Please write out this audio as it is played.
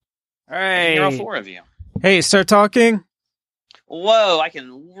All right. You're all four of you. Hey, start talking. Whoa, I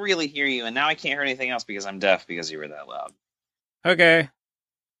can really hear you, and now I can't hear anything else because I'm deaf because you were that loud. Okay.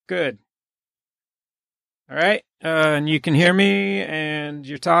 Good. All right. And you can hear me, and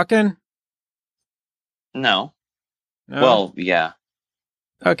you're talking? No. No? Well, yeah.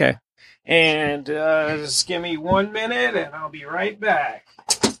 Okay. And just give me 1 minute, and I'll be right back.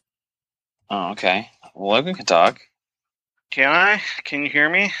 Oh, okay. Logan can talk. Can I? Can you hear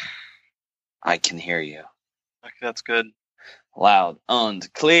me? I can hear you. Okay, that's good. Loud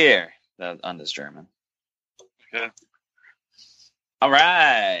and clear. That und is German. Okay. All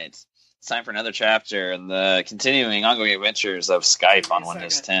right. It's time for another chapter in the continuing ongoing adventures of Skype on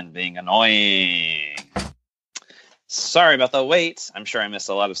Windows 10 being annoying. Sorry about the wait. I'm sure I missed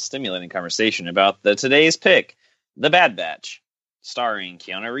a lot of stimulating conversation about today's pick, The Bad Batch, starring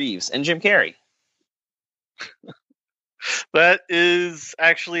Keanu Reeves and Jim Carrey. That is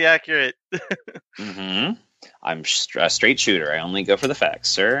actually accurate. Mm-hmm. I'm a straight shooter. I only go for the facts,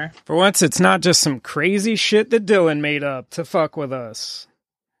 sir. For once, it's not just some crazy shit that Dylan made up to fuck with us.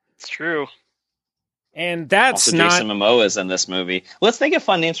 It's true. And that's also, not... Jason Momoa's in this movie. Let's think of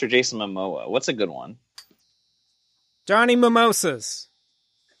fun names for Jason Momoa. What's a good one? Johnny Mimosas.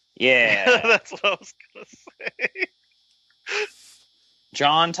 Yeah. That's what I was going to say.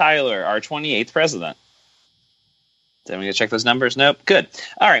 John Tyler, our 28th president. Then we go check those numbers? Nope. Good.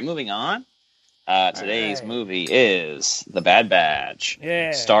 All right, moving on. Today's movie is The Bad Batch,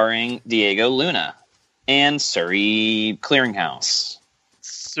 starring Diego Luna and Surrey Clearinghouse.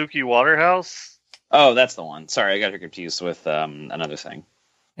 Suki Waterhouse? Oh, that's the one. Sorry, I got her confused with another thing.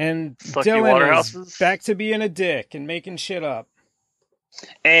 And Sucky Dylan is back to being a dick and making shit up.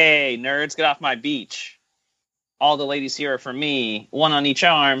 Hey, nerds, get off my beach. All the ladies here are for me, one on each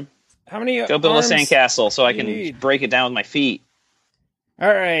arm. How many Go build a arms sandcastle so I you can need? break it down with my feet. All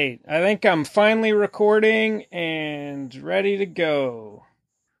right, I think I'm finally recording and ready to go.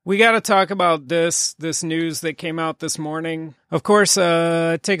 We got to talk about this news that came out this morning. Of course,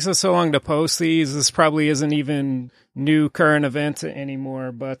 it takes us so long to post these. This probably isn't even new current event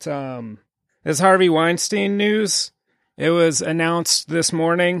anymore, but this Harvey Weinstein news, it was announced this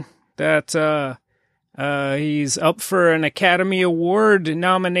morning that he's up for an Academy Award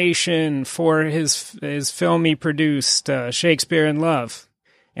nomination for his film he produced, Shakespeare in Love.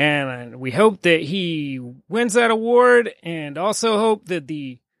 And we hope that he wins that award, and also hope that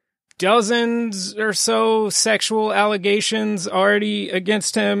the dozens or so sexual allegations already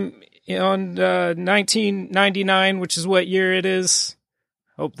against him on 1999, which is what year it is,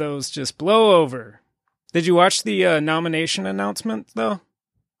 hope those just blow over. Did you watch the nomination announcement, though,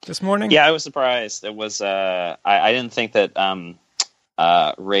 this morning? Yeah, I was surprised. It was I didn't think that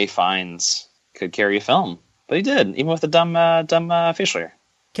Ray Fiennes could carry a film, but he did, even with the dumb facial hair.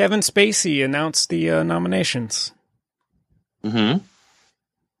 Kevin Spacey announced the nominations. Mm-hmm.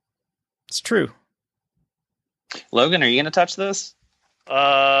 It's true. Logan, are you going to touch this?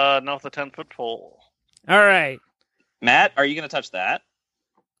 Not with the 10-foot pole. All right. Matt, are you going to touch that?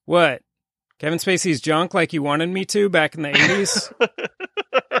 What? Kevin Spacey's junk like you wanted me to back in the 80s?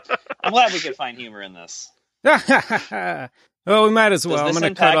 I'm glad we could find humor in this. Well, we might as well. I'm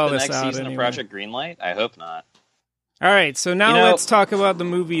going to cut all this out. Does this impact the next season anyway. of Project Greenlight? I hope not. All right, so now let's talk about the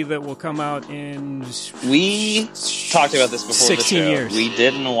movie that will come out in... We talked about this before 16 the show. years. We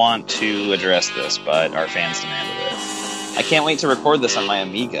didn't want to address this, but our fans demanded it. I can't wait to record this on my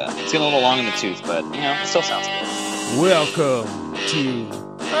Amiga. It's getting a little long in the tooth, but, it still sounds good. Welcome to...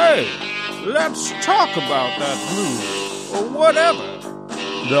 Hey, let's talk about that movie, or whatever.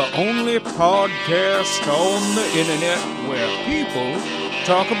 The only podcast on the internet where people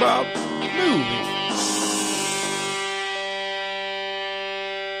talk about movies.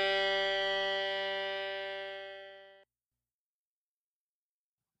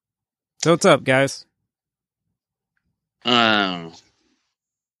 So what's up, guys? Me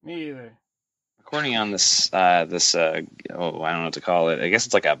either. Recording on this, I don't know what to call it. I guess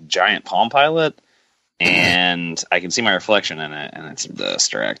it's like a giant Palm Pilot, and I can see my reflection in it, and it's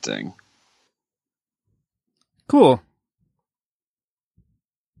distracting. Cool.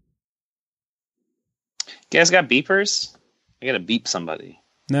 You guys got beepers? I gotta beep somebody.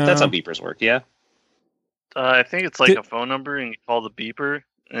 No. That's how beepers work, yeah? I think it's like a phone number, and you call the beeper,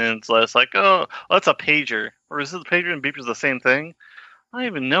 and it's like, oh, that's a pager. Or is it the pager and beeper's the same thing? I don't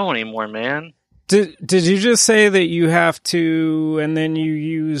even know anymore, man. Did you just say that you have to, and then you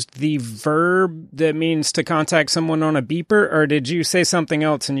used the verb that means to contact someone on a beeper, or did you say something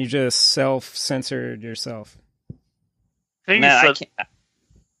else and you just self-censored yourself? Man,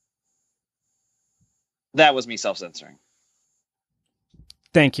 that was me self-censoring.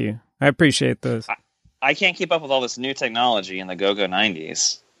 Thank you. I appreciate this. I can't keep up with all this new technology in the go-go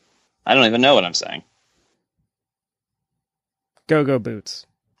 90s. I don't even know what I'm saying. Go-go boots.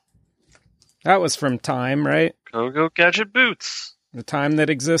 That was from Time, right? Go-go gadget boots. The Time that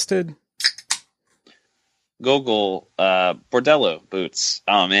existed. Gogol Bordello boots.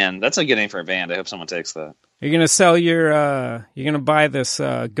 Oh man, that's a good name for a band. I hope someone takes that. You're gonna sell your. You're gonna buy this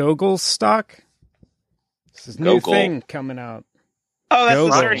Gogol stock. This is new Gogol. thing coming out. Oh, that's Gogol.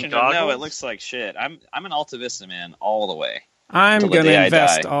 the search engine. No, Goggles? it looks like shit. I'm an Alta Vista man all the way. I'm Till the gonna day I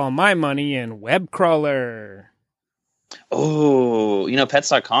invest die. all my money in web crawler. Oh,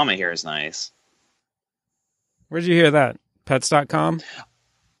 Pets.com I hear is nice. Where'd you hear that? Pets.com?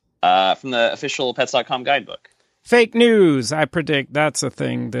 From the official Pets.com guidebook. Fake news. I predict that's a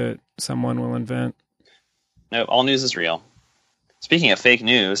thing that someone will invent. No, all news is real. Speaking of fake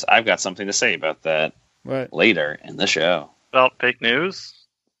news, I've got something to say about that What? later in the show. About fake news?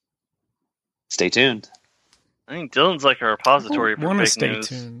 Stay tuned. I think Dylan's like a repository for Want to fake stay news.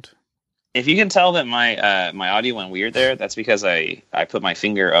 tuned. If you can tell that my audio went weird there, that's because I put my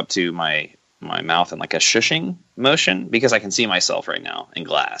finger up to my mouth in like a shushing motion because I can see myself right now in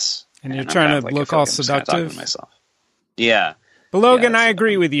glass. And you're I'm trying kind to of like, I look feel all like I'm just kinda talking seductive? to myself. Yeah. But Logan, Yeah, I that's-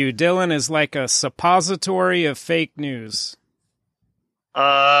 agree with you. Dylan is like a suppository of fake news.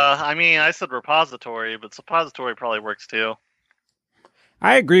 I mean, I said repository, but suppository probably works too.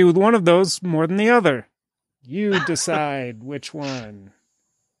 I agree with one of those more than the other. You decide which one.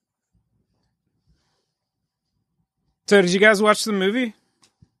 So, did you guys watch the movie?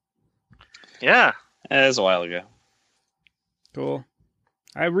 Yeah. It was a while ago. Cool.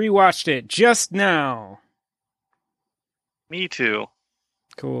 I rewatched it just now. Me too.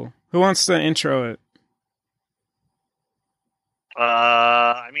 Cool. Who wants to intro it?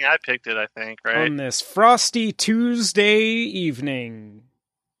 I mean, I picked it, I think, right? On this frosty Tuesday evening.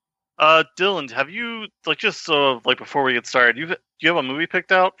 Dylan, have you, like, just so, like, before we get started, do you have a movie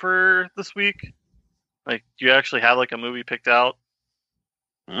picked out for this week? Like, do you actually have, like, a movie picked out?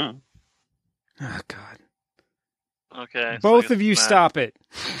 Mm. Oh, God. Okay. so I Both guess of you Matt- stop it.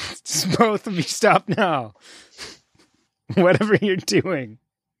 Just both of you stop now. Whatever you're doing.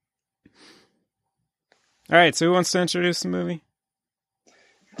 All right, so who wants to introduce the movie?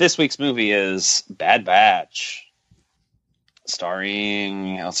 This week's movie is Bad Batch.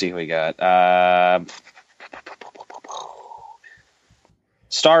 Starring, let's see who we got.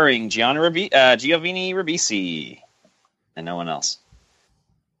 Starring Giovanni Ribisi and no one else.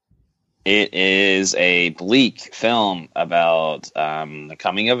 It is a bleak film about the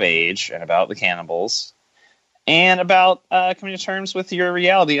coming of age and about the cannibals and about coming to terms with your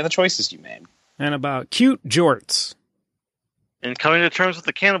reality and the choices you made. And about cute jorts. And coming to terms with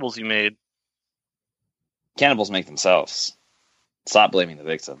the cannibals you made. Cannibals make themselves. Stop blaming the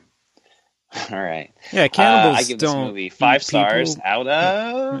victim. All right. Yeah, cannibals I give this don't movie 5 eat stars people. out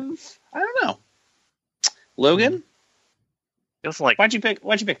of I don't know. Logan, It's like, why'd you pick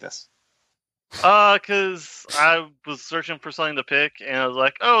this? because I was searching for something to pick, and I was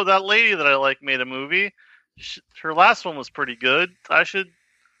like, oh, that lady that I like made a movie. Her last one was pretty good. I should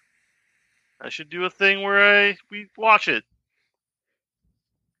do a thing where we watch it.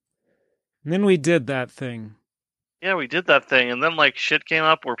 And then we did that thing. Yeah, we did that thing, and then like shit came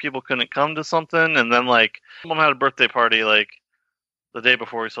up where people couldn't come to something, and then like mom had a birthday party like the day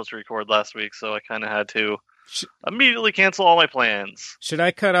before we were supposed to record last week, so I kind of had to Sh- immediately cancel all my plans. Should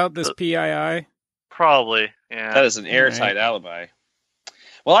I cut out this PII? Probably, yeah. That is an airtight Right. alibi.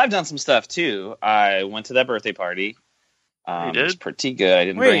 Well, I've done some stuff too. I went to that birthday party. You It was did? pretty good. I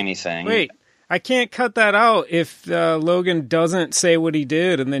didn't Wait, bring anything. Wait, I can't cut that out if Logan doesn't say what he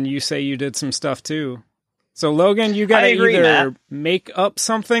did, and then you say you did some stuff too. So Logan, you gotta I agree, either Matt. make up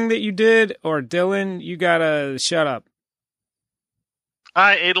something that you did, or Dylan, you gotta shut up.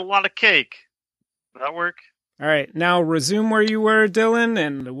 I ate a lot of cake. Did that work? All right, now resume where you were, Dylan,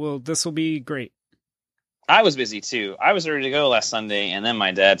 and this will be great. I was busy too. I was ready to go last Sunday, and then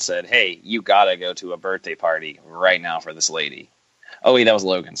my dad said, "Hey, you gotta go to a birthday party right now for this lady." Oh wait, that was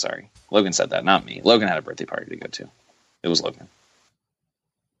Logan. Sorry, Logan said that, not me. Logan had a birthday party to go to. It was Logan.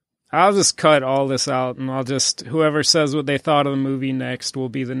 I'll just cut all this out, and whoever says what they thought of the movie next will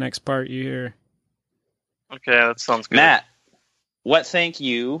be the next part you hear. Okay, that sounds good. Matt, what thank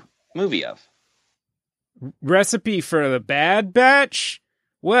you movie of? Recipe for the Bad Batch?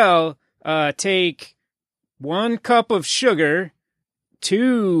 Well, take 1 cup of sugar,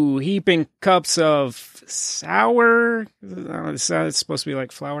 2 heaping cups of sour. It's supposed to be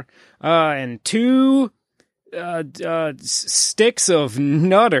like flour. And 2 sticks of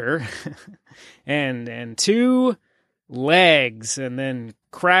nutter, and 2 legs, and then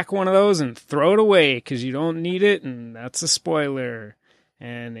crack one of those and throw it away because you don't need it, and that's a spoiler.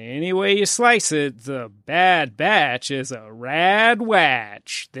 And any way you slice it, the Bad Batch is a rad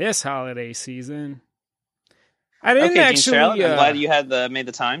watch this holiday season. I didn't okay, actually. Gene Charlotte, I'm glad you had made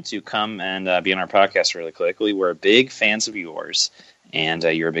the time to come and be on our podcast really quickly. We're big fans of yours, and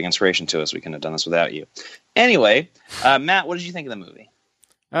you're a big inspiration to us. We couldn't have done this without you. Anyway, Matt, what did you think of the movie?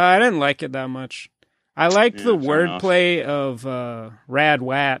 I didn't like it that much. I liked the fair enough. wordplay of rad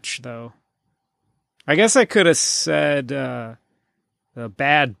watch, though. I guess I could have said the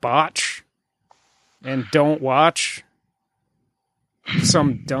bad botch and don't watch.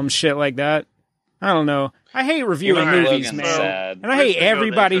 Some dumb shit like that. I don't know. I hate reviewing Logan movies, man. sad. And I hate First we go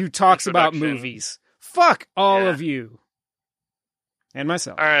everybody the who talks about introduction. movies. Fuck all Yeah. of you. And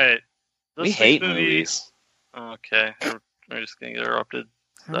myself. All right. This We week's hate movie- movies. Okay, we're just getting interrupted.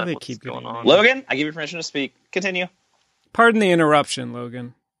 How do they What's keep going getting on? Logan, I give you permission to speak. Continue. Pardon the interruption,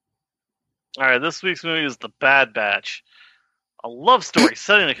 Logan. All right, this week's movie is The Bad Batch, a love story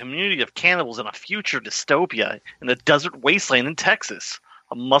set in a community of cannibals in a future dystopia in a desert wasteland in Texas.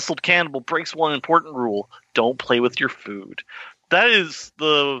 A muscled cannibal breaks one important rule: don't play with your food. That is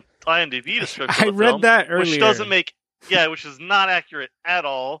the IMDb description. I of the read film, that earlier. which doesn't make which is not accurate at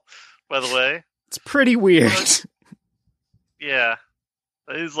all. By the way, It's pretty weird. yeah,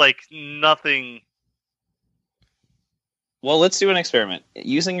 it is like nothing. Well, let's do an experiment.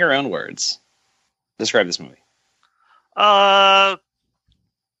 Using your own words, describe this movie.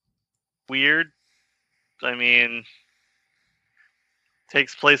 Weird. I mean,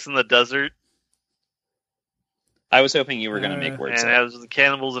 takes place in the desert I was hoping you were going to make words. and up. has the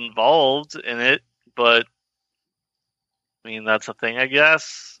cannibals involved in it, but I mean that's a thing, I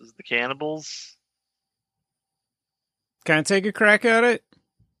guess. Is the cannibals? Can I take a crack at it?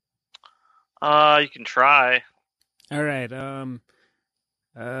 You can try. All right.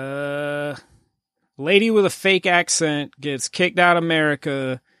 Lady with a fake accent gets kicked out of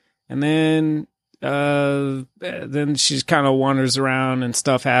America, and then she kind of wanders around, and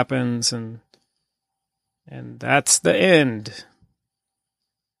stuff happens, and that's the end.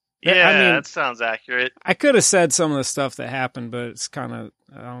 Yeah, I mean, that sounds accurate. I could have said some of the stuff that happened, but it's kind of,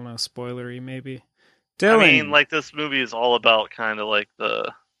 I don't know, spoilery maybe. Dylan, I mean, like this movie is all about kind of like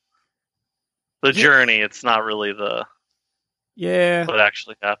the journey. It's not really the yeah. what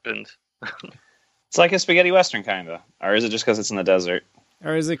actually happened. It's like a spaghetti western, kind of. Or is it just because it's in the desert?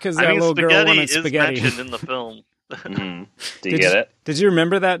 Or is it because I that mean, little girl spaghetti wanted is spaghetti? mentioned in the film. Mm-hmm. Do you Did get it? Did you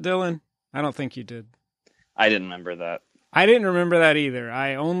remember that, Dylan? I don't think you did. I didn't remember that. I didn't remember that either.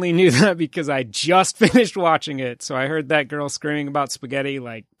 I only knew that because I just finished watching it, so I heard that girl screaming about spaghetti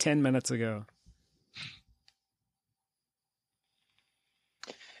like 10 minutes ago.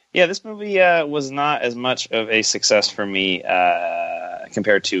 Yeah, this movie was not as much of a success for me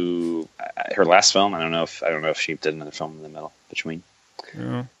compared to her last film. I don't know if she did another film in the middle between.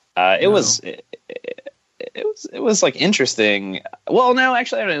 No. It was like interesting. Well, no,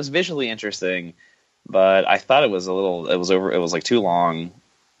 actually, I don't know, it was visually interesting, but I thought it was like too long,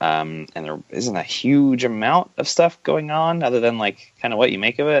 and there isn't a huge amount of stuff going on other than like kind of what you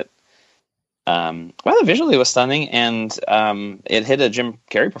make of it. Well, visually it was stunning, and it hit a Jim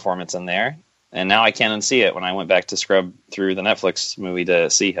Carrey performance in there, and now I can't unsee it when I went back to scrub through the Netflix movie to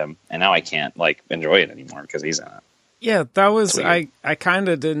see him, and now I can't like enjoy it anymore because he's in it. Yeah, that was, Weird. I kind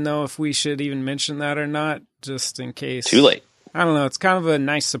of didn't know if we should even mention that or not, just in case. Too late. I don't know, it's kind of a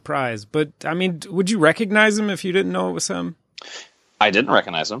nice surprise, but I mean, would you recognize him if you didn't know it was him? I didn't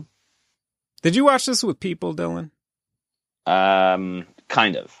recognize him. Did you watch this with people, Dylan?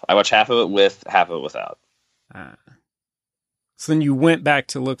 Kind of. I watched half of it with, half of it without. So then you went back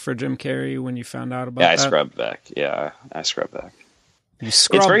to look for Jim Carrey when you found out about Yeah, I that? scrubbed back. Yeah, I scrubbed back. You It's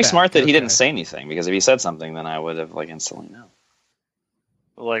scrubbed very back. smart that he Okay. didn't say anything, because if he said something, then I would have like instantly known.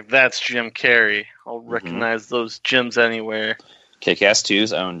 Like that's Jim Carrey. I'll recognize those Jims anywhere. Kick-Ass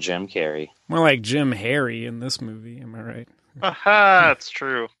 2's own Jim Carrey. More like Jim Harry in this movie, am I right? Aha, that's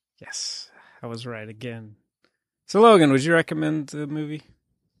true. Yes, I was right again. So Logan, would you recommend the movie?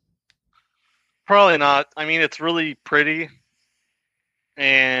 Probably not. I mean, it's really pretty,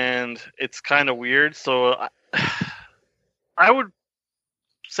 and it's kind of weird. So I would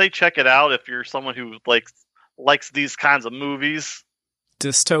say check it out if you're someone who likes these kinds of movies.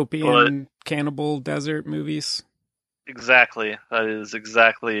 Dystopian cannibal desert movies. Exactly. That is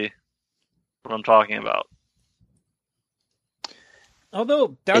exactly what I'm talking about.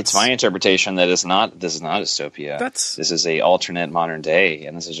 Although that's It's my interpretation that this is not dystopia. This is a alternate modern day,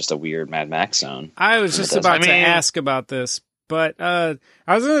 and this is just a weird Mad Max zone. I was just about to ask about this But I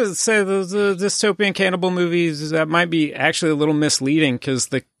was going to say the dystopian cannibal movies, that might be actually a little misleading because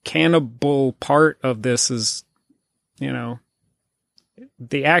the cannibal part of this is, you know,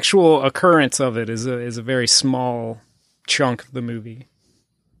 the actual occurrence of it is a very small chunk of the movie.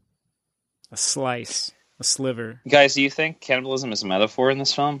 A slice, a sliver. Guys, do you think cannibalism is a metaphor in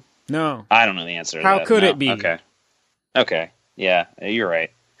this film? No. I don't know the answer to How that. could No. it be? Okay. Yeah, you're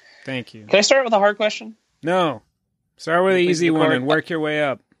right. Thank you. Can I start with a hard question? No. Start with the easy one and work your way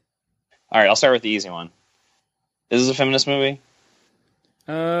up. All right, I'll start with the easy one. Is this a feminist movie?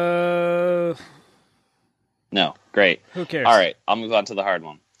 No. Great. Who cares? All right, I'll move on to the hard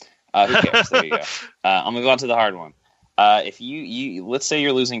one. Who cares? There you go. I'll move on to the hard one. If you let's say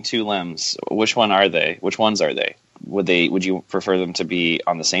you're losing 2 limbs, which one are they? Which ones are they? Would you prefer them to be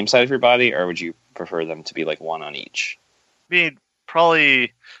on the same side of your body, or would you prefer them to be like one on each? I mean,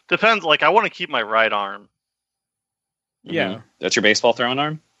 probably depends. Like, I want to keep my right arm. Yeah. Mm-hmm. That's your baseball throwing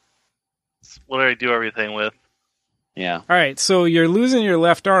arm? It's what I do everything with. Yeah. All right, so you're losing your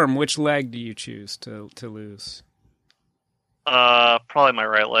left arm. Which leg do you choose to lose? Probably my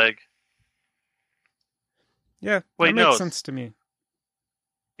right leg. Yeah, Wait, that makes no. sense to me.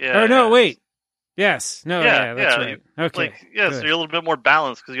 Yeah. Or no, wait. Yes. No, yeah, that's yeah, right. Okay. Like, yeah, good. so you're a little bit more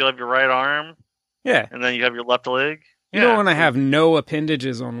balanced because you have your right arm Yeah. and then you have your left leg. You don't want to have no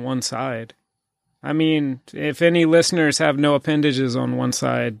appendages on one side. I mean, if any listeners have no appendages on one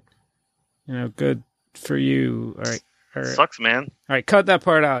side, you know, good for you. All right. Sucks, man. All right, cut that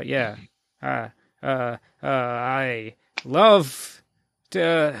part out. Yeah. I love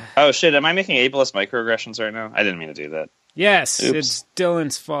to... Oh, shit, am I making ableist microaggressions right now? I didn't mean to do that. Yes, Oops. it's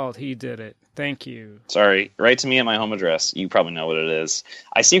Dylan's fault. He did it. Thank you. Sorry. Write to me at my home address. You probably know what it is.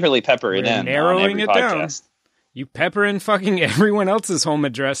 I secretly pepper it We're in narrowing on every it podcast. down. You pepper in fucking everyone else's home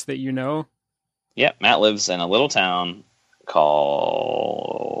address that you know. Yep, Matt lives in a little town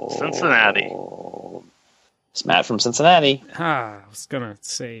called... Cincinnati. It's Matt from Cincinnati. I was going to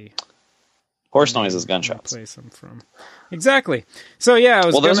say... Horse noises, the gunshots. place I'm from. Exactly. So yeah, I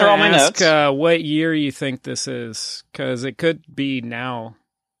was going those to are all my ask notes. what year you think this is, because it could be now.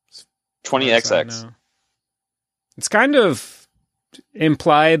 as far as I 20XX. know. It's kind of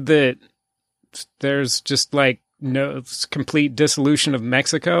implied that there's just like no complete dissolution of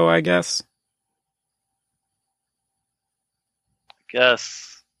Mexico, I guess,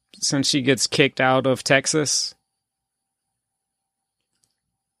 Guess. since she gets kicked out of Texas.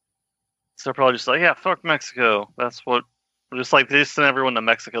 So they're probably just like, yeah, fuck Mexico. That's what. Just like they send everyone to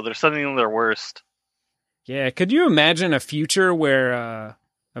Mexico. They're sending them their worst. Yeah, could you imagine a future where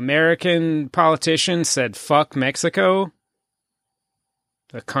American politicians said "fuck Mexico,"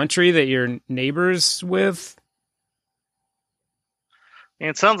 a country that you're neighbors with? I mean,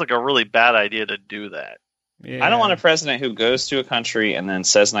 it sounds like a really bad idea to do that. Yeah. I don't want a president who goes to a country and then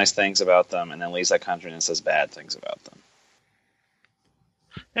says nice things about them and then leaves that country and says bad things about them.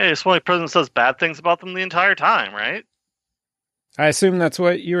 Yeah, it's when the president says bad things about them the entire time, right? I assume that's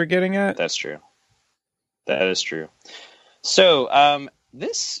what you were getting at. That's true. That is true. So,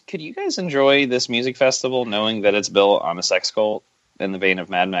 could you guys enjoy this music festival knowing that it's built on a sex cult in the vein of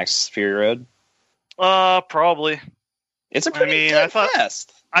Mad Max Fury Road? Probably. It's a pretty good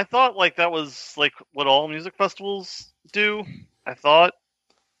fest. I thought like that was like what all music festivals do. I thought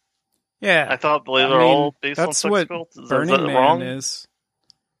Yeah, they're all based on that's sex what cults. Is Burning that Man wrong? is.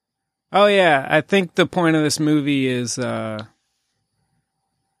 Oh yeah, I think the point of this movie is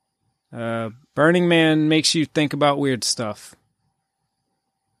Burning Man makes you think about weird stuff.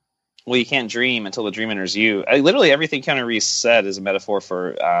 Well, you can't dream until the dream enters you. Literally everything Keanu Reeves said is a metaphor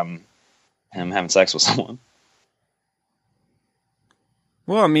for him having sex with someone.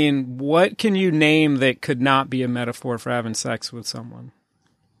 Well, I mean, what can you name that could not be a metaphor for having sex with someone?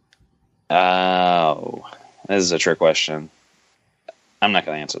 Oh, this is a trick question. I'm not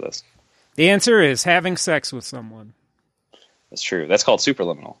going to answer this. The answer is having sex with someone. That's true. That's called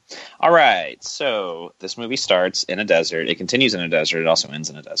superliminal. All right. So this movie starts in a desert. It continues in a desert. It also ends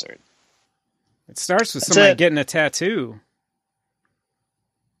in a desert. It starts with That's somebody it. getting a tattoo.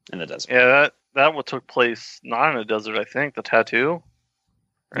 In the desert. Yeah, that what took place not in a desert. I think the tattoo.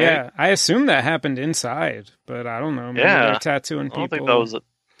 Right? Yeah, I assume that happened inside, but I don't know. Maybe Yeah. they're tattooing I people. don't think that was it.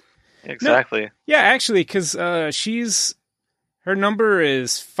 Exactly. Yeah, actually, because her number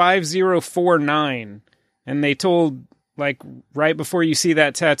is 5049, and they told, like, right before you see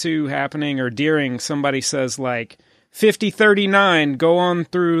that tattoo happening or during, somebody says, like, 5039, go on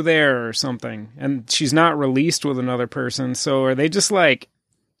through there or something, and she's not released with another person, so are they just, like,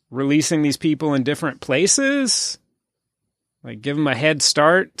 releasing these people in different places? Like, give them a head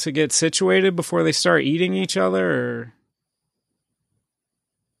start to get situated before they start eating each other, or...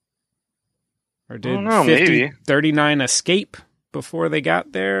 Or I did don't know, 50, maybe. 39 escape before they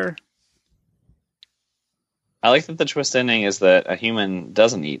got there? I like that the twist ending is that a human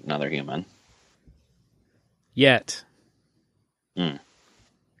doesn't eat another human. Yet. Mm.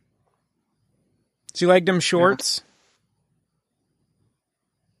 Do you like them shorts?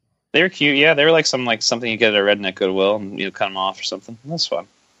 They were cute. Yeah, they were like something you get at a redneck Goodwill, and you cut them off or something. That's fun.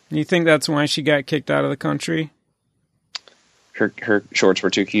 You think that's why she got kicked out of the country? Her shorts were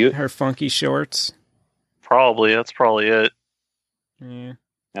too cute. Her funky shorts? Probably. That's probably it. Yeah.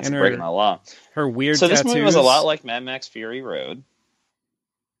 That's And breaking the law. Her weird So this tattoos. movie was a lot like Mad Max Fury Road.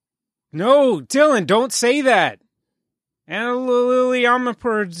 No, Dylan, don't say that. Anna Lily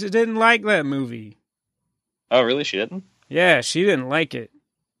Amapur didn't like that movie. Oh, really? She didn't? Yeah, she didn't like it.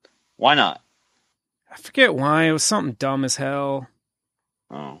 Why not? I forget why. It was something dumb as hell.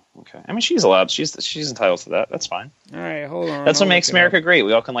 Oh, okay. I mean, she's allowed. She's entitled to that. That's fine. All right, hold on. That's I'll what makes look it America up. great.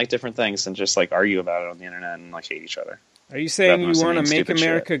 We all can like different things and just like argue about it on the internet and like hate each other. Are you saying Rather you than want to saying make stupid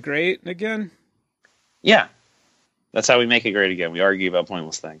America great again? Yeah, that's how we make it great again. We argue about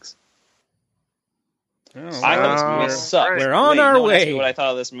pointless things. Oh, I thought this movie Oh, sucked. we're on Wait, our no one asked me way. what I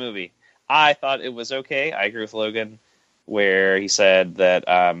thought of this movie. I thought it was okay. I agree with Logan, where he said that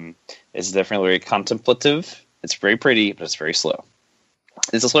it's definitely very contemplative. It's very pretty, but it's very slow.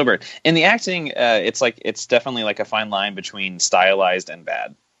 It's a slow burn. In the acting, it's definitely like a fine line between stylized and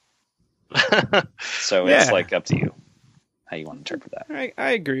bad. So it's Yeah. like up to you how you want to interpret that. I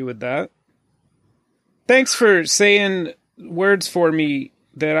agree with that. Thanks for saying words for me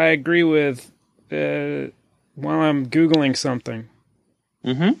that I agree with while I'm Googling something.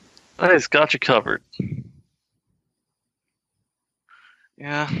 Mm-hmm. Nice, got you covered.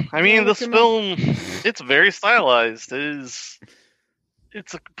 Yeah, I mean, this looking film, it's very stylized. It's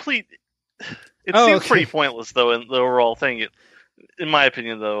a complete. It Oh, seems okay. pretty pointless, though, in the overall thing. In my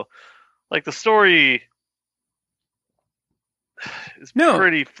opinion, though, like the story is No.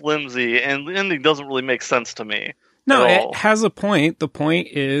 pretty flimsy, and the ending doesn't really make sense to me. No, at it all. has a point. The point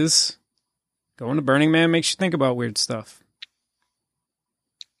is going to Burning Man makes you think about weird stuff.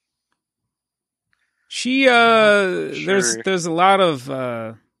 She Sure. there's a lot of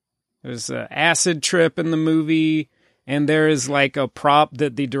there's an acid trip in the movie, and there is like a prop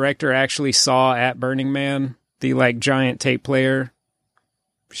that the director actually saw at Burning Man, the like giant tape player.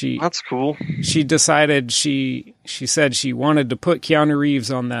 That's cool. She decided she said she wanted to put Keanu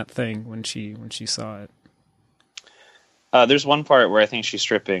Reeves on that thing when she saw it. There's one part where I think she's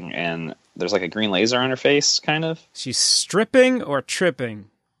stripping, and there's like a green laser on her face, kind of. She's stripping or tripping?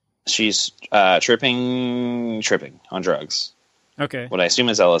 She's tripping on drugs. Okay. What I assume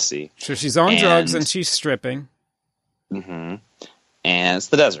is LSD. So she's on drugs and she's stripping. Mm-hmm. And it's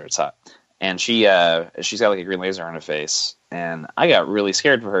the desert. It's hot. And she's got like a green laser on her face. And I got really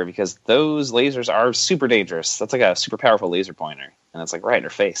scared for her because those lasers are super dangerous. That's like a super powerful laser pointer. And it's like right in her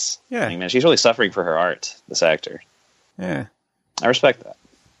face. Yeah. I mean, man, she's really suffering for her art, this actor. Yeah. I respect that.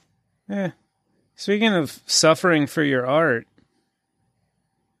 Yeah. Speaking of suffering for your art.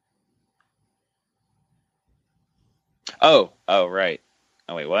 Oh, right.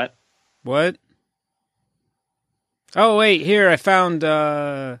 Oh, wait, what? What? Oh, wait, here, I found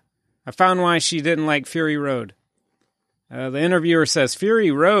why she didn't like Fury Road. The interviewer says,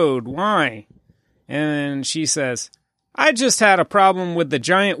 Fury Road, why? And she says, I just had a problem with the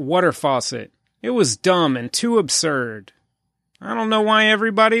giant water faucet. It was dumb and too absurd. I don't know why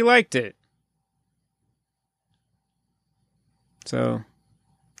everybody liked it. So,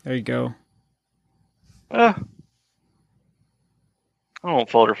 there you go. I won't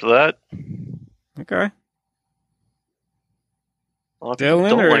fault her for that. Okay. A lot of people Dylan,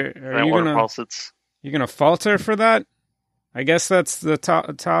 don't or like are giant you water gonna- faucets. You gonna falter for that? I guess that's the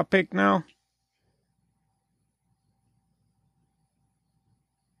topic now.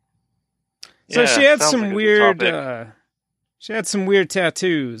 So Yeah, she had sounds some like a good weird. topic. She had some weird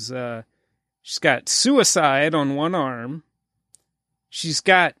tattoos. She's got suicide on one arm. She's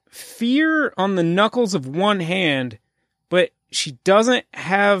got fear on the knuckles of one hand, but she doesn't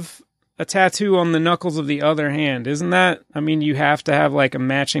have a tattoo on the knuckles of the other hand. Isn't that? I mean, you have to have like a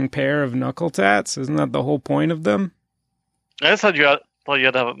matching pair of knuckle tats. Isn't that the whole point of them? I just thought you had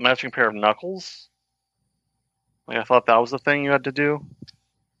to have a matching pair of knuckles. Like I thought that was the thing you had to do.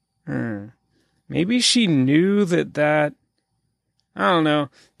 Maybe she knew that. I don't know.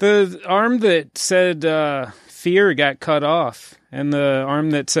 The arm that said fear got cut off, and the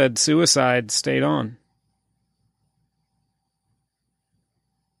arm that said suicide stayed on.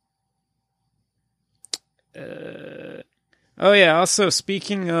 Oh yeah. Also,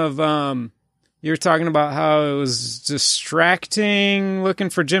 speaking of You were talking about how it was distracting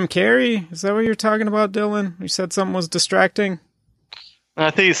looking for Jim Carrey. Is that what you were talking about, Dylan? You said something was distracting? I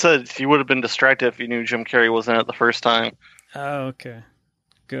think he said he would have been distracted if he knew Jim Carrey wasn't it the first time. Oh, okay.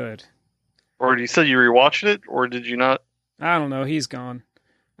 Good. Or you said you rewatched it, or did you not? I don't know. He's gone.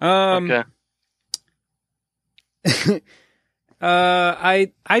 Okay.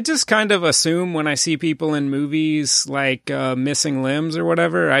 I just kind of assume when I see people in movies like missing limbs or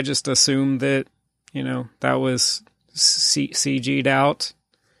whatever, I just assume that, that was CG'd out.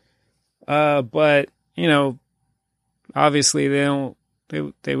 But, obviously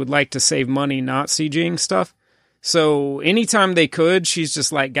they would like to save money not CGing stuff. So anytime they could, she's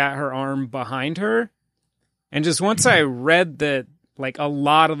just like got her arm behind her. And just once I read that, like a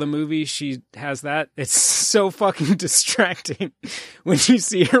lot of the movie she has that, it's so fucking distracting when you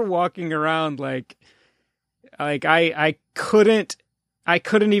see her walking around. Like I couldn't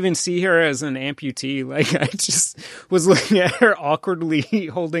even see her as an amputee. Like I just was looking at her awkwardly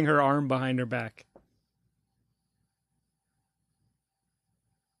holding her arm behind her back.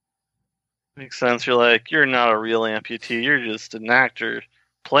 Makes sense. You're like, you're not a real amputee. You're just an actor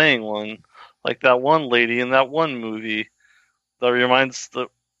playing one. Like that one lady in that one movie that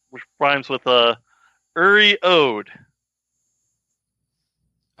which rhymes with Uri Ode.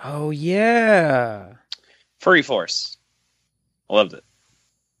 Oh yeah. Furry Force. I loved it.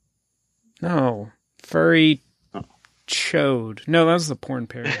 No. Furry Chode. No, that was the porn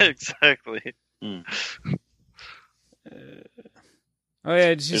parody. Exactly. Oh yeah,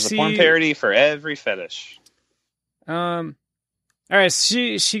 did you There's see? a porn parody for every fetish. All right,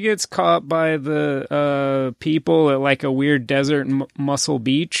 she gets caught by the people at like a weird desert Muscle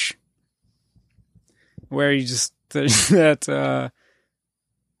Beach, where you just there's yeah,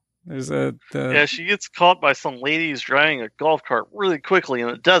 she gets caught by some ladies driving a golf cart really quickly in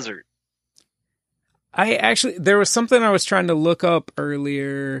the desert. There was something I was trying to look up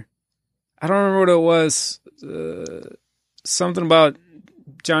earlier. I don't remember what it was. Something about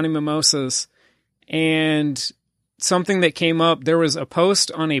Johnny Mimosas, and something that came up. There was a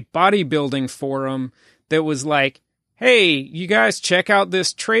post on a bodybuilding forum that was like, hey, you guys check out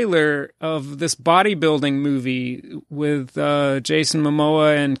this trailer of this bodybuilding movie with Jason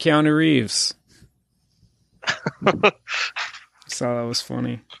Momoa and Keanu Reeves. So that was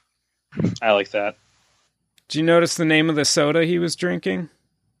funny. I like that. Did you notice the name of the soda he was drinking?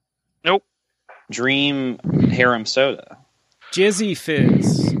 Nope. Dream Harem Soda. Jizzy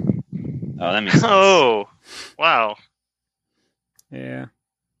Fizz. Oh, that makes sense. Oh, wow. Yeah.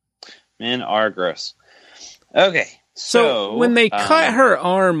 Men are gross. Okay. So when they cut her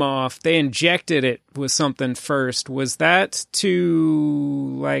arm off, they injected it with something first. Was that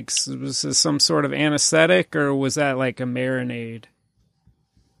to, like, was this some sort of anesthetic, or was that like a marinade?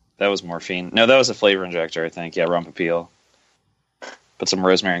 That was morphine. No, that was a flavor injector, I think. Yeah, rump appeal. Put some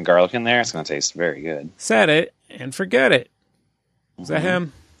rosemary and garlic in there. It's going to taste very good. Set it and forget it. Is that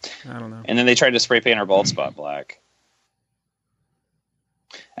him? I don't know. And then they tried to spray paint her bald spot black.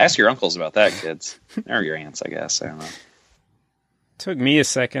 Ask your uncles about that, kids. Or your aunts, I guess. I don't know. Took me a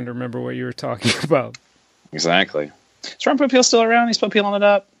second to remember what you were talking about. Exactly. Is rump appeal still around? He's still peeling it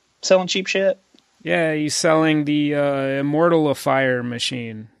up? Selling cheap shit? Yeah, he's selling the Immortal of Fire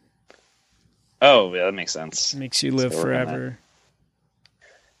machine. Oh, yeah, that makes sense. Makes you live forever.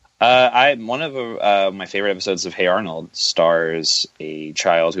 One of my favorite episodes of Hey Arnold stars a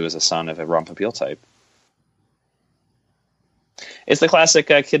child who is a son of a rump appeal type. It's the classic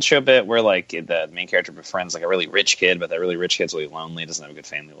kids show bit where like the main character befriends like a really rich kid, but that really rich kid's really lonely, doesn't have a good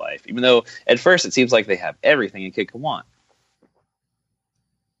family life. Even though at first it seems like they have everything a kid could want.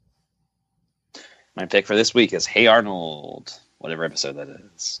 My pick for this week is Hey Arnold, whatever episode that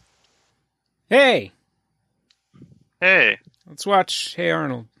is. Hey, let's watch Hey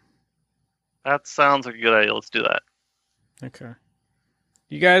Arnold. That sounds like a good idea. Let's do that. Okay.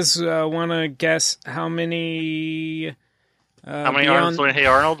 You guys want to guess how many? How many Arnolds in Hey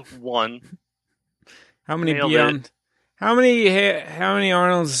Arnold? One. How many beyond? How many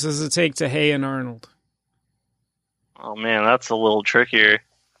Arnolds does it take to Hey an Arnold? Oh man, that's a little trickier.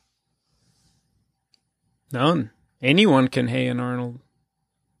 None. Anyone can Hey an Arnold.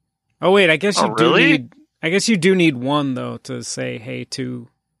 Oh wait, I guess you do really? need. I guess you do need one though to say hey to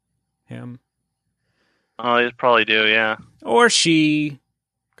him. Oh, you probably do, yeah. Or she.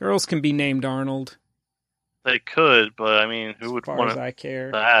 Girls can be named Arnold. They could, but I mean, who would want I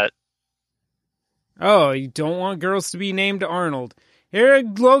care. that? Oh, you don't want girls to be named Arnold. Here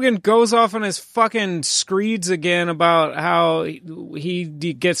Logan goes off on his fucking screeds again about how he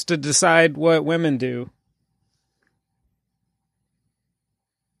gets to decide what women do.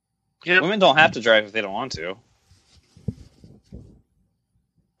 Yep. Women don't have to drive if they don't want to.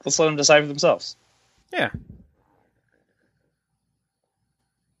 Let's let them decide for themselves. Yeah.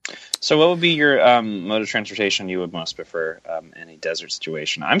 So what would be your mode of transportation you would most prefer in a desert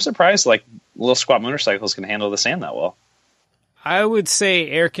situation? I'm surprised like little squat motorcycles can handle the sand that well. I would say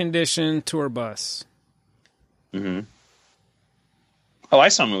air-conditioned tour bus. Mm-hmm. Oh, I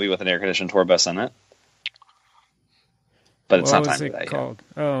saw a movie with an air-conditioned tour bus in it. But it's What not time was for it that called?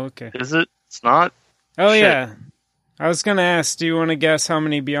 Oh, okay. Is it? It's not? Oh, Shit. yeah. I was going to ask, do you want to guess how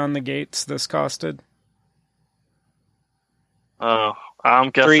many Beyond the Gates this costed? Oh, I'm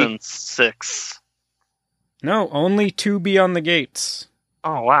guessing 3. 6. No, only 2 Beyond the Gates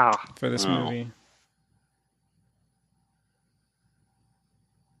Oh, wow. for this movie.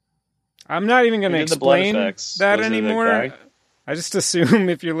 I'm not even going to explain that anymore. I just assume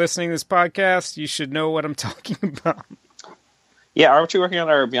if you're listening to this podcast, you should know what I'm talking about. Yeah, aren't you working on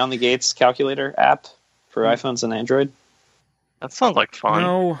our Beyond the Gates calculator app for iPhones and Android? That sounds like fun.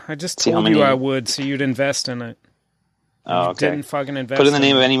 No, I just See how told many- you I would, so you'd invest in it. Oh, You okay. didn't fucking invest Put in the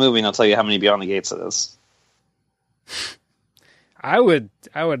name it. of any movie and I'll tell you how many Beyond the Gates it is. I would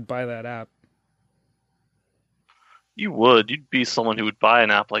buy that app. You'd be someone who would buy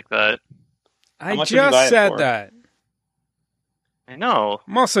an app like that. I much would you buy just it said for? that. I know.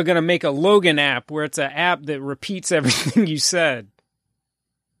 I'm also going to make a Logan app where it's an app that repeats everything you said.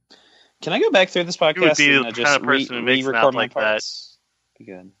 Can I go back through this podcast You would be and the just kind of person who makes an re-record app my like that. parts? Be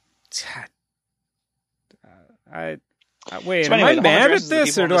good. Wait, So am anyway, I the home mad at addresses of the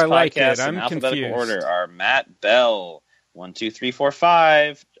this people or on do this I like podcast it? in I'm alphabetical confused. order are Matt Bell, 1, 2, 3, 4,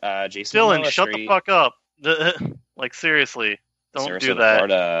 5, Jason Dylan, Momoa shut Street, the fuck up. Like, seriously. Don't Sarasota, do that.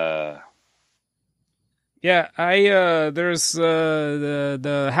 Florida. Yeah, there's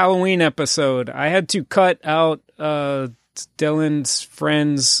the Halloween episode. I had to cut out Dylan's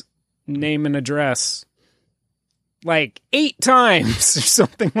friend's name and address like 8 times or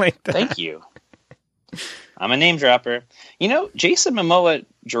something like that. Thank you. I'm a name dropper. You know, Jason Momoa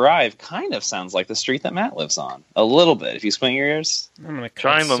Drive kind of sounds like the street that Matt lives on. A little bit, if you squint your ears. I'm gonna cut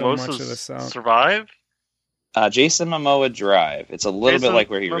Trying so mimosas much of this out. survive? Jason Momoa Drive. It's a little bit like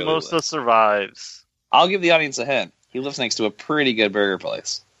where he really Mimosa lives. survives. I'll give the audience a hint. He lives next to a pretty good burger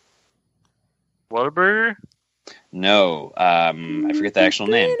place. Whataburger? No, I forget the actual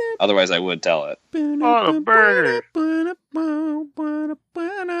name. Otherwise, I would tell it. Whataburger.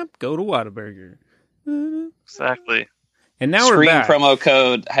 Go to Whataburger. Exactly. And now Screen we're back. promo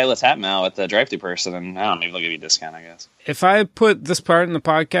code Hey Let's Hat Mal at the drive-thru person, and I don't know, maybe they'll give you a discount, I guess. If I put this part in the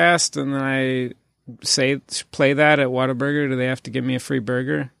podcast and then I play that at Whataburger, do they have to give me a free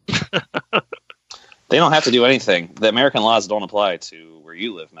burger? They don't have to do anything. The American laws don't apply to where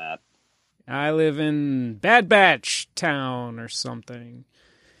you live, Matt. I live in Bad Batch Town or something.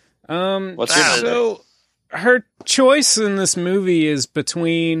 What's your number? So her choice in this movie is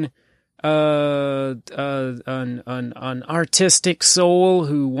between an artistic soul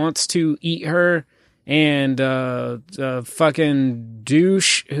who wants to eat her and a fucking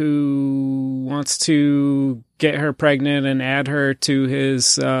douche who wants to get her pregnant and add her to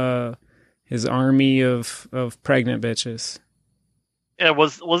his army of pregnant bitches. Yeah,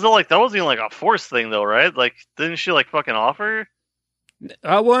 was it like that wasn't even like a forced thing though, right? Like, didn't she like fucking offer?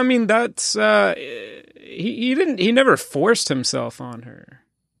 Well, I mean, that's he never forced himself on her.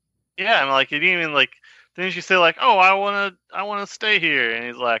 Yeah, and like he didn't even like. Didn't she say like, "Oh, I wanna stay here," and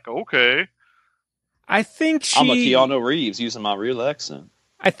he's like, "Okay." I think I'm a she. Keanu Reeves using my real accent.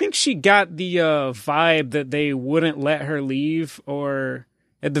 I think she got the vibe that they wouldn't let her leave, or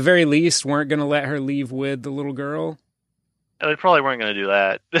at the very least, weren't going to let her leave with the little girl. Yeah, they probably weren't gonna do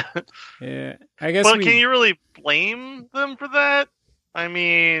that. Yeah, I guess. But can you really blame them for that? I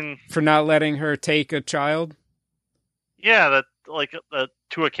mean, for not letting her take a child? yeah, that like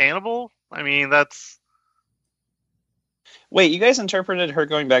to a cannibal. I mean, that's Wait, you guys interpreted her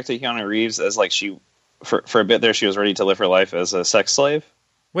going back to Keanu Reeves as like she, for a bit there, she was ready to live her life as a sex slave?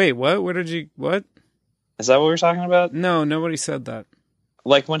 Wait, what? What? Is that what we were talking about? No, nobody said that.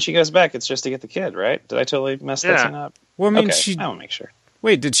 Like when she goes back, it's just to get the kid, right? Did I totally mess that Yeah. thing up? Well, I mean, Okay, I want to make sure.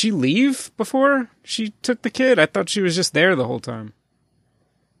 Wait, did she leave before she took the kid? I thought she was just there the whole time.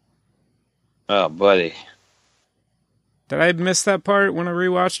 Oh, buddy. Did I miss that part when I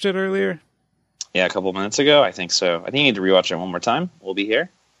rewatched it earlier? Yeah, a couple minutes ago, I think so. I think you need to rewatch it one more time. We'll be here.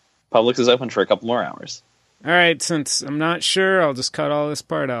 Publix is open for a couple more hours. All right, since I'm not sure, I'll just cut all this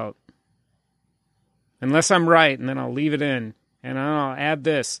part out. Unless I'm right, and then I'll leave it in. And I'll add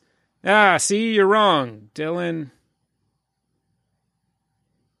this. Ah, see, you're wrong, Dylan.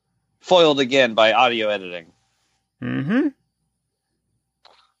 Foiled again by audio editing. Mm-hmm.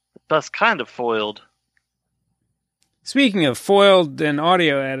 best kind of foiled. Speaking of foiled and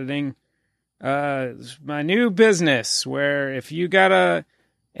audio editing, my new business where if you gotta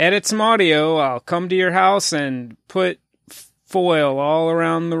edit some audio, I'll come to your house and put foil all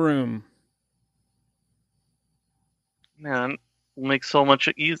around the room. Man, it'll make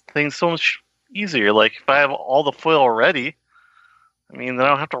things so much easier. Like, if I have all the foil already, I mean, then I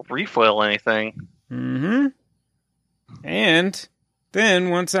don't have to refoil anything. Mm-hmm. And then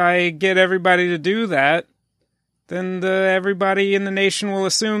once I get everybody to do that, then everybody in the nation will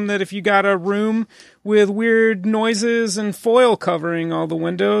assume that if you got a room with weird noises and foil covering all the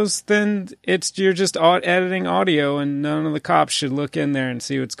windows, then you're just editing audio, and none of the cops should look in there and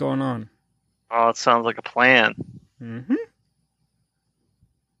see what's going on. Oh, it sounds like a plan. Mm-hmm.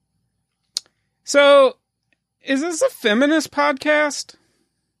 So, is this a feminist podcast?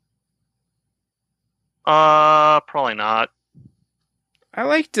 Probably not. I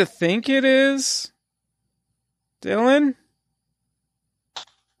like to think it is. Dylan?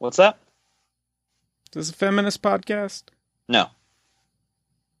 What's that? Is this a feminist podcast? No.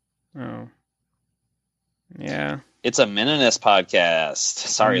 Oh. Yeah. It's a Mennonist podcast.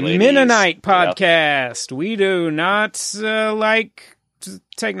 Sorry, ladies. Mennonite podcast. We do not like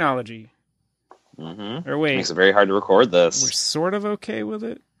technology. Mm-hmm. Or wait. It makes it very hard to record this. We're sort of okay with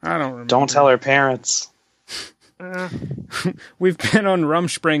it? I don't remember. Don't tell our parents. We've been on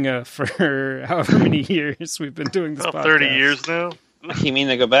Rumspringa for however many years we've been doing this About podcast. 30 years now. You mean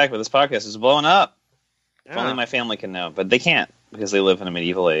to go back, but this podcast is blowing up. Yeah. If only my family can know, but they can't because they live in a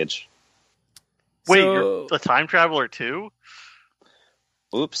medieval age. Wait, So- you're a time traveler too?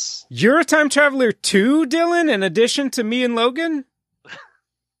 Oops. You're a time traveler too, Dylan, in addition to me and Logan?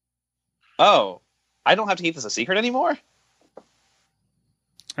 Oh, I don't have to keep this a secret anymore?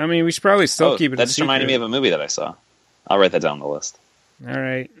 I mean, we should probably still keep it that a just secret. reminded me of a movie that I saw. I'll write that down on the list. All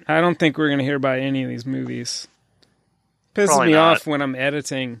right. I don't think we're going to hear about any of these movies. Pisses Probably me not. off when I'm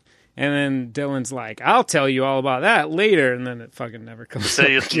editing, and then Dylan's like, I'll tell you all about that later, and then it fucking never comes up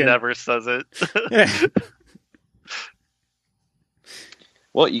Say it again. never says it. Yeah.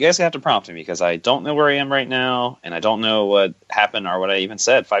 Well, you guys have to prompt me because I don't know where I am right now, and I don't know what happened or what I even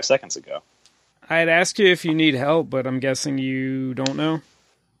said 5 seconds ago. I'd ask you if you need help, but I'm guessing you don't know.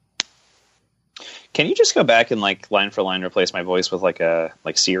 Can you just go back and line for line replace my voice with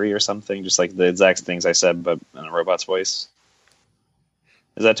like Siri or something? Just like the exact things I said, but in a robot's voice?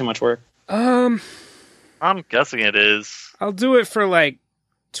 Is that too much work? I'm guessing it is. I'll do it for like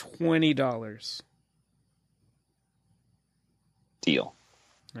 $20. Deal.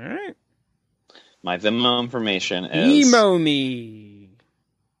 All right. My Venmo information is... Emo me.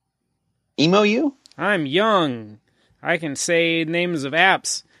 Emo you? I'm young. I can say names of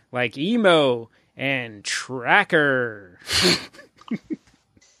apps like Emo and Tracker.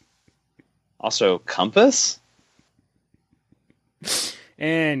 Also, Compass?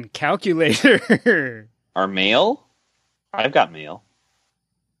 And Calculator. Or Mail? I've got Mail.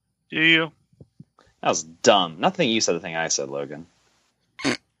 Do you? That was dumb. Not the thing you said, the thing I said, Logan.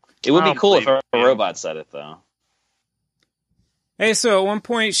 It would be I'll cool if a believe you. robot said it, though. Hey, so at one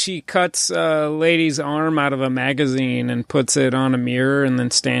point she cuts a lady's arm out of a magazine and puts it on a mirror and then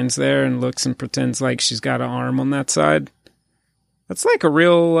stands there and looks and pretends like she's got an arm on that side. That's like a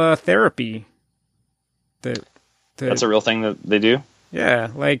real therapy. That's a real thing that they do? Yeah,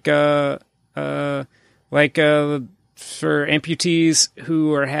 for amputees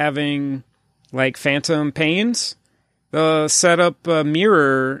who are having like phantom pains, they'll set up a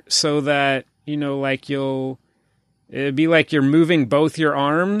mirror so that, it'd be like you're moving both your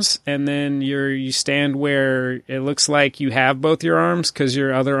arms, and then you stand where it looks like you have both your arms because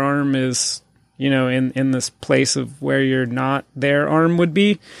your other arm is, in this place of where their arm would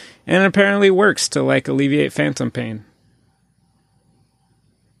be, and it apparently works to like alleviate phantom pain.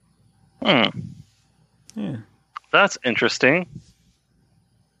 Yeah. That's interesting.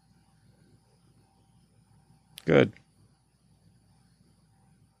 Good.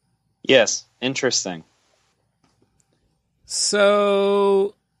 Yes, interesting.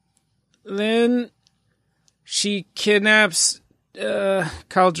 So then she kidnaps Khal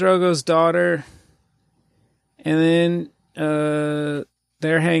Drogo's daughter, and then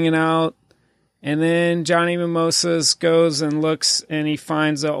they're hanging out, and then Johnny Mimosas goes and looks, and he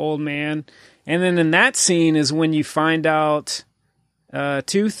finds an old man, and then in that scene is when you find out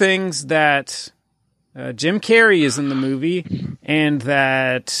two things: that Jim Carrey is in the movie, and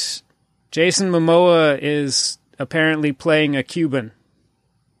that Jason Momoa is apparently playing a Cuban.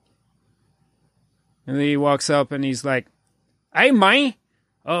 And then he walks up and he's like, "Hey, man,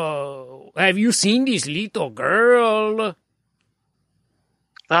 have you seen this little girl?"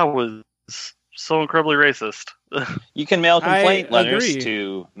 That was so incredibly racist. You can mail complaint I letters agree.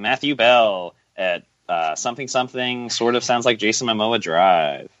 to Matthew Bell at something sort of sounds like Jason Momoa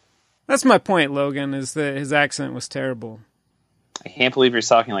Drive. That's my point, Logan, is that his accent was terrible. I can't believe you're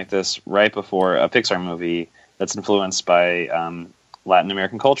talking like this right before a Pixar movie that's influenced by Latin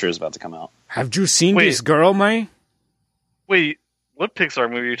American culture is about to come out. Have you seen Wait. this girl, May? Wait, what Pixar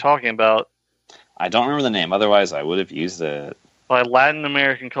movie are you talking about? I don't remember the name, otherwise I would have used it. By Latin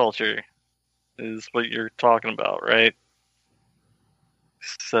American culture is what you're talking about, right?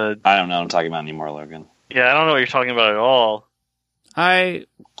 Said, I don't know what I'm talking about anymore, Logan. yeah, I don't know what you're talking about at all. I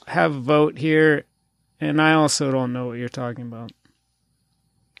have a vote here, and I also don't know what you're talking about.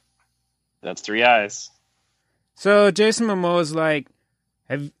 That's 3 eyes. So Jason Momoa's like,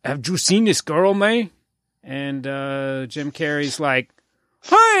 have you seen this girl, May? And Jim Carrey's like,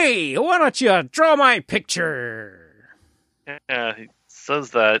 hey, why don't you draw my picture? Yeah, he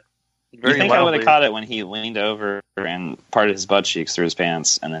says that very You think I would loudly. have caught it when he leaned over and parted his butt cheeks through his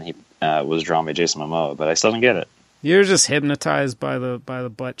pants, and then he was drawn by Jason Momoa, but I still didn't get it. You're just hypnotized by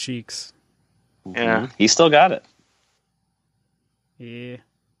the butt cheeks. Yeah. He still got it. Yeah.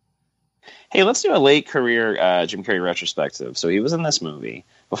 Hey, let's do a late career Jim Carrey retrospective. So he was in this movie.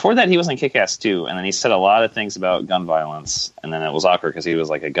 Before that, he was in Kick-Ass 2, and then he said a lot of things about gun violence, and then it was awkward because he was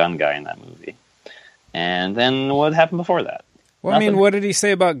like a gun guy in that movie. And then what happened before that? Well, Nothing. I mean, what did he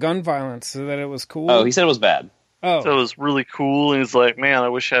say about gun violence? So that it was cool? Oh, he said it was bad. Oh. So it was really cool, and he's like, man, I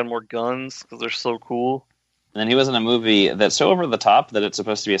wish I had more guns because they're so cool. And then he was in a movie that's so over the top that it's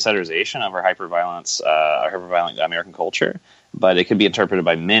supposed to be a satirization of our hyperviolent American culture, but it could be interpreted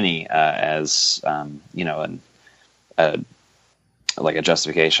by many as like a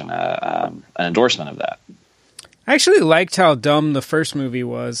justification, an endorsement of that. I actually liked how dumb the first movie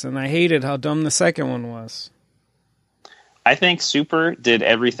was, and I hated how dumb the second one was. I think Super did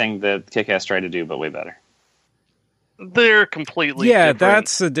everything that Kick-Ass tried to do, but way better. They're completely Yeah, different.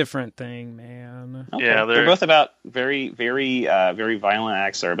 that's a different thing, man. Okay. Yeah, they're both about very, very, very violent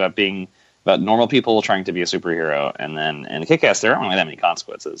acts. Are about normal people trying to be a superhero, and then in Kick-Ass there aren't really that many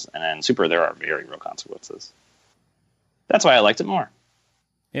consequences, and in Super there are very real consequences. That's why I liked it more.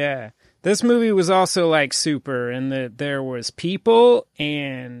 Yeah. This movie was also like Super in that there was people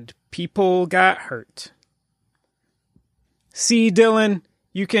and people got hurt. See, Dylan,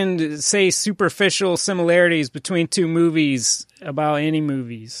 you can say superficial similarities between two movies about any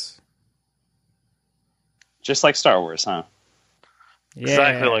movies. Just like Star Wars, huh? Yeah.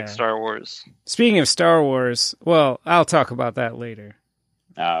 exactly like Star Wars. Speaking of Star Wars, well, I'll talk about that later.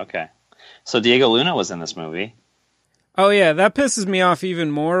 Oh, okay. So Diego Luna was in this movie. Oh, yeah, that pisses me off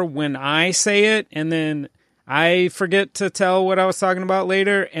even more when I say it, and then I forget to tell what I was talking about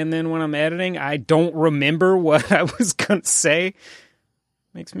later, and then when I'm editing, I don't remember what I was going to say.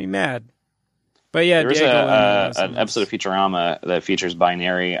 Makes me mad. But yeah, There was Diego Luna was in an this. episode of Futurama that features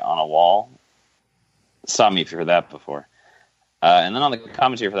binary on a wall. Stop me if you've heard that before. And then on the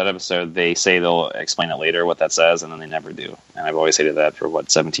commentary for that episode, they say they'll explain it later what that says, and then they never do. And I've always hated that for,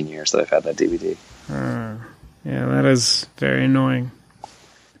 17 years that I've had that DVD. Yeah, that is very annoying.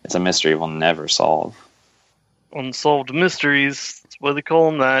 It's a mystery we'll never solve. Unsolved mysteries. That's why they call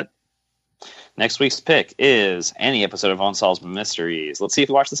them that. Next week's pick is any episode of Unsolved Mysteries. Let's see if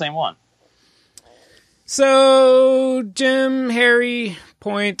we watch the same one. So Harry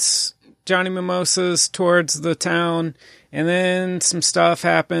points Johnny Mimosas towards the town, and then some stuff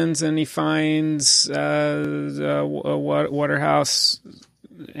happens, and he finds a water house,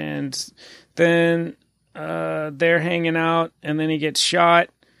 and then they're hanging out, and then he gets shot,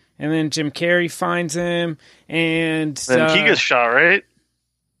 and then Jim Carrey finds him, and Then he gets shot, right?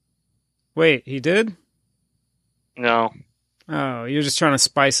 wait, he did? No. Oh, you're just trying to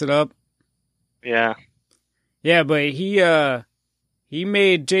spice it up? Yeah. Yeah, but he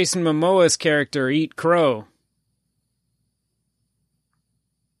made Jason Momoa's character eat crow.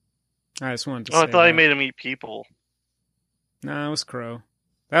 I just wanted to say Oh, I thought he that. made him eat people. No, it was crow.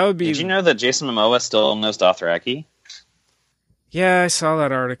 That would be... Did you know that Jason Momoa still knows Dothraki? Yeah, I saw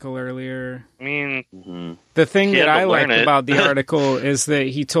that article earlier. I mean, Mm-hmm. The thing He that had to I learn liked it. about the article is that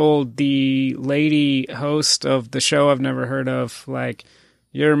he told the lady host of the show I've never heard of, like,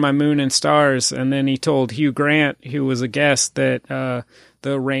 you're my moon and stars. And then he told Hugh Grant, who was a guest, that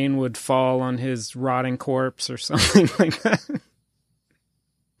the rain would fall on his rotting corpse or something like that.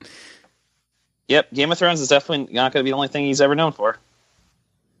 Yep, Game of Thrones is definitely not going to be the only thing he's ever known for.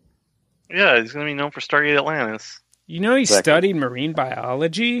 yeah, he's going to be known for Stargate Atlantis. You know he Exactly. studied marine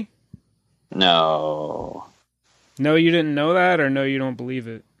biology? No. No, you didn't know that, or no, you don't believe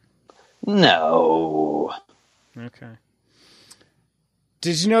it? No. Okay.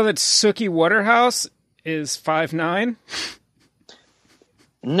 Did you know that Suki Waterhouse is 5'9"?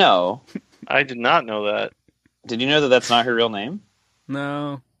 No. I did not know that. Did you know that that's not her real name?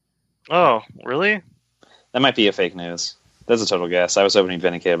 No. Oh, really? That might be a fake news. That's a total guess. I was hoping to be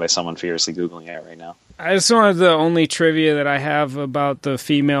vindicated by someone furiously Googling it right now. I just wanted the only trivia that I have about the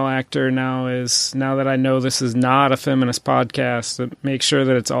female actor now is, now that I know this is not a feminist podcast, to make sure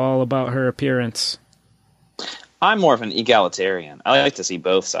that it's all about her appearance. I'm more of an egalitarian. I like to see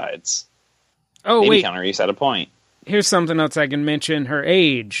both sides. Oh, Maybe wait. Keanu Reeves had a point. Here's something else I can mention. Her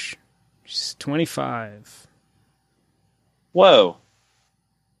age. She's 25. Whoa.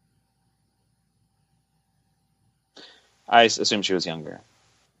 I assumed she was younger.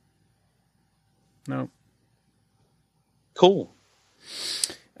 No. Cool.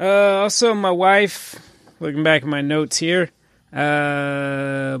 Also, my wife, looking back at my notes here,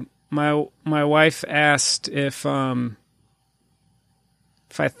 my wife asked if I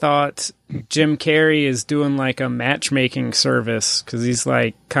thought Jim Carrey is doing like a matchmaking service, because he's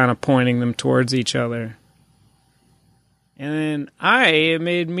like kind of pointing them towards each other. And then it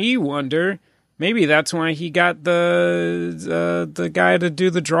made me wonder, maybe that's why he got the guy to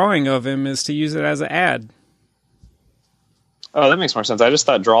do the drawing of him, is to use it as an ad. Oh, that makes more sense. I just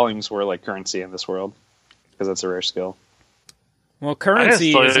thought drawings were like currency in this world, because that's a rare skill. Well,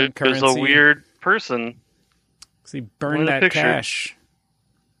 currency isn't currency. There's a weird person. Because he burned that cash.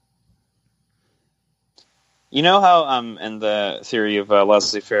 You know how in the theory of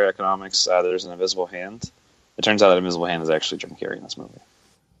laissez-faire economics, there's an invisible hand? It turns out that invisible hand is actually Jim Carrey in this movie.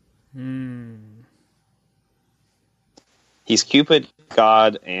 He's Cupid,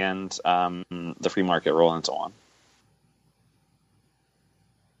 God, and the free market roll into one.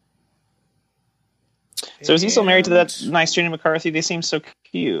 So is he still married to that nice Jenny McCarthy? They seem so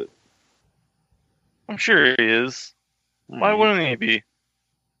cute. I'm sure he is. Why wouldn't he be?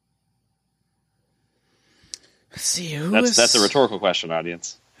 Let's see, that's a rhetorical question,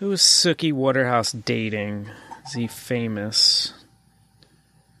 audience. Who is Suki Waterhouse dating? Is he famous?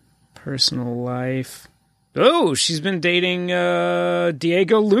 Personal life. Oh, she's been dating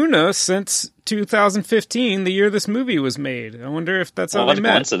Diego Luna since 2015, the year this movie was made. I wonder if that's how they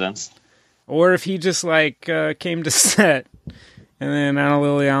met. Coincidence. Or if he just, came to set, and then Anna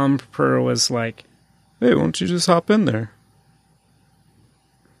Lily Alper was like, hey, why don't you just hop in there?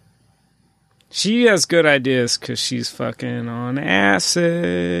 She has good ideas, because she's fucking on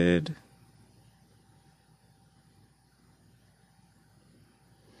acid.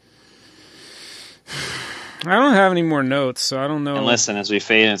 I don't have any more notes, so I don't know. And listen, as we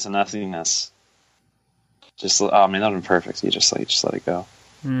fade into nothingness, that would have been perfect. You just let it go.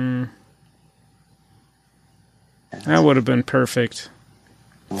 That would have been perfect.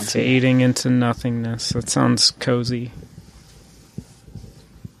 Fading into nothingness. That sounds cozy.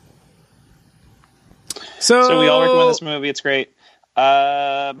 So we all recommend this movie. It's great.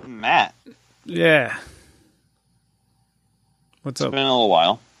 Matt. Yeah. What's up? It's been a little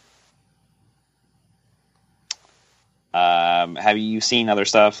while. Have you seen other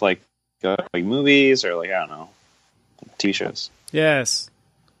stuff like movies or I don't know, TV shows? Yes.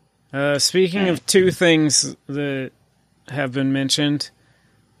 Speaking of two things that have been mentioned,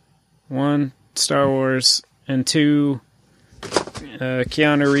 one, Star Wars, and two,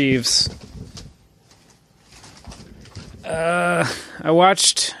 Keanu Reeves. I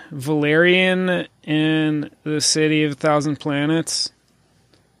watched Valerian in the City of a Thousand Planets,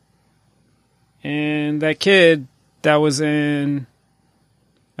 and that kid that was in...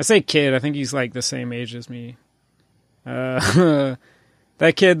 I say kid, I think he's the same age as me. That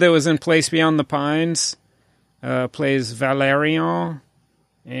kid that was in Place Beyond the Pines plays Valerian,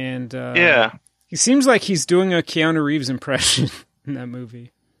 and yeah, he seems like he's doing a Keanu Reeves impression in that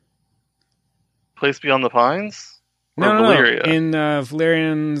movie. Place Beyond the Pines? No. In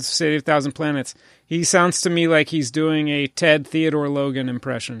Valerian's City of Thousand Planets. He sounds to me like he's doing a Ted Theodore Logan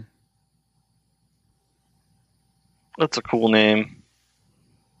impression. That's a cool name.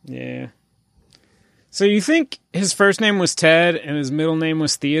 Yeah. So you think his first name was Ted and his middle name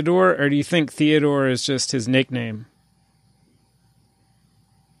was Theodore, or do you think Theodore is just his nickname?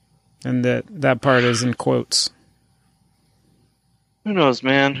 And that part is in quotes. Who knows,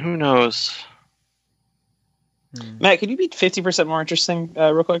 man? Who knows? Matt, could you be 50% more interesting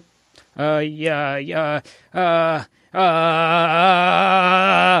real quick?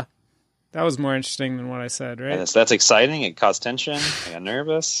 That was more interesting than what I said, right? That's exciting. It caused tension. I got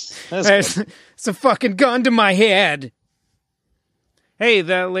nervous. It's a fucking gun to my head. Hey,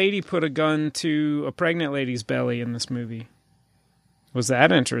 that lady put a gun to a pregnant lady's belly in this movie. Was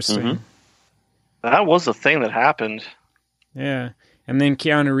that interesting? Mm-hmm. That was a thing that happened. Yeah. And then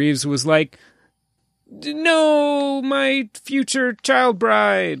Keanu Reeves was like, no, my future child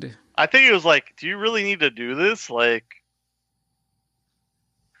bride. I think it was like, do you really need to do this? Like,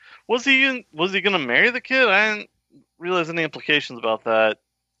 was he gonna marry the kid? I didn't realize any implications about that.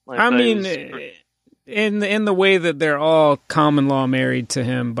 Like, I that mean, was- in the way that they're all common law married to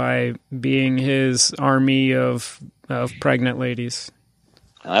him by being his army of pregnant ladies.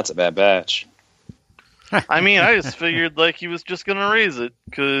 Now, that's a bad batch. I mean, I just figured like he was just gonna raise it,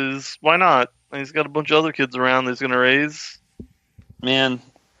 because why not? He's got a bunch of other kids around that he's gonna raise. Man,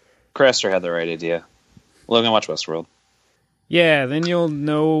 Craster had the right idea. Logan, watch Westworld. Yeah, then you'll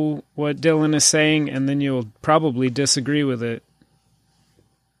know what Dylan is saying, and then you'll probably disagree with it.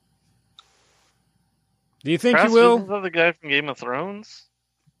 Do you think you will? Isn't that the guy from Game of Thrones?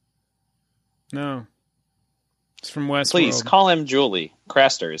 No. It's from Westworld. Please, call him Julie.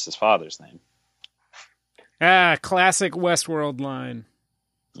 Craster is his father's name. Ah, classic Westworld line.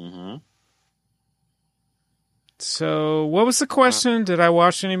 Mm-hmm. So, what was the question? Did I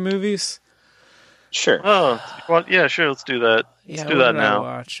watch any movies? Sure. Oh, well, yeah, sure. Let's do that. Let's do that now.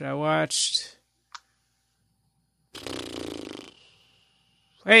 I watched.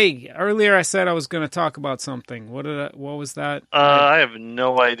 Hey, earlier I said I was going to talk about something. What was that? I have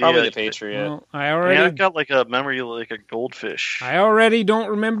no idea. Probably the Patriot. Well, I've got like a memory like a goldfish. I already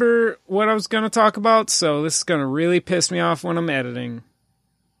don't remember what I was going to talk about, so this is going to really piss me off when I'm editing.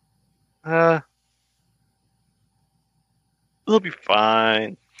 It'll be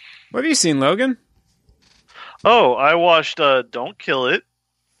fine. What have you seen, Logan? Oh, I watched Don't Kill It,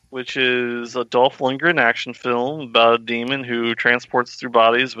 which is a Dolph Lundgren action film about a demon who transports through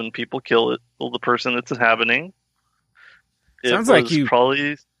bodies when people kill the person it's inhabiting. Sounds like you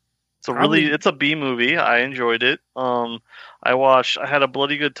it's a B movie. I enjoyed it. I had a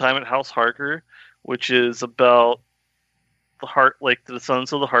bloody good time at House Harker, which is about the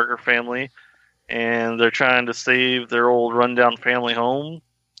sons of the Harker family, and they're trying to save their old rundown family home.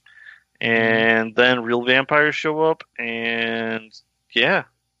 And then real vampires show up, and yeah.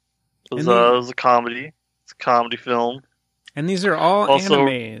 It was a comedy. It's a comedy film. And these are all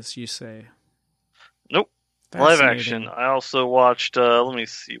animes, you say? Nope. Live action. I also watched, let me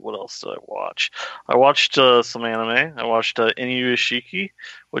see, what else did I watch? I watched some anime. I watched Inuyashiki,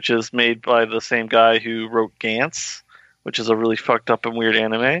 which is made by the same guy who wrote Gantz, which is a really fucked up and weird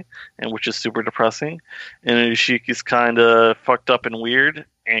anime, and which is super depressing. Inuyashiki's kind of fucked up and weird,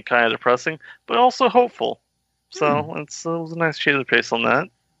 and kind of depressing, but also hopeful. So it was a nice change of pace on that.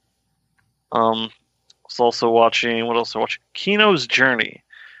 Was also watching, what else I watched? Kino's Journey,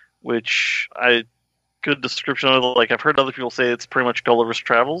 which good description of it. Like, I've heard other people say it's pretty much Gulliver's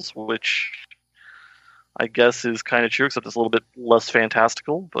Travels, which I guess is kind of true, except it's a little bit less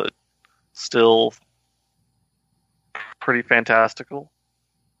fantastical, but still pretty fantastical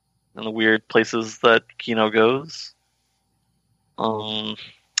in the weird places that Kino goes.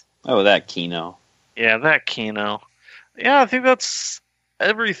 That Kino. Yeah, that Kino. Yeah, I think that's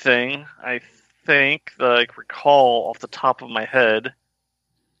everything. I think that I recall off the top of my head.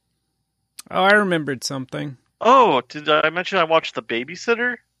 Oh, I remembered something. Oh, did I mention I watched The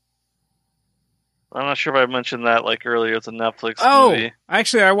Babysitter? I'm not sure if I mentioned that earlier. It's a Netflix movie.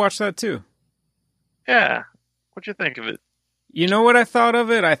 Actually, I watched that too. Yeah. What'd you think of it? You know what I thought of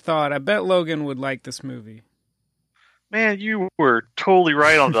it? I bet Logan would like this movie. Man, you were totally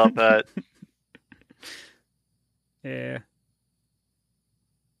right about that. Yeah.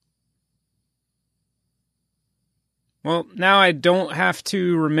 Well, now I don't have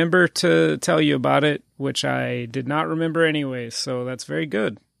to remember to tell you about it, which I did not remember anyway, so that's very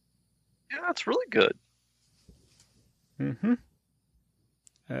good. Yeah, that's really good. Mm-hmm.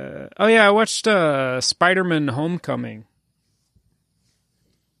 I watched Spider-Man Homecoming.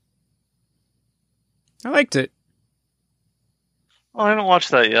 I liked it. Well, I haven't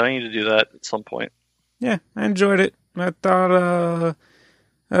watched that yet. I need to do that at some point. Yeah, I enjoyed it. I thought a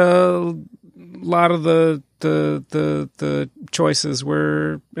lot of the choices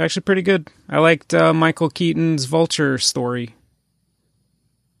were actually pretty good. I liked Michael Keaton's Vulture story.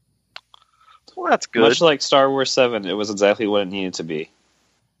 Well, that's good. Much like Star Wars 7, it was exactly what it needed to be.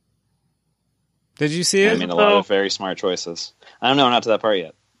 Did you see it? I mean, a lot of very smart choices. I don't know, not to that part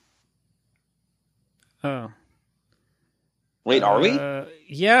yet. Oh. Wait, are we?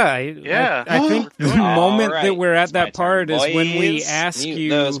 Yeah. I think the moment right. that we're at It's that my part turn, is when we boys. ask Mute you,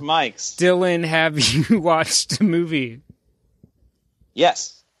 those mics. Dylan, have you watched a movie?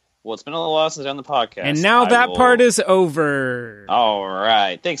 Yes. Well, it's been a little while since I've done the podcast. And now part is over. All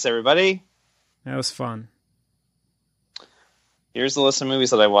right. Thanks, everybody. That was fun. Here's the list of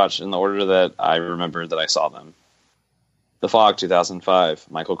movies that I watched in the order that I remember that I saw them. The Fog 2005,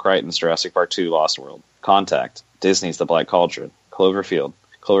 Michael Crichton's Jurassic Park 2 Lost World, Contact, Disney's The Black Cauldron, Cloverfield,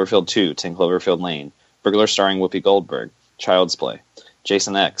 Cloverfield 2, 10 Cloverfield Lane, Burglar starring Whoopi Goldberg, Child's Play,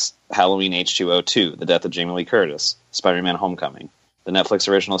 Jason X, Halloween H2O2, The Death of Jamie Lee Curtis, Spider-Man Homecoming, the Netflix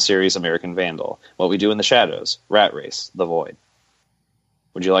original series American Vandal, What We Do in the Shadows, Rat Race, The Void.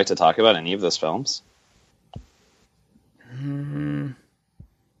 Would you like to talk about any of those films? You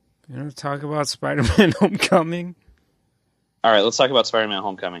want to talk about Spider-Man Homecoming? All right, let's talk about Spider-Man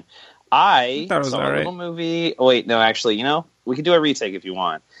Homecoming. I thought it was saw all a right. little movie. Oh, wait, no, actually, we can do a retake if you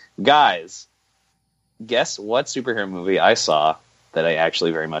want. Guys, guess what superhero movie I saw that I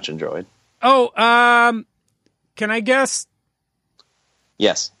actually very much enjoyed? Oh, can I guess?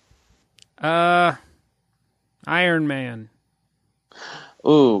 Yes. Iron Man.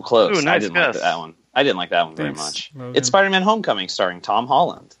 Ooh, close. Ooh, nice I didn't like guess. that one. I didn't like that one very Thanks, much. Logan. It's Spider-Man Homecoming starring Tom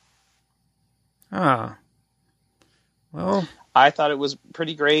Holland. Ah. Well, I thought it was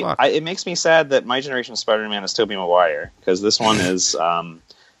pretty great. Fuck. It makes me sad that my generation of Spider-Man is Tobey Maguire, because this one is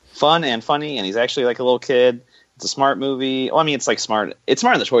fun and funny, and he's actually like a little kid. It's a smart movie. Well, I mean, it's like smart. It's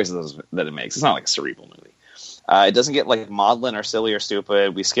smart in the choices that it makes. It's not like a cerebral movie. It doesn't get like maudlin or silly or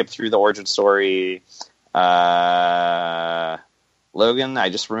stupid. We skip through the origin story. Logan, I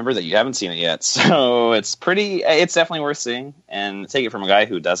just remember that you haven't seen it yet, so it's definitely worth seeing. And take it from a guy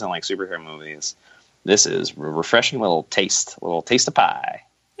who doesn't like superhero movies. This is a refreshing little taste of pie.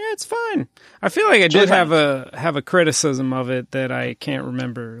 yeah, it's fine. I feel like I It's really did fun. have a criticism of it that I can't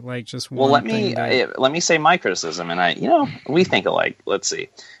remember. Like just one. Well, let thing me say my criticism, and we think alike. Let's see.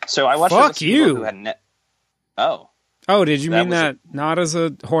 So I watched it Fuck with some people you. who had oh Oh, did you that mean was that not as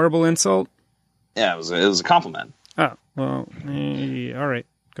a horrible insult? yeah, it was a compliment. Oh, well, all right.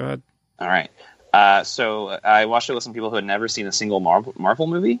 Go ahead. All right. So I watched it with some people who had never seen a single Marvel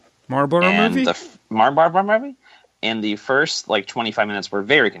movie. Marlboro and movie? The Marvel movie. And the first 25 minutes were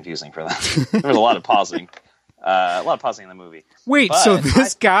very confusing for them. There was a lot of pausing. In the movie. Wait, But so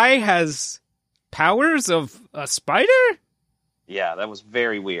this guy has powers of a spider? Yeah, that was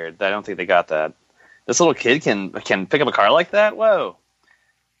very weird. I don't think they got that. This little kid can pick up a car like that? Whoa.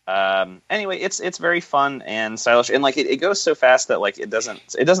 Anyway, it's very fun and stylish, and it goes so fast that it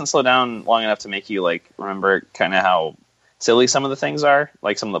doesn't slow down long enough to make you remember kind of how silly some of the things are,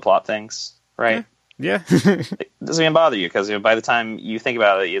 like some of the plot things, right? Yeah. It doesn't even bother you because by the time you think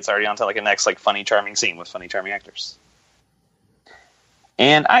about it, it's already on to a next funny, charming scene with funny, charming actors.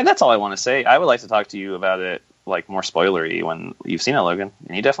 And that's all I want to say. I would like to talk to you about it more spoilery when you've seen it, Logan,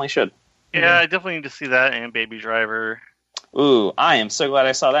 and you definitely should. Yeah, I definitely need to see that and Baby Driver Ooh, I am so glad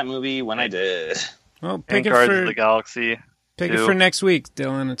I saw that movie when I did. Well, and pick it Guardians of for the Galaxy. pick it too. for next week,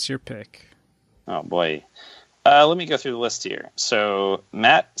 Dylan. It's your pick. Oh boy. Let me go through the list here. So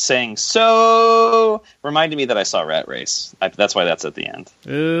Matt saying so reminded me that I saw Rat Race. That's why that's at the end.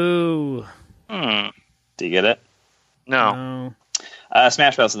 Ooh. Hmm. Do you get it? No. No.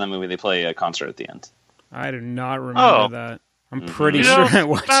 Smash Mouth's in that movie. They play a concert at the end. I do not remember Oh. that. I'm Mhm. pretty You sure know, I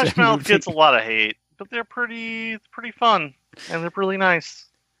watched Smash that Mouth movie. gets a lot of hate, but they're pretty fun and they're really nice.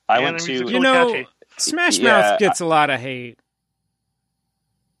 I And went the to music's You really know, catchy. Smash Yeah, Mouth gets a lot of hate.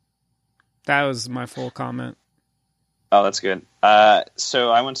 That was my full comment. Oh, that's good.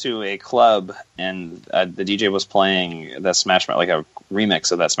 So I went to a club and the DJ was playing that Smash Mouth, a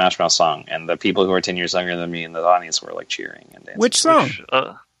remix of that Smash Mouth song, and the people who were 10 years younger than me in the audience were cheering and dancing. Which song?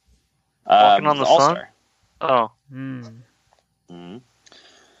 Walking on the Sun? All-Star. Oh. Mm-hmm.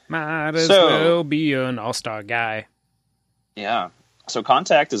 Might as So- well be an all-star guy. Yeah. So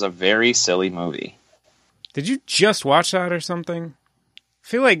Contact is a very silly movie. Did you just watch that or something? I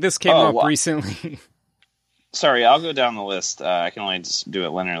feel like this came Oh, up what? recently. Sorry, I'll go down the list. I can only just do it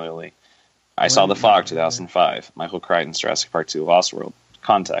linearly. I saw The Fog, 2005. Michael Crichton's Jurassic Park 2, Lost World.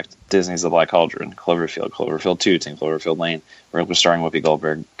 Contact. Disney's The Black Cauldron. Cloverfield. Cloverfield 2, 10 Cloverfield Lane. Burglar starring Whoopi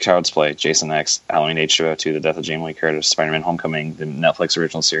Goldberg. Child's Play. Jason X. Halloween H2O2. The Death of Jamie Lee Curtis. Spider-Man Homecoming. The Netflix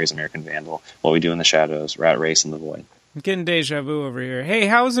original series American Vandal. What We Do in the Shadows. Rat Race and The Void. I'm getting deja vu over here. Hey,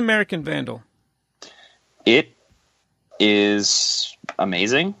 how is American Vandal? It is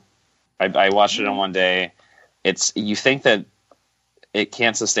amazing. I watched it in one day. You think that it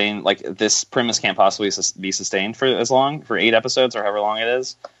can't sustain, this premise can't possibly be sustained for 8 episodes or however long it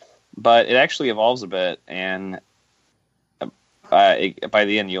is, but it actually evolves a bit, and by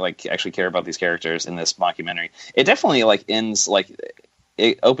the end you actually care about these characters in this mockumentary. It definitely ends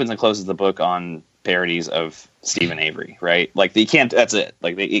it opens and closes the book on parodies of Stephen Avery, right? You can't. That's it.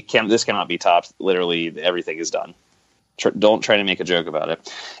 This cannot be topped. Literally, everything is done. Don't try to make a joke about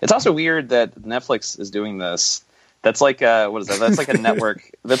it. It's also weird that Netflix is doing this That's like what is that? That's like a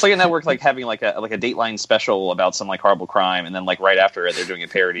network. That's like a network like having like a Dateline special about some like horrible crime, and then like right after it, they're doing a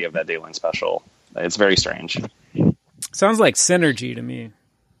parody of that Dateline special. It's very strange. Sounds like Synergy to me.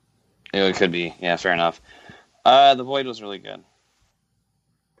 It could be. Yeah, fair enough. The Void was really good.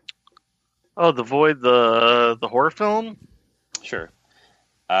 Oh, The Void, the horror film? Sure.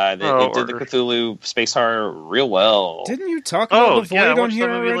 It did the Cthulhu space horror real well. Didn't you talk about The Void on here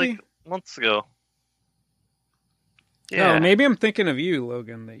already? Like months ago. Yeah. Oh, maybe I'm thinking of you,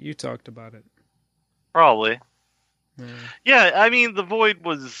 Logan, that you talked about it. Probably. Yeah, I mean, The Void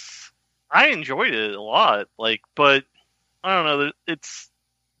was... I enjoyed it a lot, like, but I don't know, it's...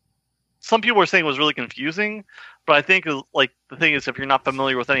 Some people were saying it was really confusing, but I think, like, the thing is, if you're not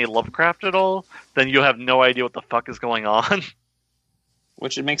familiar with any Lovecraft at all, then you have no idea what the fuck is going on.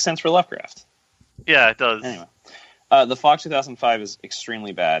 Which it makes sense for Lovecraft. Yeah, it does. Anyway. The Fog 2005 is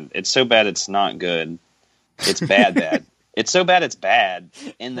extremely bad. It's so bad it's not good. It's bad. It's so bad it's bad,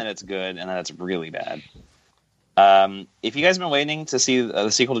 in that it's good, and that it's really bad. If you guys have been waiting to see the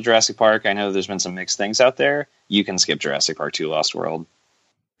sequel to Jurassic Park, I know there's been some mixed things out there. You can skip Jurassic Park 2 Lost World.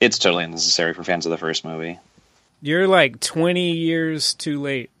 It's totally unnecessary for fans of the first movie. You're like 20 years too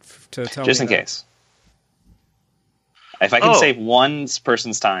late to tell me Just in case. If I can save one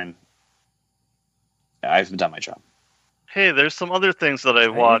person's time, I've done my job. Hey, there's some other things that I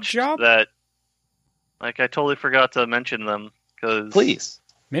watched that, like, I totally forgot to mention them. Please.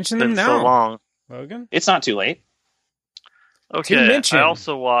 Mention them now. So long. Logan? It's not too late. Okay, I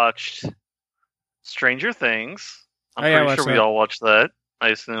also watched Stranger Things. I'm pretty sure we all watched that, I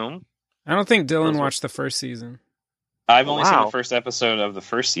assume. I don't think Dylan watched the first season. I've only seen the first episode of the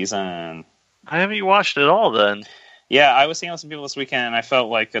first season. I haven't watched it all then. Yeah, I was seeing with some people this weekend, and I felt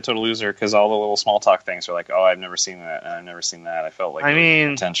like a total loser because all the little small talk things were like, "Oh, I've never seen that, and I've never seen that." I felt like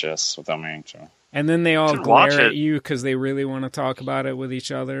pretentious without meaning to. And then they all glare at you because they really want to talk about it with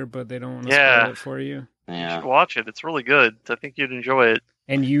each other, but they don't want to spoil it for you. Yeah, you should watch it. It's really good. I think you'd enjoy it.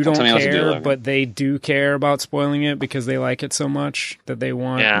 And you don't care, but they do care about spoiling it because they like it so much that they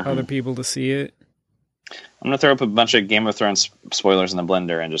want other people to see it. I'm going to throw up a bunch of Game of Thrones spoilers in the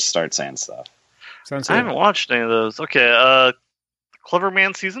blender and just start saying stuff. I haven't watched any of those. Okay, Clever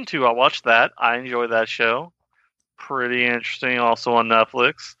Man Season 2, I watched that. I enjoy that show. Pretty interesting, also on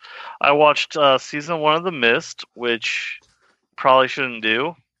Netflix. I watched Season 1 of The Mist, which probably shouldn't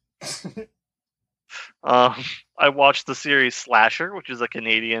do. I watched the series Slasher, which is a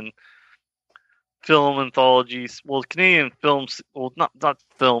Canadian film anthology. Well, Canadian films, well, not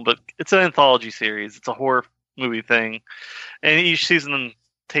film, but it's an anthology series. It's a horror movie thing, and each season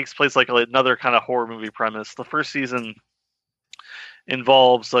takes place like another kind of horror movie premise. The first season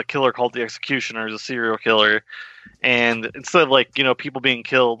involves a killer called the Executioner, a serial killer, and instead of like people being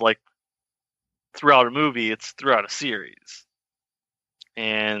killed like throughout a movie, it's throughout a series,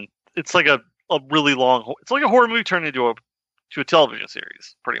 and it's like a really long. It's like a horror movie turned into a television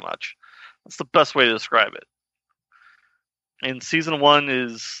series, pretty much. That's the best way to describe it. And season 1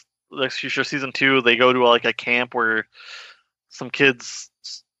 is the Executioner. Season 2, they go to like a camp where some kids,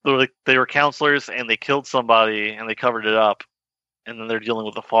 they were counselors and they killed somebody and they covered it up, and then they're dealing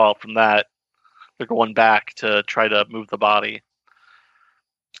with the fallout from that. They're going back to try to move the body.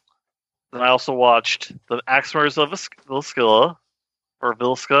 Then I also watched The Axe Murders of Villisca, or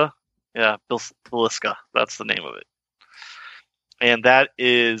Villisca. Yeah, Villisca. That's the name of it. And that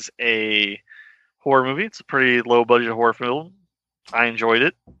is a horror movie. It's a pretty low budget horror film. I enjoyed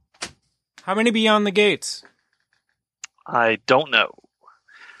it. How many Beyond the Gates? I don't know.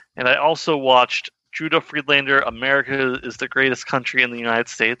 And I also watched Judah Friedlander, America is the Greatest Country in the United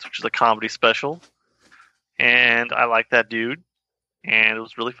States, which is a comedy special. And I like that dude. And it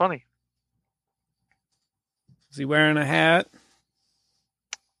was really funny. Is he wearing a hat?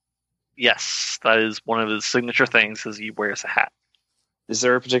 Yes, that is one of his signature things, is he wears a hat. Is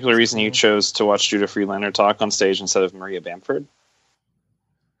there a particular reason you chose to watch Judah Friedlander talk on stage instead of Maria Bamford?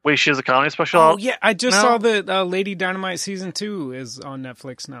 Wait, she has a comedy special? Oh, yeah, I just saw that Lady Dynamite Season 2 is on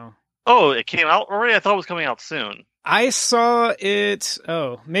Netflix now. Oh, it came out already? I thought it was coming out soon. I saw it...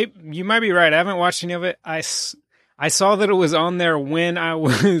 Oh, maybe you might be right. I haven't watched any of it. I saw that it was on there when I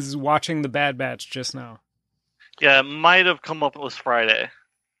was watching The Bad Batch just now. Yeah, it might have come up this Friday.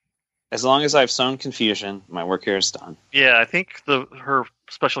 As long as I've sown confusion, my work here is done. Yeah, I think her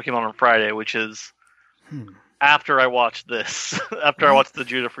special came out on Friday, which is after I watched this. After I watched the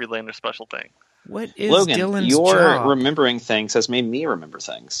Judah Friedlander special thing. What is Logan, Dylan's your job? remembering things has made me remember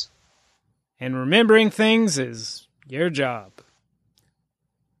things. And remembering things is your job.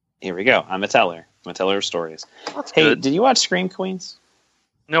 Here we go. I'm a teller. I'm a teller of stories. That's hey, good. Did you watch Scream Queens?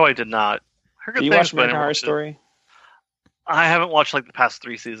 No, I did not. Did you watch American Horror Story? I haven't watched like the past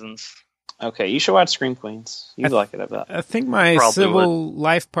 3 seasons. Okay, you should watch Scream Queens. You'd like it, I bet. I think my Probably civil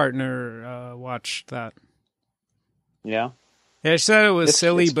life partner watched that. Yeah. Yeah, she said it was It's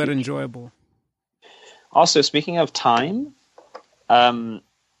silly but cute. enjoyable. Also, speaking of time, isn't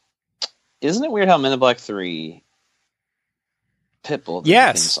it weird how Men in Black 3 Pitbull did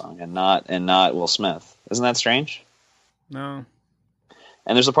the theme song and not Will Smith? Isn't that strange? No.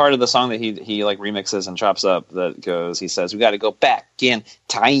 And there's a part of the song that he like remixes and chops up that goes, he says, "We got to go back in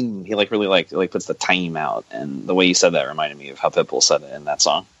time." He like really like puts the time out, and the way he said that reminded me of how Pitbull said it in that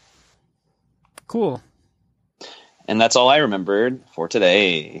song. Cool. And that's all I remembered for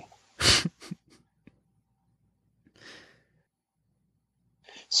today.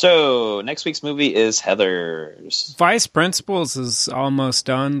 So next week's movie is Heathers. Vice Principals is almost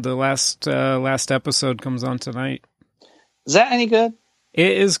done. The last episode comes on tonight. Is that any good?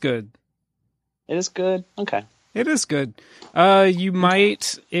 It is good. It is good. Okay. It is good. You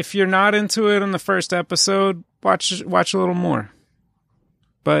might, if you're not into it in the first episode, watch a little more.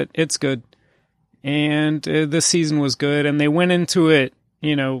 But it's good. And this season was good, and they went into it,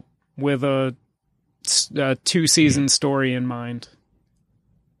 with a 2-season story in mind.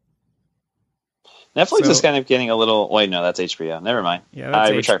 Netflix is kind of getting a little... Wait, no, that's HBO. Never mind. Yeah,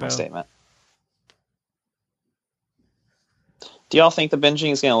 that's I retract my statement. Do y'all think the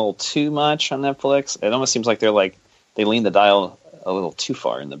binging is getting a little too much on Netflix? It almost seems like they lean the dial a little too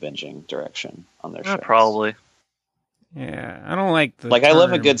far in the binging direction on their shows. Probably. Yeah, I don't like the I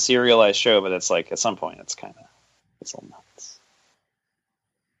love a good serialized show, but it's like at some point it's a little nuts.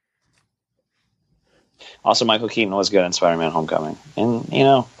 Also, Michael Keaton was good in Spider-Man: Homecoming, and he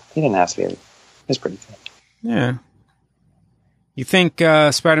didn't have to be. He was pretty good. Yeah. You think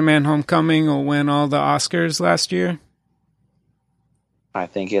Spider-Man: Homecoming will win all the Oscars last year? I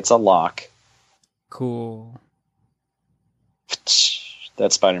think it's a lock. Cool.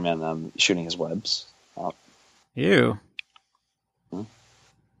 That's Spider-Man shooting his webs out. Ew. Hmm?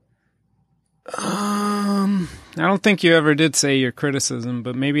 I don't think you ever did say your criticism,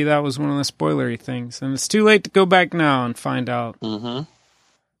 but maybe that was one of the spoilery things, and it's too late to go back now and find out. Mm-hmm.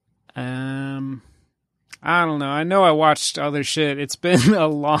 I don't know. I know I watched other shit. It's been a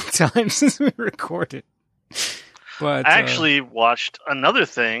long time since we recorded. But I actually watched another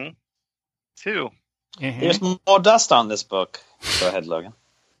thing, too. There's more dust on this book. Go ahead, Logan.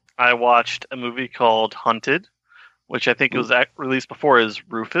 I watched a movie called Hunted, which I think was released before as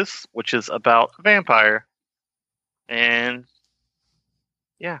Rufus, which is about a vampire. And,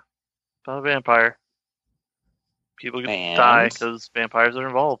 yeah, about a vampire. People die because vampires are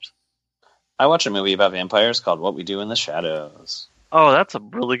involved. I watched a movie about vampires called What We Do in the Shadows. Oh, that's a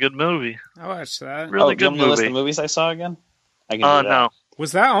really good movie. I watched that. Really good movie. Do you want me to list movie. the movies I saw again? I can do that. No.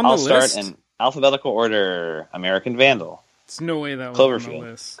 Was that on the list? I'll start in alphabetical order. American Vandal. There's no way that was Cloverfield. on the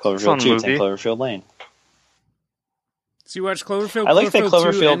list. Cloverfield 2, 10 Cloverfield Lane. So you watched Cloverfield? I like that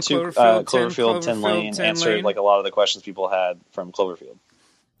Cloverfield 2, 2, Cloverfield 10 Lane answered like a lot of the questions people had from Cloverfield.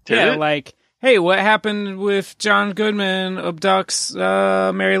 Yeah, like, hey, what happened with John Goodman abducts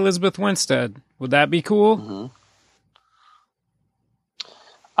Mary Elizabeth Winstead? Would that be cool? Mm-hmm.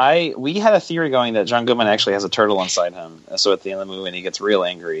 We had a theory going that John Goodman actually has a turtle inside him, so at the end of the movie when he gets real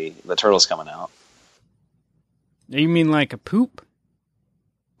angry, the turtle's coming out. You mean like a poop?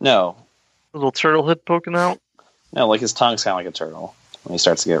 No. A little turtle head poking out? No, like his tongue's kind of like a turtle when he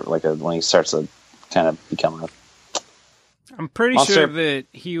starts to get when he starts to kind of become a... I'm pretty monster. sure that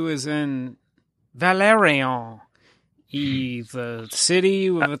he was in Valerian, the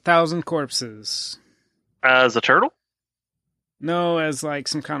city with 1,000 corpses. As a turtle? No, as like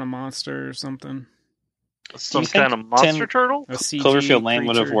some kind of monster or something. Some kind of monster turtle? A CG Cloverfield Lane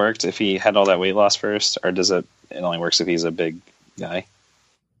would have creature. worked if he had all that weight loss first, or does it only works if he's a big guy?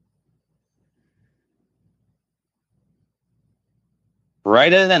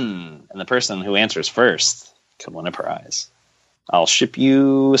 Write it in, and the person who answers first can win a prize. I'll ship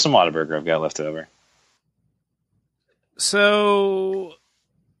you some Whataburger I've got left over. So,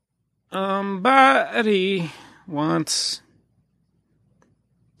 buddy once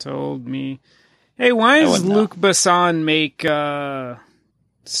told me, hey, why does Luc Besson make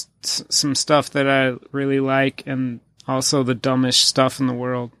some stuff that I really like and also the dumbest stuff in the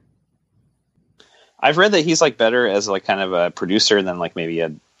world? I've read that he's like better as like kind of a producer than like maybe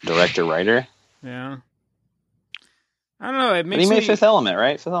a director writer. Yeah. I don't know. It makes but he made Fifth Element,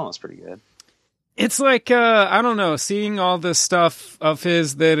 right? Fifth Element's pretty good. It's like, I don't know, seeing all this stuff of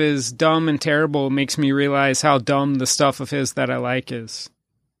his that is dumb and terrible makes me realize how dumb the stuff of his that I like is.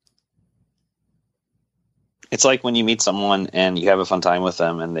 It's like when you meet someone and you have a fun time with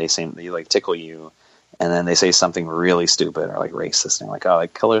them and they like tickle you, and then they say something really stupid or like racist, and you're like, oh,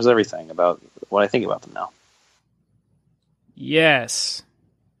 it colors everything about what I think about them now. Yes.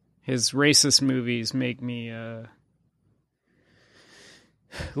 His racist movies make me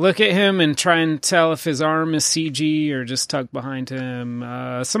look at him and try and tell if his arm is CG or just tucked behind him.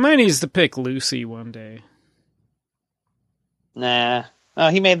 Somebody needs to pick Lucy one day. Nah. Oh,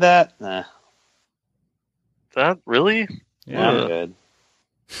 he made that? Nah. That really? Yeah. I'm good.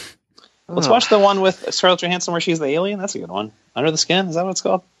 Let's watch the one with Scarlett Johansson where she's the alien. That's a good one. Under the Skin? Is that what it's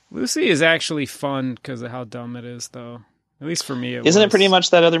called? Lucy is actually fun because of how dumb it is, though. At least for me, Isn't it pretty much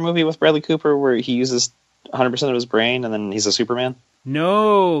that other movie with Bradley Cooper where he uses 100% of his brain and then he's a Superman?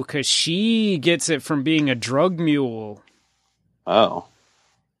 No, because she gets it from being a drug mule. Oh.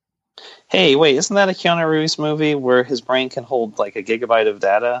 Hey, wait, isn't that a Keanu Reeves movie where his brain can hold like a gigabyte of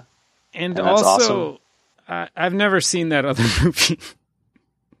data? And that's also, awesome? I've never seen that other movie.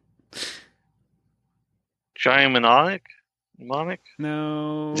 Johnny Mnemonic?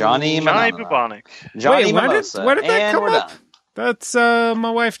 No. Johnny Bubonic. Johnny Wait, Mimosa. where did that and come we're up? done. That's,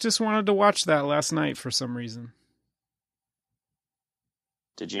 my wife just wanted to watch that last night for some reason.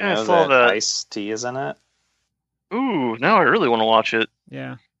 Did you Yeah, I know saw that that. Ice-T is in it? Ooh, now I really want to watch it.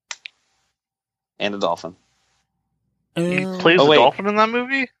 Yeah. And a dolphin. He plays Oh, a wait. dolphin in that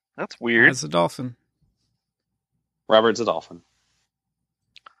movie? That's weird. As a dolphin. Robert's a dolphin.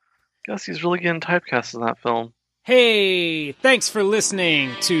 Guess he's really getting typecast in that film. Hey, thanks for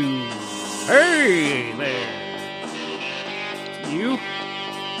listening to Hey There. You.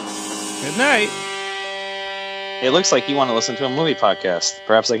 Good night. It looks like you want to listen to a movie podcast.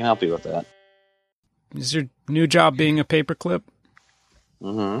 Perhaps I can help you with that. Is your new job being a paperclip?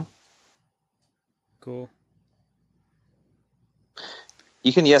 Mm-hmm. Cool.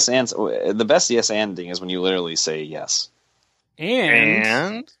 You can yes and. The best yes anding is when you literally say yes.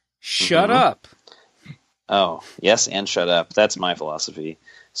 And shut Mhm. up. Oh, yes and shut up. That's my philosophy.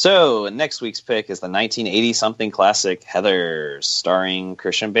 So, next week's pick is the 1980-something classic Heathers, starring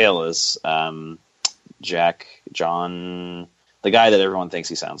Christian Bale as John, the guy that everyone thinks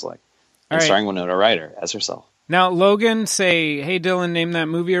he sounds like. All And right. starring Winona Ryder as herself. Now, Logan, say, hey, Dylan, name that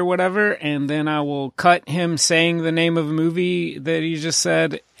movie or whatever, and then I will cut him saying the name of a movie that he just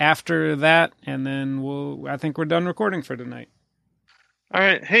said after that, and then I think we're done recording for tonight. All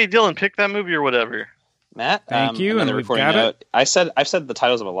right. Hey, Dylan, pick that movie or whatever. Matt, Thank you, another and we've recording got note. I've said the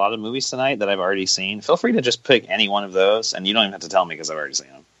titles of a lot of movies tonight that I've already seen. Feel free to just pick any one of those, and you don't even have to tell me because I've already seen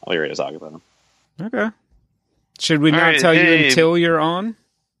them. I'll be ready to talk about them. Okay. Should we All not right, tell you hey. until you're on?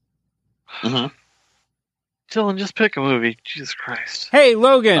 Mm-hmm. Dylan, just pick a movie. Jesus Christ. Hey,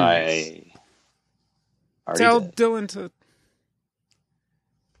 Logan! I already Tell did. Dylan to...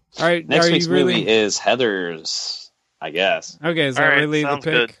 All right, Next are week's you really... movie is Heathers, I guess. Okay, is All that right, really the sounds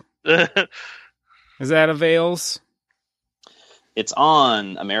pick? good. Is that avails? It's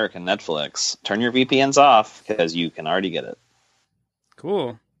on American Netflix. Turn your VPNs off because you can already get it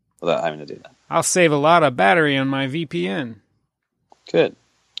Cool. without having to do that. I'll save a lot of battery on my VPN. Good.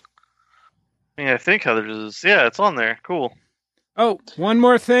 Yeah, I think Heathers is. Yeah, it's on there. Cool. Oh, one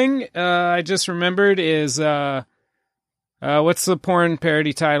more thing I just remembered is what's the porn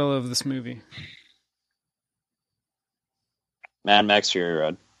parody title of this movie? Mad Max Fury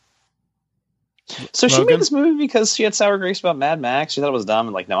Road. So she Logan? made this movie because she had sour grapes about Mad Max. She thought it was dumb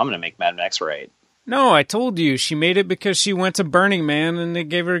and like, no, I'm going to make Mad Max right. No, I told you. She made it because she went to Burning Man and they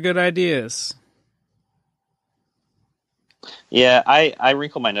gave her good ideas. Yeah, I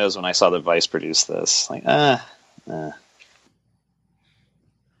wrinkled my nose when I saw that Vice produced this. Like, Like,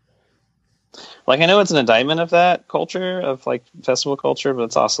 I know it's an indictment of that culture, of, like, festival culture, but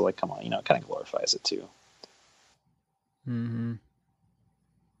it's also like, come on, it kind of glorifies it, too. Mm-hmm.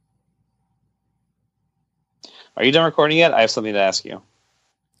 Are you done recording yet? I have something to ask you.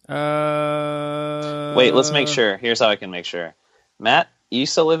 Wait, let's make sure. Here's how I can make sure. Matt, you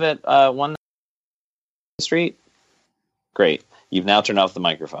still live at 1 Street? Great. You've now turned off the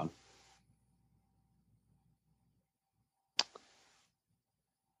microphone.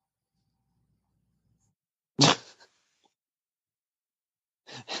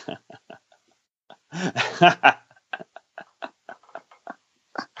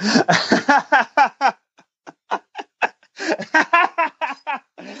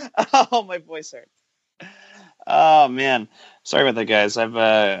 Oh, my voice hurts. Oh man, sorry about that, guys.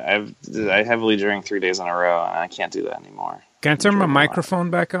 I heavily drank 3 days in a row, and I can't do that anymore. Can I turn my Enjoy my microphone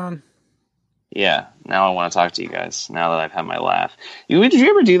back on? Yeah, now I want to talk to you guys. Now that I've had my laugh, did you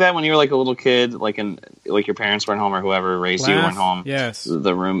ever do that when you were like a little kid, like your parents weren't home or whoever raised you weren't home? Yes.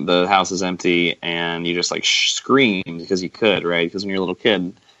 The house is empty, and you just like screamed because you could, right? Because when you're a little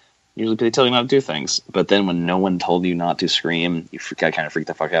kid, Usually they tell you not to do things. But then when no one told you not to scream, you kind of freak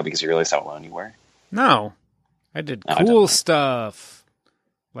the fuck out because you realize how alone you were. No. I did cool stuff.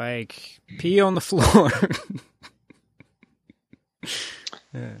 Like pee on the floor.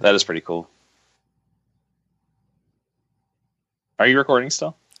 Yeah. That is pretty cool. Are you recording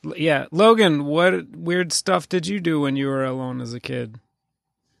still? Yeah. Logan, what weird stuff did you do when you were alone as a kid?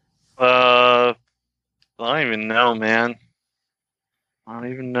 I don't even know, man. I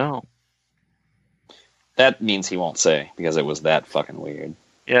don't even know. That means he won't say, because it was that fucking weird.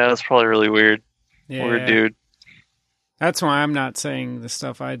 Yeah, that's probably really weird. Yeah. Weird dude. That's why I'm not saying the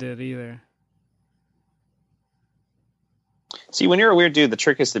stuff I did either. See, when you're a weird dude, the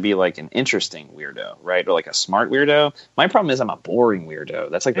trick is to be like an interesting weirdo, right? Or like a smart weirdo. My problem is I'm a boring weirdo.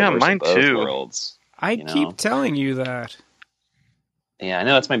 That's like the worst of both worlds. I keep telling you that. Yeah, I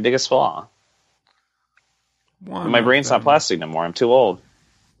know. That's my biggest flaw. My brain's not plastic no more. I'm too old.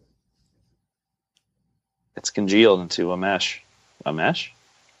 It's congealed into a mesh. A mesh?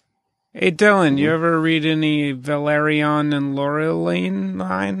 Hey, Dylan, you ever read any Valerian and Laureline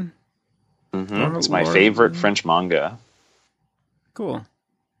line? Mm-hmm. It's my favorite French manga. Cool.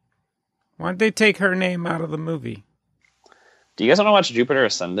 Why'd they take her name out of the movie? Do you guys want to watch Jupiter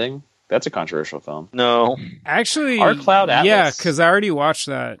Ascending? That's a controversial film. No. Actually, Our Cloud Atlas. Yeah, because I already watched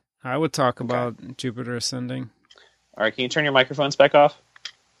that. I would talk about Jupiter Ascending. All right, can you turn your microphones back off?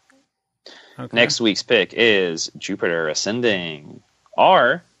 Okay. Next week's pick is Jupiter Ascending.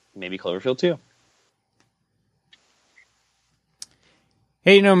 Or maybe Cloverfield 2.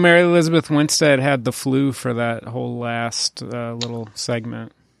 Hey, you know, Mary Elizabeth Winstead had the flu for that whole last little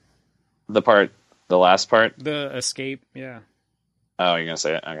segment. The last part? The escape, yeah. Oh, you're going to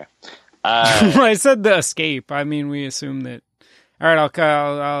say it? Okay. I said the escape. I mean, we assume that. All right,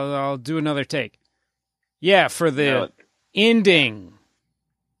 I'll do another take. Yeah, for the ending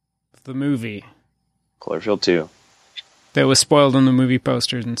of the movie. Cloverfield 2. That was spoiled on the movie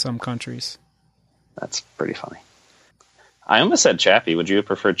posters in some countries. That's pretty funny. I almost said Chappie. Would you have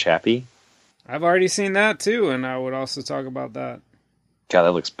preferred Chappie? I've already seen that too, and I would also talk about that. God,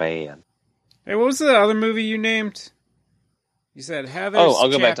 that looks bad. Hey, what was the other movie you named? You said Heather. Oh, I'll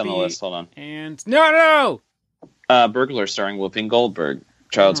go back down the list. Hold on. And no! Burglar starring Whoopi Goldberg.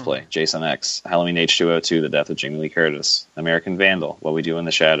 Child's Play. Jason X. Halloween H2O2. The Death of Jamie Lee Curtis. American Vandal. What We Do in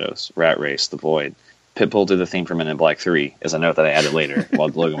the Shadows. Rat Race. The Void. Pitbull did the theme for Men in Black 3 is a note that I added later while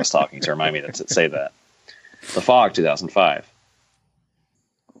Logan was talking to remind me to say that. The Fog, 2005.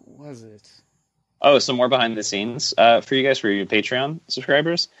 What was it? Oh, some more behind the scenes for you guys, for your Patreon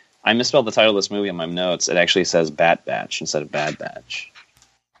subscribers. I misspelled the title of this movie in my notes. It actually says Bat Batch instead of Bad Batch.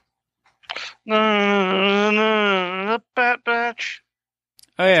 No, Bat Batch.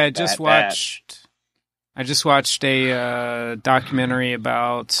 Oh yeah, I just watched a documentary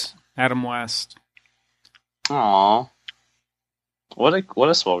about Adam West. Aww. What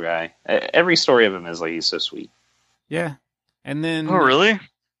a swell guy. Every story of him is like he's so sweet. Yeah. And then Oh really?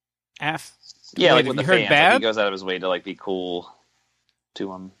 Yeah, wait, like with the fans, Bad? like, he goes out of his way to like be cool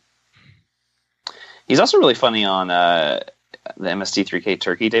to him. He's also really funny on the MST3K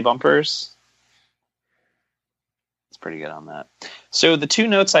Turkey Day bumpers. It's pretty good on that. So the two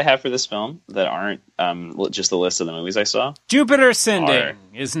notes I have for this film that aren't just the list of the movies I saw. Jupiter Ascending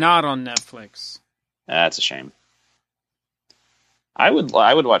is not on Netflix. That's a shame. I would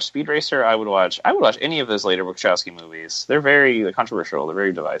watch Speed Racer. I would watch any of those later Wachowski movies. They're very controversial. They're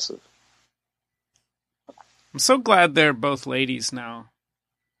very divisive. I'm so glad they're both ladies now.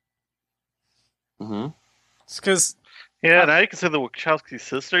 Mm-hmm. It's because now you can say the Wachowski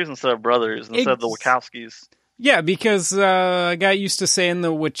sisters instead of brothers instead of the Wachowskis. Yeah, because I got used to saying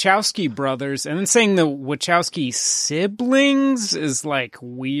the Wachowski brothers, and then saying the Wachowski siblings is like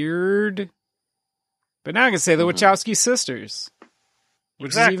weird. But now I can say the Wachowski sisters.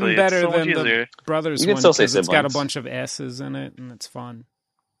 Which is even better than the brothers one, because it's got a bunch of S's in it, and it's fun.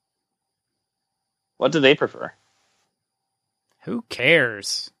 What do they prefer? Who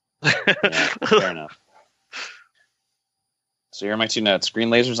cares? Yeah, fair enough. So here are my two notes. Green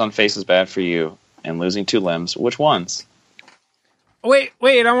lasers on face is bad for you, and losing 2 limbs. Which ones? Wait,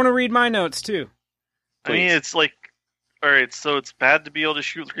 I want to read my notes, too. Please. I mean, it's like, alright, so it's bad to be able to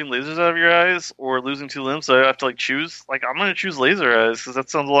shoot green lasers out of your eyes, or losing 2 limbs, so I have to, like, choose? Like, I'm gonna choose laser eyes, because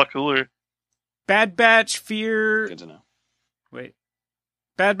that sounds a lot cooler. Bad Batch, Fear... Good to know. Wait.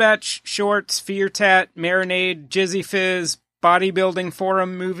 Bad Batch, Shorts, Fear Tat, Marinade, Jizzy Fizz, Bodybuilding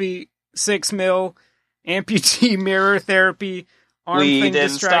Forum Movie, 6 Mil, Amputee Mirror Therapy, Arm Thing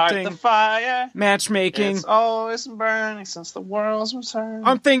Distracting, start the fire. Matchmaking. It's always been burning since the world's returned.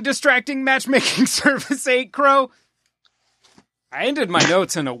 Arm Thing Distracting, Matchmaking Service 8 Crow. I ended my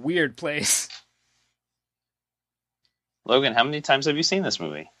notes in a weird place. Logan, how many times have you seen this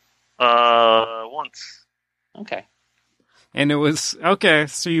movie? Once. Okay. And it was, okay,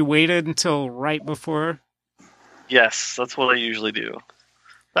 so you waited until right before? Yes, that's what I usually do.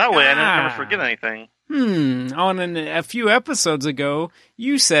 That way I never forget anything. On a few episodes ago,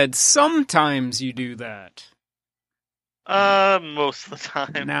 you said sometimes you do that. Most of the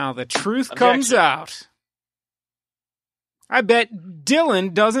time. Now the truth comes out. I bet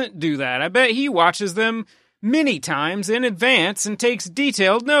Dylan doesn't do that. I bet he watches them many times in advance and takes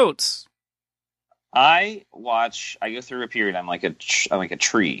detailed notes. I go through a period. I'm like a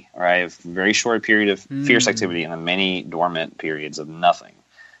tree, or I have a very short period of fierce activity and then many dormant periods of nothing.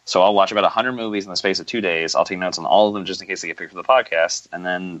 So I'll watch about 100 movies in the space of 2 days. I'll take notes on all of them just in case they get picked for the podcast. And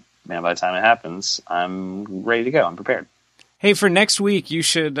then, by the time it happens, I'm ready to go. I'm prepared. Hey, for next week, you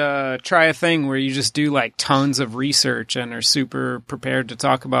should try a thing where you just do like tons of research and are super prepared to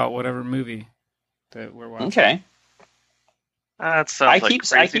talk about whatever movie that we're watching. Okay. That sounds like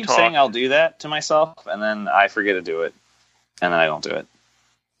crazy I keep talk. saying I'll do that to myself, and then I forget to do it, and then I don't do it.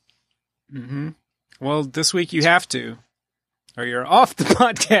 Mm-hmm. Well, this week you have to, or you're off the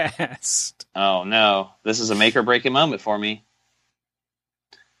podcast. Oh, no. This is a make-or-break-it moment for me.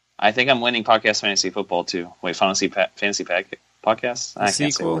 I think I'm winning podcast fantasy football, too. Wait, fantasy podcast? I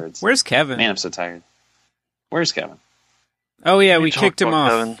can't say words. Where's Kevin? Man, I'm so tired. Where's Kevin? Oh, yeah, we kicked him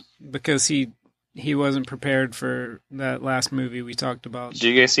off Kevin. because he wasn't prepared for that last movie we talked about. Did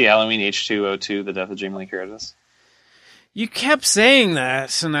you guys see Halloween H2O2, The Death of Jamie Lee Curtis? You kept saying that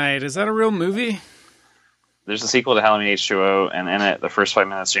tonight. Is that a real movie? There's a sequel to Halloween H2O, and in it, the first 5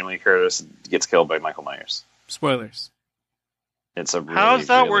 minutes, Jamie Lee Curtis gets killed by Michael Myers. Spoilers. It's a really, How's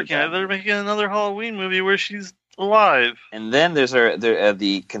that really working? bad They're making another Halloween movie where she's alive. And then there's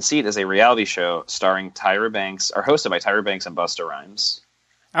the conceit is a reality show starring Tyra Banks, or hosted by Tyra Banks and Busta Rhymes.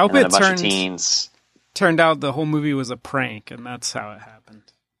 I hope And then it a bunch of teens. turned out the whole movie was a prank, and that's how it happened.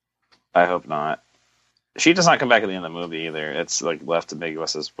 I hope not. She does not come back at the end of the movie either. It's like left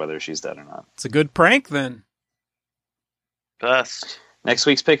ambiguous as whether she's dead or not. It's a good prank, then. Best. Next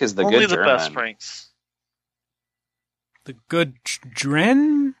week's pick is The Only Good the German. best pranks. The Good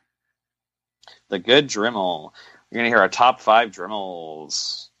Dren? The Good Dremel. You're going to hear our top 5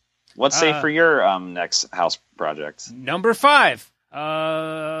 Dremels. What's safe for your next house project? Number 5.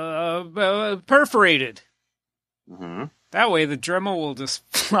 Perforated. Mm-hmm. That way the Dremel will just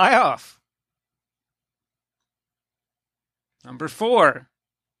fly off. Number 4.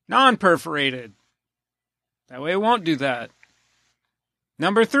 Non-perforated. That way it won't do that.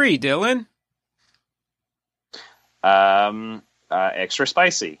 Number 3, Dylan. Extra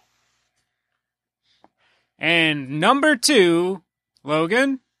spicy. And number 2,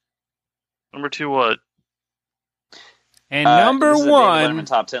 Logan. Number 2 what? And number this is a David 1... Letterman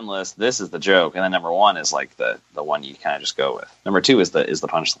top 10 list. This is the joke, and then number 1 is like the one you kind of just go with. Number 2 is the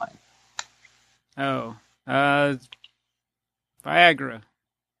punchline. Oh. Viagra.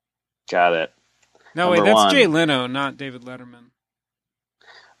 Got it. No, Number wait, that's 1. Jay Leno, not David Letterman.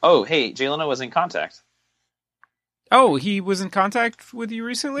 Oh, hey, Jay Leno was in Contact. Oh, he was in contact with you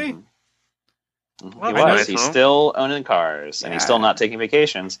recently? Mm-hmm. Well, He was. nice, He's huh? still owning cars, and he's still not taking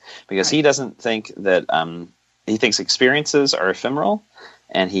vacations because he doesn't think that he thinks experiences are ephemeral,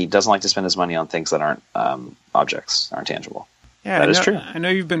 and he doesn't like to spend his money on things that aren't objects, aren't tangible. Yeah, That is true. I know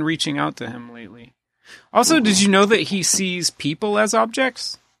you've been reaching out to him lately. Also, did you know that he sees people as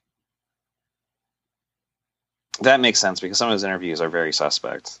objects? That makes sense because some of his interviews are very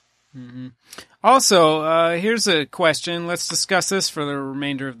suspect. Mm-hmm. Also, here's a question. Let's discuss this for the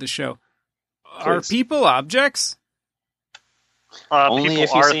remainder of the show. Are Please. people objects? Only People if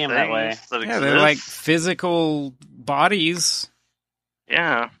you are see 'em that things way. That Yeah, exist. they're like physical bodies.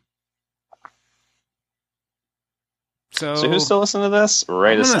 Yeah. So who's still listening to this?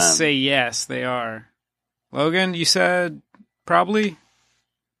 Right I'm us going to in. say yes, they are. Logan, you said probably?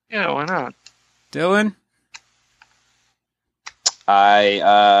 Yeah, why not? Dylan?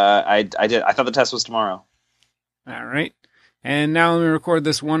 I did. I thought the test was tomorrow. All right. And now let me record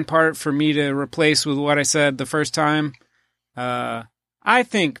this one part for me to replace with what I said the first time. I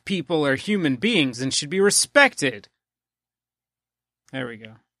think people are human beings and should be respected. There we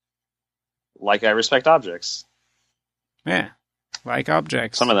go. Like I respect objects. Yeah. Like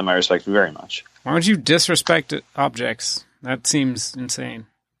objects. Some of them I respect very much. Why would you disrespect objects? That seems insane.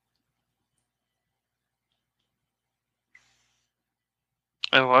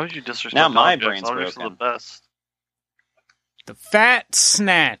 Oh, why would you disrespect Now my objects? brain's Objects are the broken. best. The Fat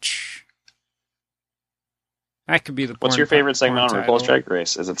Snatch. That could be the What's porn your favorite segment on porn RuPaul's title. Drag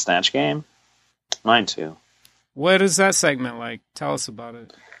Race? Is it Snatch Game? Mine too. What is that segment like? Tell us about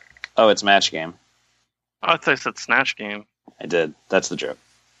it. Oh, it's Match Game. I thought I said Snatch Game. I did. That's the joke.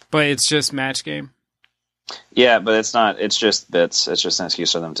 But it's just Match Game? Yeah, but it's not. It's just bits. It's just an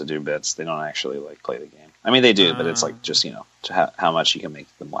excuse for them to do bits. They don't actually like play the game. I mean, they do, but it's like just how much you can make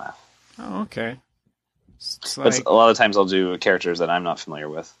them laugh. Oh, okay. It's But a lot of times I'll do characters that I'm not familiar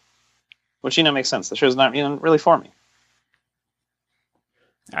with, which makes sense. The show's not really for me.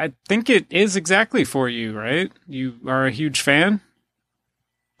 I think it is exactly for you, right? You are a huge fan?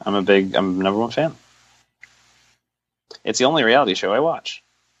 I'm a number one fan. It's the only reality show I watch.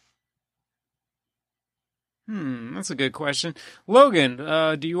 That's a good question. Logan,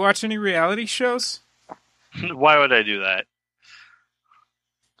 do you watch any reality shows? Why would I do that?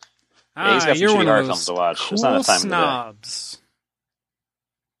 Yeah, he's got some you're shitty one horror of those films to watch. cool It's not a time of the day. snobs.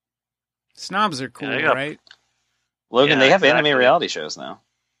 Snobs are cool, right? Logan, Yeah, they have exactly. anime reality shows now.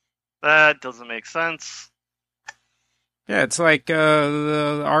 That doesn't make sense. Yeah, it's like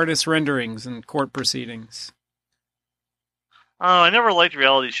the artist renderings and court proceedings. I never liked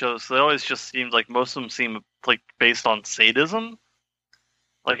reality shows. They always just seemed like most of them seem like based on sadism,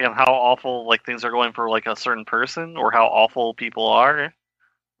 like on how awful like things are going for like a certain person or how awful people are.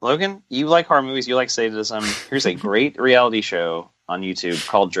 Logan, you like horror movies, you like sadism. Here's a great reality show on YouTube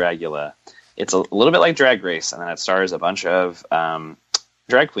called Dragula. It's a little bit like Drag Race, and then it stars a bunch of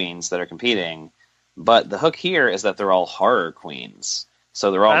drag queens that are competing. But the hook here is that they're all horror queens. So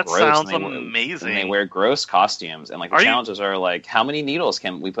they're all That gross. sounds and amazing. And they wear gross costumes. And like the challenges are like, how many needles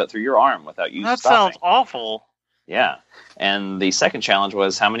can we put through your arm without you That stopping? sounds awful. Yeah. And the second challenge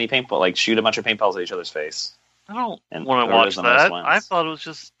was how many paintball, like shoot a bunch of paintballs at each other's face. I don't And want to whoever watch has the most that. wins. I thought it was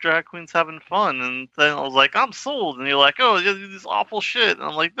just drag queens having fun, and then I was like, I'm sold. And you're like, oh, you do this awful shit. And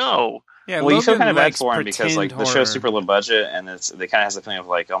I'm like, no. Yeah, Well, you feel Logan kind of bad likes for him because like the pretend show's horror. super low budget, and they kind of has the feeling of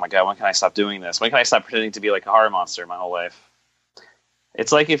like, oh my god, when can I stop doing this? When can I stop pretending to be like a horror monster my whole life?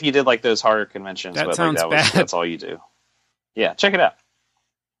 It's like if you did like those horror conventions, That but sounds like bad. that's all you do. Yeah, check it out.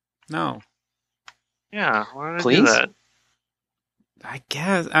 No. Yeah, why did I Please? do that? I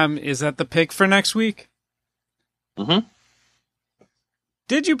guess. Is that the pick for next week? Mm-hmm.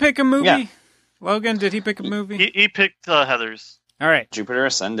 Did you pick a movie? Yeah. Logan, did he pick a movie? He picked Heather's. All right. Jupiter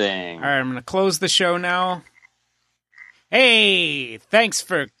Ascending. All right, I'm going to close the show now. Hey, thanks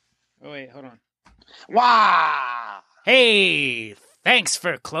for... Oh, wait, hold on. Wow! Hey, thanks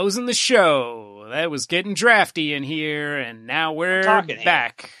for closing the show. That was getting drafty in here, and now we're talking here.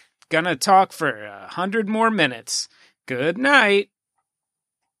 back. Gonna talk for 100 more minutes. Good night.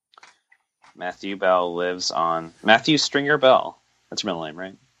 Matthew Bell lives on... Matthew Stringer Bell. That's your middle name,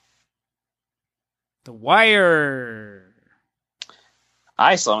 right? The Wire.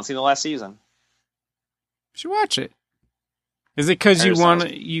 I still haven't seen the last season. You should watch it. Is it because you There's want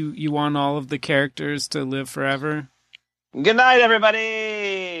sounds- you want all of the characters to live forever? Good night,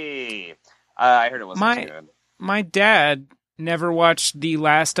 everybody! I heard it wasn't too good. My dad never watched the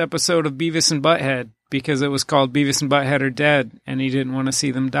last episode of Beavis and Butthead because it was called Beavis and Butthead Are Dead, and he didn't want to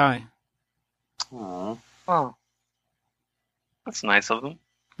see them die. Aw. Oh. That's nice of them.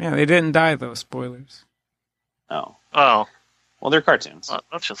 Yeah, they didn't die, though. Spoilers. Oh. Oh, Well, they're cartoons.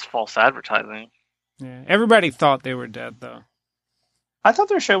 that's just false advertising. Yeah, everybody thought they were dead, though. I thought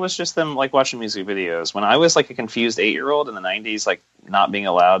their show was just them like watching music videos. When I was like a confused 8-year-old in the 90s, like not being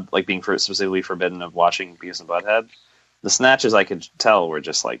allowed, like being specifically forbidden of watching Beavis and Butthead, the snatches I could tell were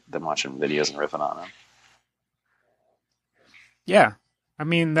just like them watching videos and riffing on them. Yeah, I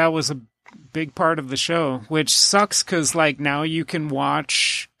mean that was a big part of the show, which sucks because like now you can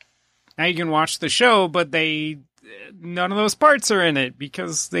watch the show, but none of those parts are in it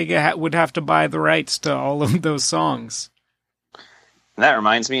because they would have to buy the rights to all of those songs. And that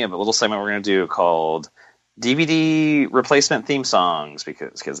reminds me of a little segment we're going to do called DVD replacement theme songs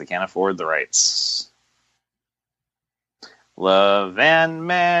because they can't afford the rights. Love and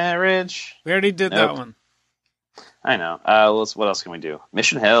Marriage. We already did Nope. that one. I know. What else can we do?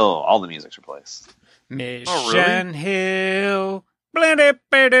 Mission Hill. All the music's replaced. Mission Oh, really? Hill.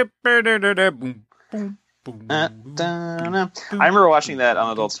 Boom, boom, I remember watching that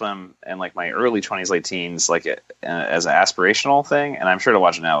on Adult Swim in like my early 20s, late teens, like as an aspirational thing, and I'm sure to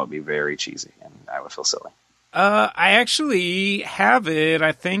watch it now would be very cheesy, and I would feel silly. I actually have it,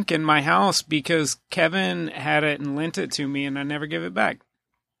 I think, in my house because Kevin had it and lent it to me, and I never gave it back.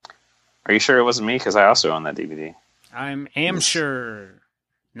 Are you sure it wasn't me? Because I also own that DVD. am sure.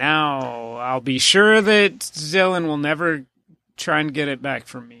 Now, I'll be sure that Dylan will never try and get it back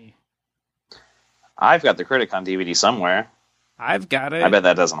from me. I've got The Critic on DVD somewhere. I've got it I bet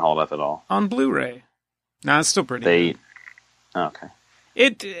that doesn't hold up at all. on Blu-ray. No, it's still pretty good. Okay.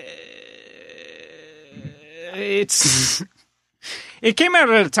 It... it's it came out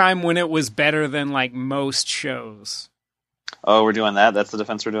at a time when it was better than like most shows. Oh, we're doing that? That's the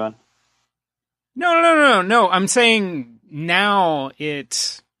defense we're doing? No. I'm saying now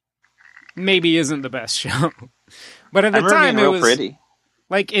it maybe isn't the best show. But at the time it was pretty.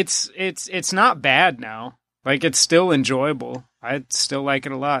 Like it's not bad now. Like it's still enjoyable. I still like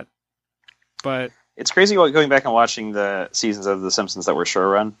it a lot. But it's crazy going back and watching the seasons of The Simpsons that were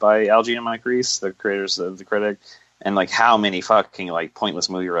showrun by Al Jean and Mike Reiss, the creators of The Critic, and like how many fucking like pointless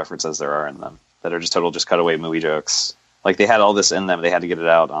movie references there are in them that are just total just cutaway movie jokes. Like they had all this in them, they had to get it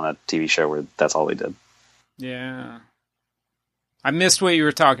out on a TV show where that's all they did. Yeah. I missed what you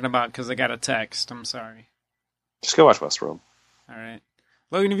were talking about because I got a text. I'm sorry. Just go watch Westworld. All right.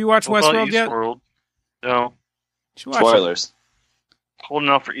 Logan, have you watched Westworld yet? Eastworld? No. Spoilers. Holding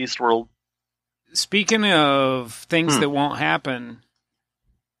out for Eastworld. Speaking of things that won't happen,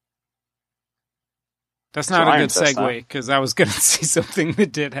 that's not a good segue because I was going to see something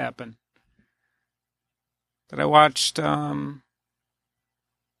that did happen. That I watched, I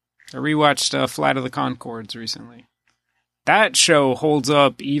rewatched Flight of the Conchords recently. That show holds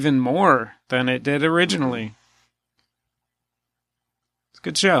up even more than it did originally. It's a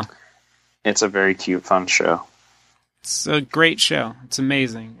good show. It's a very cute, fun show. It's a great show. It's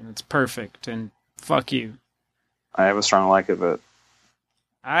amazing, and it's perfect, and fuck you. I have a strong like of it.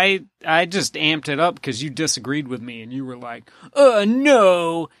 I just amped it up because you disagreed with me, and you were like,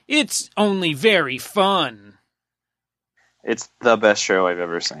 no, it's only very fun. It's the best show I've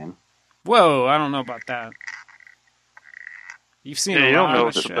ever seen. Whoa, I don't know about that. You've seen a lot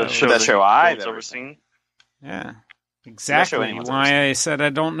of shows. The best show I've ever seen. Yeah, exactly why I said I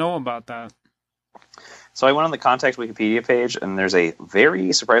don't know about that. So I went on the Contact Wikipedia page, and there's a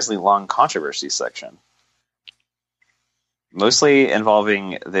very surprisingly long controversy section. Mostly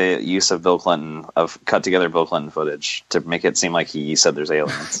involving the use of Bill Clinton, of cut-together Bill Clinton footage, to make it seem like he said there's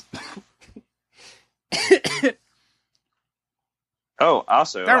aliens. Oh,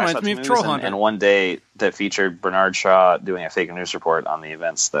 also, that reminds me of Troll Hunter. And one day that featured Bernard Shaw doing a fake news report on the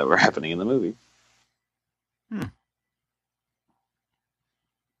events that were happening in the movie.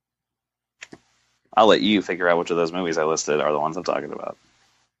 I'll let you figure out which of those movies I listed are the ones I'm talking about.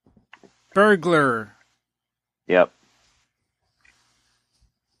 Burglar. Yep.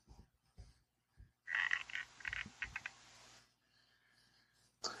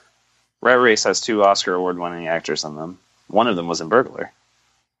 Rat Race has 2 Oscar award-winning actors in them. One of them was in Burglar.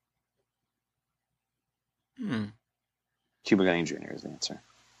 Cuba Gooding Jr. is the answer.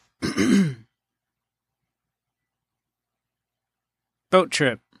 Boat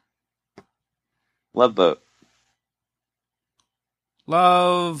Trip. Love Boat.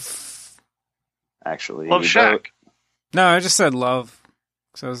 Love. Actually. Love Shack. No, I just said Love.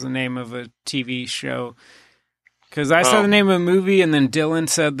 Because that was the name of a TV show. Because I said the name of a movie, and then Dylan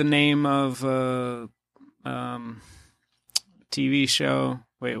said the name of a TV show.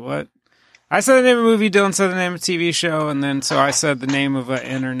 Wait, what? I said the name of a movie, Dylan said the name of a TV show, and then so I said the name of an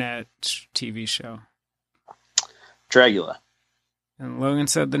internet TV show. Dragula. And Logan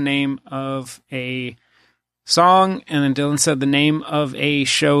said the name of a song, and then Dylan said the name of a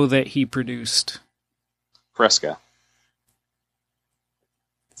show that he produced. Fresca.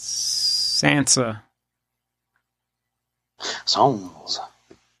 Sansa. Songs.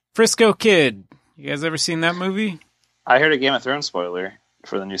 Frisco Kid. You guys ever seen that movie? I heard a Game of Thrones spoiler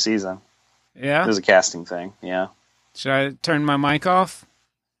for the new season. Yeah? It was a casting thing, yeah. Should I turn my mic off?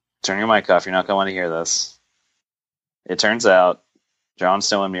 Turn your mic off. You're not going to want to hear this. It turns out Jon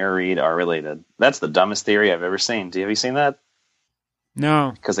Snow and Mira Reed are related. That's the dumbest theory I've ever seen. Have you seen that?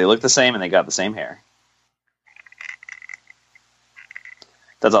 No. Because they look the same and they got the same hair.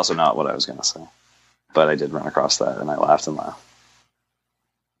 That's also not what I was going to say. But I did run across that, and I laughed and laughed.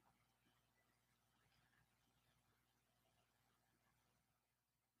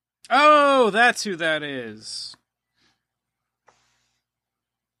 Oh, that's who that is.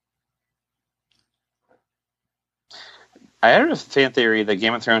 I heard a fan theory that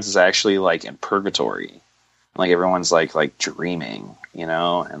Game of Thrones is actually like in purgatory. Like everyone's like dreaming, you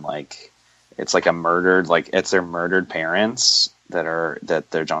know, and like it's like a murdered, like it's their murdered parents that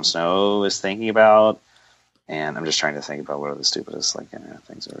their Jon Snow is thinking about. And I'm just trying to think about what are the stupidest like internet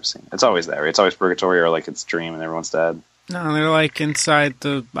things I've ever seen. It's always that, right? It's always purgatory or like it's dream and everyone's dead. No, they're like inside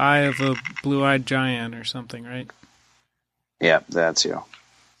the eye of a blue-eyed giant or something, right? Yeah, that's you.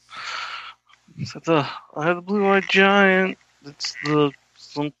 It's like the eye of the blue-eyed giant. It's the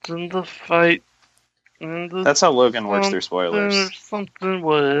something to fight. And that's how Logan works through spoilers. Something,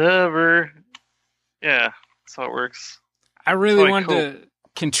 whatever. Yeah, that's how it works. I really wanted to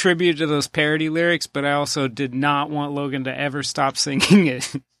contribute to those parody lyrics, but I also did not want Logan to ever stop singing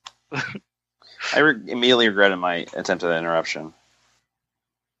it. I immediately regretted my attempt at interruption.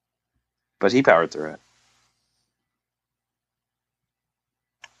 But he powered through it.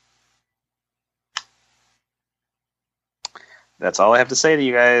 That's all I have to say to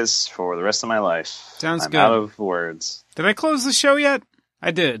you guys for the rest of my life. Sounds I'm good. out of words. Did I close the show yet? I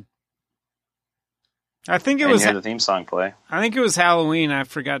did. I think it And was. you heard the theme song play. I think it was Halloween. I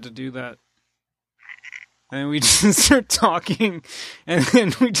forgot to do that. And we just start talking, and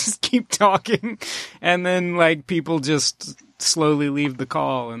then we just keep talking, and then like people just slowly leave the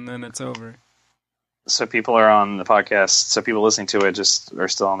call, and then it's over. So people are on the podcast. So people listening to it just are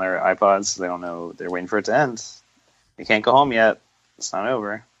still on their iPods. They don't know. They're waiting for it to end. You can't go home yet. It's not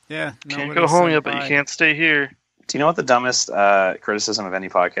over. Yeah, can't go home yet, but you can't stay here. Do you know what the dumbest criticism of any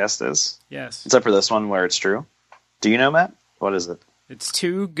podcast is? Yes. Except for this one where it's true. Do you know, Matt? What is it? It's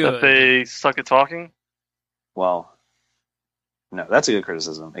too good. That they suck at talking? Well, no, that's a good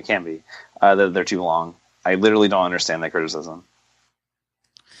criticism. It can be. They're too long. I literally don't understand that criticism.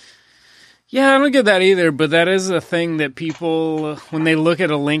 Yeah, I don't get that either, but that is a thing that people, when they look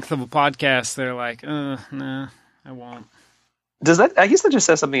at a length of a podcast, they're like, nah, I won't. Does that? I guess that just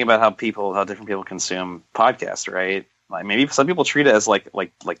says something about how different people consume podcasts, right? Like maybe some people treat it as like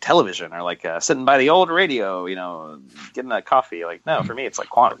television or like sitting by the old radio, getting a coffee. Like no, for me it's like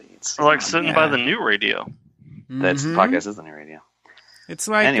quantity. It's or like sitting by the new radio. That's podcast is the new radio. It's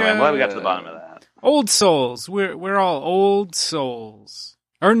like anyway, I'm glad we got to the bottom of that. Old souls. We're all old souls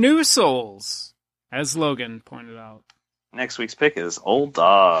or new souls, as Logan pointed out. Next week's pick is Old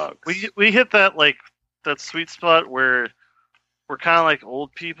Dogs. We hit that sweet spot where we're kind of like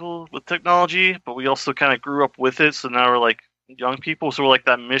old people with technology, but we also kind of grew up with it. So now we're like young people. So we're like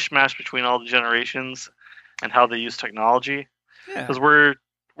that mishmash between all the generations and how they use technology. Yeah. Because we're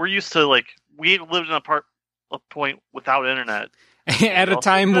used to we lived in a point without internet. At a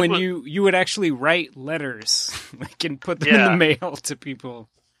time when you would actually write letters and put them in the mail to people.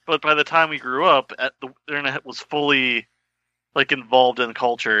 But by the time we grew up, the internet was fully involved in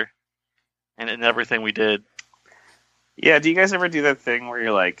culture and in everything we did. Yeah, do you guys ever do that thing where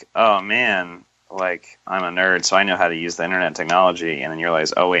you're like, oh man, I'm a nerd, so I know how to use the internet technology, and then you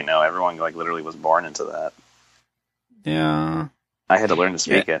realize, oh wait, no, everyone literally was born into that. Yeah. I had to learn to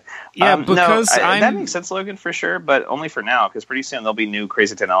speak it. Yeah, because that makes sense, Logan, for sure, but only for now, because pretty soon there'll be new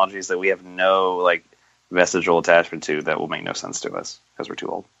crazy technologies that we have no vestigial attachment to that will make no sense to us because we're too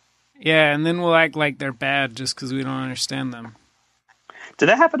old. Yeah, and then we'll act like they're bad just because we don't understand them. Did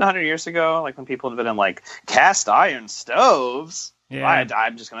that happen 100 years ago? When people had been in cast iron stoves? Yeah.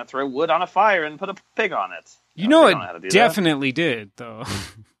 I'm just going to throw wood on a fire and put a pig on it. It definitely did, though.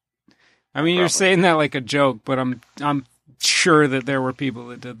 I mean, you're saying that like a joke, but I'm sure that there were people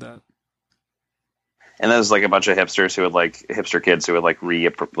that did that. And there's a bunch of hipsters who would hipster kids who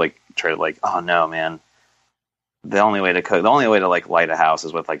would try to oh no, man. The only way to light a house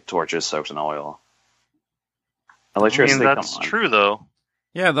is with torches soaked in oil. Electricity, that's true though.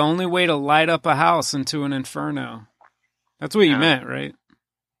 Yeah, the only way to light up a house into an inferno. That's what you meant, right?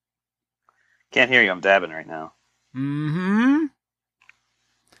 Can't hear you. I'm dabbing right now. Mm-hmm.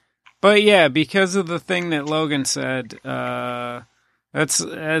 But yeah, because of the thing that Logan said, that's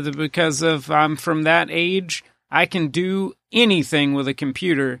because I'm from that age. I can do anything with a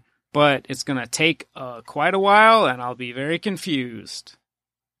computer, but it's going to take quite a while, and I'll be very confused.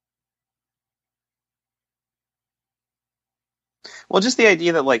 Well, just the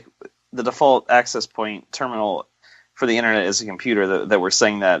idea that the default access point terminal for the internet is a computer that we're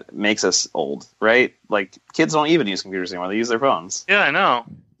saying that makes us old, right? Kids don't even use computers anymore; they use their phones. Yeah, I know.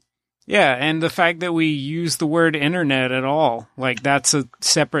 Yeah, and the fact that we use the word internet at all, that's a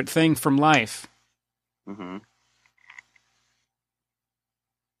separate thing from life. Mm-hmm.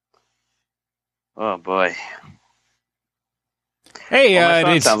 Oh boy. Hey, my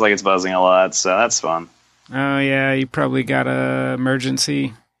phone sounds like it's buzzing a lot, so that's fun. Oh yeah, you probably got a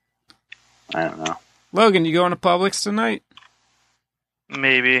emergency. I don't know. Logan, you going to Publix tonight?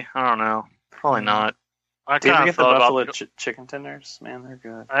 Maybe. I don't know. Probably not. Did you get the buffalo chicken tenders? Man, they're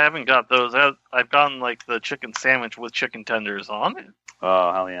good. I haven't got those. I've gotten the chicken sandwich with chicken tenders on it.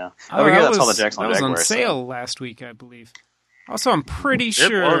 Oh, hell yeah. Over here, that's all the Jackson Jaguars. That was on sale so. last week, I believe. Also, I'm pretty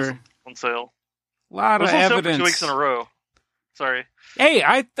sure... It was on sale. A lot of evidence. It was on sale for 2 weeks in a row. Sorry. Hey,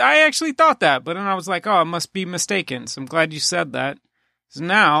 I actually thought that, but then I was like, oh, I must be mistaken. So I'm glad you said that. So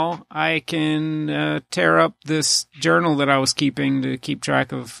now I can tear up this journal that I was keeping to keep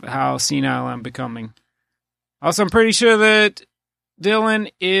track of how senile I'm becoming. Also, I'm pretty sure that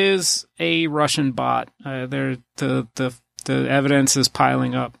Dylan is a Russian bot. They're the The evidence is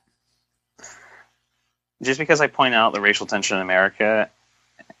piling up. Just because I point out the racial tension in America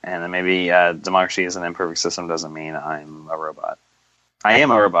and then maybe democracy is an imperfect system doesn't mean I'm a robot. I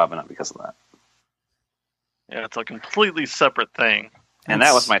am a robot, but not because of that. Yeah, it's a completely separate thing. And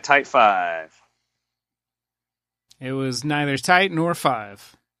that was my Type 5. It was neither tight nor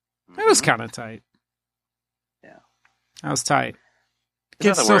 5. It was kind of tight. Yeah. That was tight.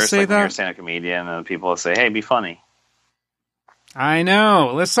 Kids still worst, say like, when you're a that? stand-up comedian and people will say, hey, be funny. I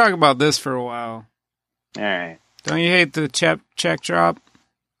know. Let's talk about this for a while. All right. Don't you hate the check drop?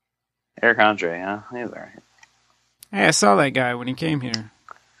 Eric Andre, huh? He's all right. Hey, I saw that guy when he came here.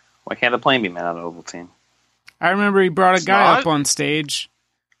 Why can't the plane be made out of Ovaltine? I remember he brought a It's guy not? up on stage,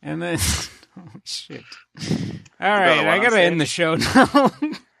 and then... oh, shit. All brought right, one I on gotta stage? end the show now.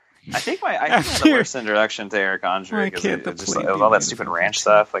 I think I had the worst introduction to Eric Andre Why because can't it the just plane it was be all that made stupid of ranch Ovaltine?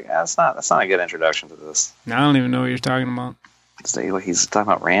 stuff. Like, that's not a good introduction to this. I don't even know what you're talking about. He's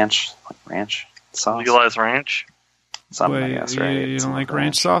talking about ranch sauce. Legalized ranch. Something, What, I guess, right? You don't Something like with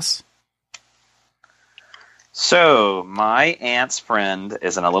ranch sauce? So, my aunt's friend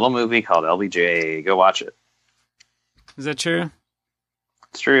is in a little movie called LBJ. Go watch it. Is that true?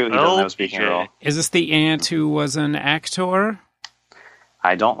 It's true. He doesn't have a speaking LBJ. role. Is this the aunt who was an actor?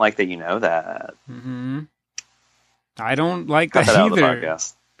 I don't like that you know that. Mm-hmm. I don't like Cut that that out of the either.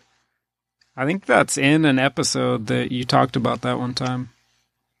 podcast. I think that's in an episode that you talked about that one time.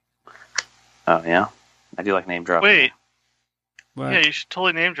 Oh, yeah? I do like name dropping. Wait, But yeah, you should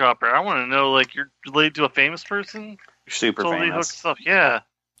totally name drop her. I want to know, like, you're related to a famous person? You're super Totally hook famous. stuff. Yeah.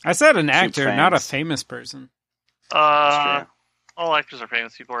 I said an actor, famous. not a famous person. That's true. All actors are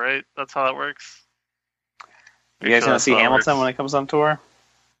famous people, right? That's how that works. You guys going to see Hamilton when it comes on tour?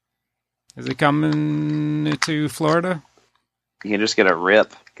 Is it coming to Florida? You can just get a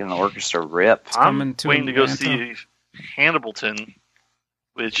rip. Get an orchestra rip. coming I'm to waiting to go Atlanta. see Hannibalton,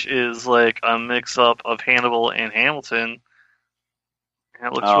 which is like a mix-up of Hannibal and Hamilton. And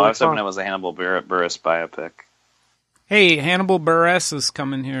it looks I really was hoping fun. it was a Hannibal Buress biopic. Hey, Hannibal Buress is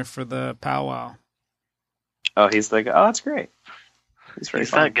coming here for the powwow. Oh, he's the guy. Oh, that's great. He's very He's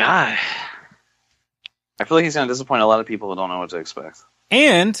funny. that guy. I feel like he's going to disappoint a lot of people who don't know what to expect.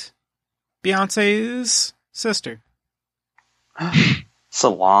 And Beyonce's sister.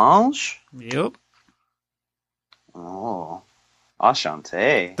 Solange? Yep. Oh.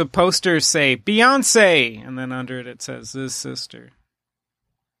 Ashante. The posters say Beyonce, and then under it says his sister.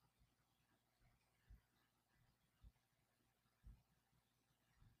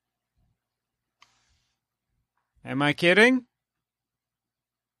 Am I kidding?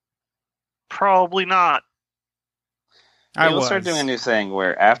 Probably not. We'll start doing a new thing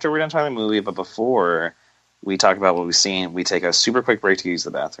where after we're done talking the movie, but before we talk about what we've seen, we take a super quick break to use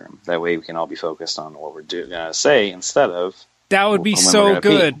the bathroom. That way we can all be focused on what we're going to say instead of... That would be when we're so gonna pee.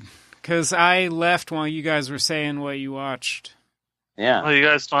 good, because I left while you guys were saying what you watched. Yeah. Oh, you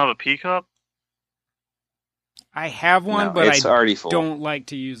guys don't have a pea cup? I have one, No, but it's I already full. don't like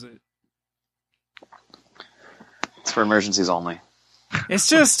to use it. It's for emergencies only. It's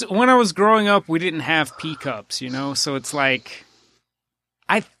just, when I was growing up, we didn't have pea cups, you know? So it's like,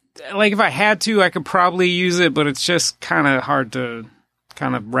 if I had to, I could probably use it, but it's just kind of hard to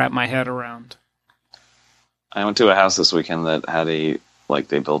kind of wrap my head around. I went to a house this weekend that had they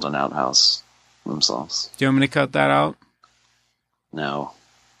built an outhouse themselves. Do you want me to cut that out? No.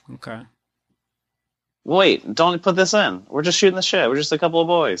 Okay. Wait, don't put this in. We're just shooting the shit. We're just a couple of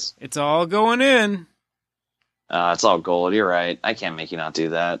boys. It's all going in. It's all gold. You're right. I can't make you not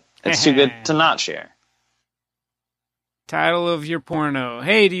do that. It's too good to not share. Title of your porno.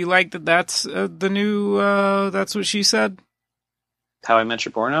 Hey, do you like that that's the new, That's What She Said? How I Met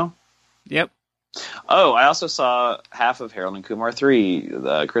Your Porno? Yep. Oh, I also saw half of Harold and Kumar 3,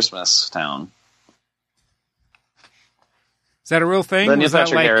 the Christmas Town. Is that a real thing? The Neil Was that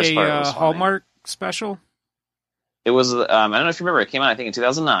Patrick like Harris part a was funny. Hallmark special? It was, I don't know if you remember, it came out, I think, in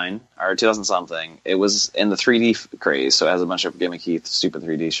 2009, or 2000-something. It was in the 3D craze, so it has a bunch of gimmicky, stupid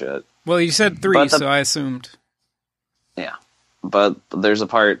 3D shit. Well, you said 3, But so I assumed. Yeah. But there's a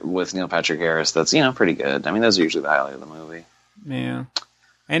part with Neil Patrick Harris that's, pretty good. I mean, those are usually the highlight of the movie. Yeah.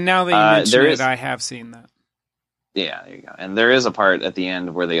 And now that you mention there it, is- I have seen that. Yeah, there you go. And there is a part at the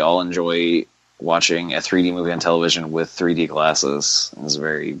end where they all enjoy watching a 3D movie on television with 3D glasses. It was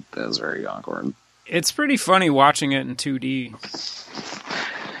very awkward. It's pretty funny watching it in 2D.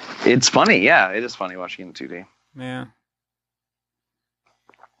 It's funny, yeah. It is funny watching it in 2D. Yeah.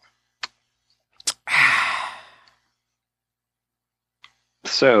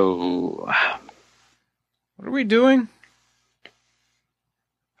 So, What are we doing?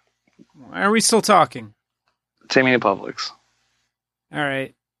 Why are we still talking? Take me to Publix. All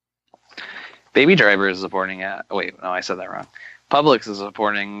right. Baby Driver is a supporting. Wait, no, I said that wrong. Publix is a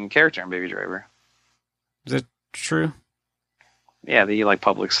supporting character in Baby Driver. Is that true? Yeah, they eat like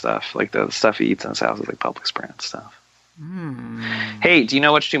Publix stuff. Like the stuff he eats in his house is like Publix brand stuff. Hey, do you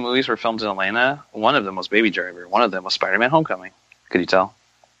know which 2 movies were filmed in Atlanta? One of them was Baby Driver. One of them was Spider-Man Homecoming. Could you tell?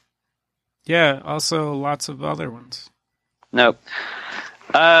 Yeah, also lots of other ones. Nope.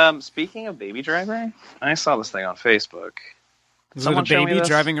 Speaking of Baby Driver, I saw this thing on Facebook. Was it a baby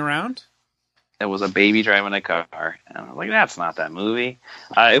driving around? It was a baby driving a car. And I was like, that's not that movie.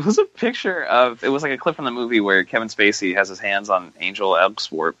 It was a picture of... It was like a clip from the movie where Kevin Spacey has his hands on Angel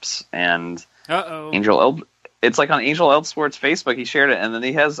Elbsworth's and... It's like on Angel Elbsworth's Facebook. He shared it, and then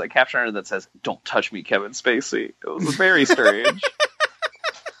he has a caption under that says, "Don't touch me, Kevin Spacey." It was very strange.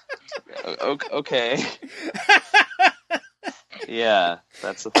 Okay. Yeah,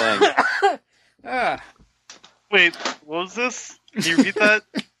 that's the thing. Wait, what was this? Can you repeat that?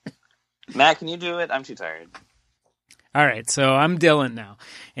 Matt, can you do it? I'm too tired. All right, so I'm Dylan now,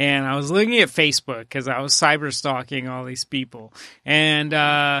 and I was looking at Facebook because I was cyber stalking all these people, and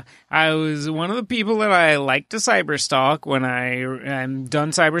I was one of the people that I like to cyber stalk when I'm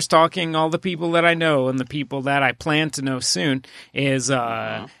done cyber stalking all the people that I know and the people that I plan to know soon is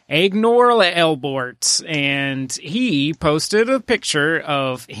Ignore Elbort, and he posted a picture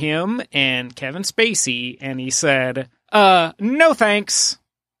of him and Kevin Spacey, and he said, no thanks.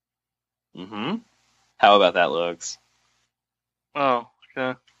 Mm-hmm. How about that looks? Oh,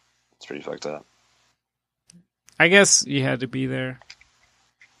 okay. It's pretty fucked up. I guess you had to be there.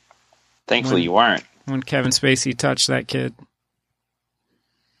 Thankfully, you weren't. When Kevin Spacey touched that kid.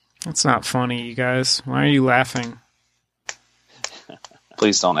 That's not funny, you guys. Why are you laughing?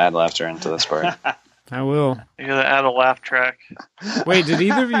 Please don't add laughter into this part. I will. You gotta add a laugh track. Wait, did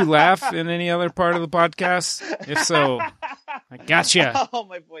either of you laugh in any other part of the podcast? If so, I gotcha. Oh,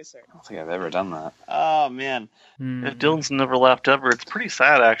 my voice hurt. I don't think I've ever done that. Oh, man. If Dylan's never laughed ever, it's pretty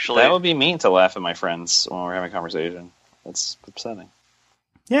sad, actually. That would be mean to laugh at my friends when we're having a conversation. That's upsetting.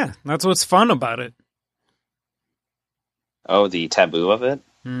 Yeah, that's what's fun about it. Oh, the taboo of it?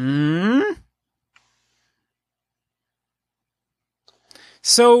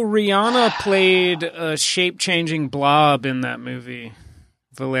 So Rihanna played a shape-changing blob in that movie.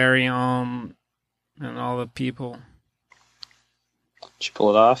 Valerian and all the people. Did she pull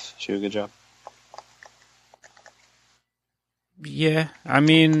it off? She did a good job. Yeah, I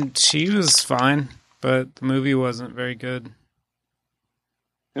mean, she was fine, but the movie wasn't very good.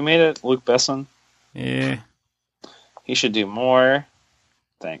 Who made it? Luke Besson? Yeah. He should do more.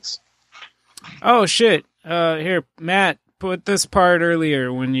 Thanks. Oh, shit. Here, Matt, put this part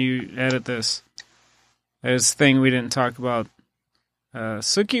earlier when you edit this. This thing we didn't talk about.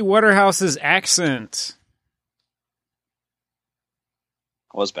 Suki Waterhouse's accent.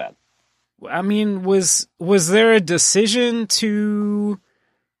 Was bad. I mean, was there a decision for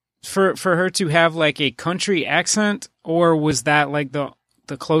her to have like a country accent, or was that like the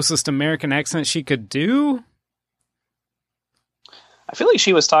closest American accent she could do? I feel like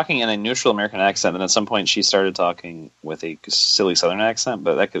she was talking in a neutral American accent, and at some point she started talking with a silly Southern accent,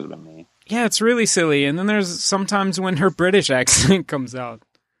 but that could have been me. Yeah, it's really silly. And then there's sometimes when her British accent comes out.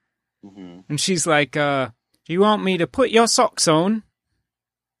 Mm-hmm. And she's like, do you want me to put your socks on?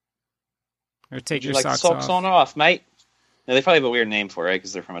 Or take your socks off? Socks on or off, mate? No, they probably have a weird name for it,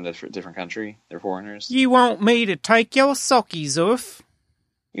 because they're from a different country. They're foreigners. You want me to take your sockies off?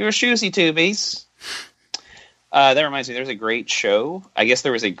 Your shoesy tubies. That reminds me, there's a great show. I guess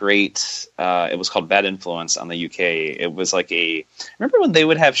there was a great, it was called Bad Influence on the UK. It was like remember when they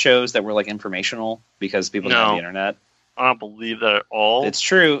would have shows that were like informational because people didn't have the internet? I don't believe that at all. It's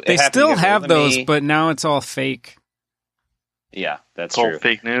true. They still have those, but now it's all fake. Yeah, that's it's true. All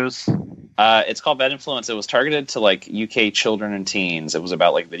fake news. It's called Bad Influence. It was targeted to like UK children and teens. It was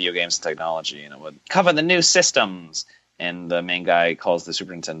about like video games and technology, and it would cover the new systems. And the main guy calls the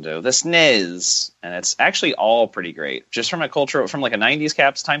Super Nintendo the SNES, and it's actually all pretty great, just from a culture, from like a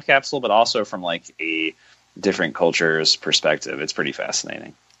 '90s time capsule, but also from like a different culture's perspective. It's pretty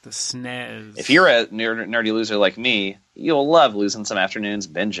fascinating. The SNES. If you're a nerdy loser like me, you'll love losing some afternoons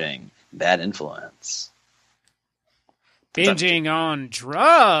binging Bad Influence. Binging on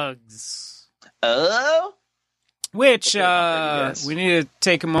drugs. Oh. Which, we need to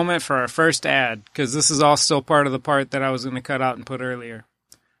take a moment for our first ad, because this is all still part of the part that I was going to cut out and put earlier.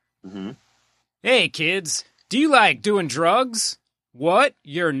 Mm-hmm. Hey, kids, do you like doing drugs? What?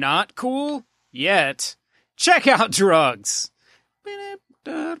 You're not cool? Yet. Check out drugs.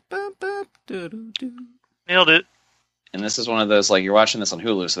 Nailed it. And this is one of those, like, you're watching this on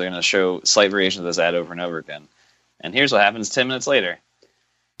Hulu, so they're going to show slight variations of this ad over and over again. And here's what happens 10 minutes later.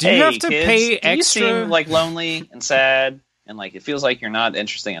 Do you have to kids, pay do you extra? seem like lonely and sad and like it feels like you're not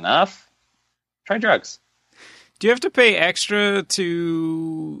interesting enough? Try drugs. Do you have to pay extra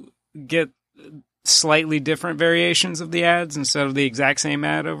to get slightly different variations of the ads instead of the exact same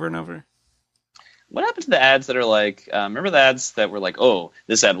ad over and over? What happened to the ads that are like, remember the ads that were like, oh,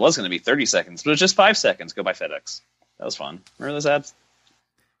 this ad was going to be 30 seconds, but it was just 5 seconds. Go by FedEx. That was fun. Remember those ads?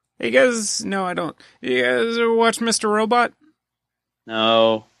 Hey guys, no, I don't. You guys ever watch Mr. Robot?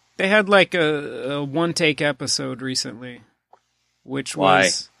 No. They had like a one-take episode recently, which Why?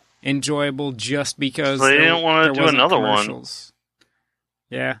 was enjoyable just because They didn't want to do wasn't another one. commercials.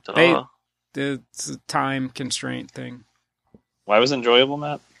 Yeah, Duh. it's a time constraint thing. Why was it enjoyable,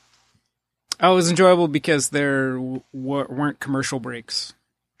 Matt? Oh, it was enjoyable because there weren't commercial breaks.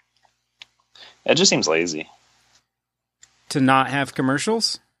 It just seems lazy. To not have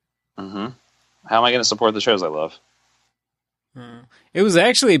commercials? Mm-hmm. How am I going to support the shows I love? It was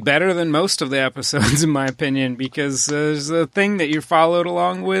actually better than most of the episodes, in my opinion, because there's a thing that you're followed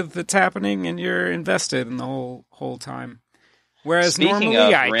along with that's happening, and you're invested in the whole time. Whereas Speaking normally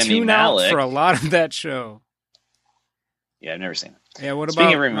of I Rami tune Malek, out for a lot of that show. Yeah, I've never seen it. Yeah, what about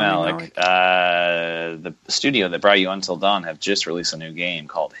Speaking of Rami Rami Malek, the studio that brought you Until Dawn have just released a new game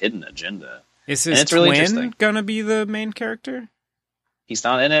called Hidden Agenda. Is and his it's really twin interesting. gonna be the main character? He's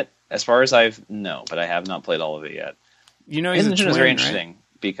not in it, as far as no, but I have not played all of it yet. You know he's Hidden a Agenda twin, is very right? interesting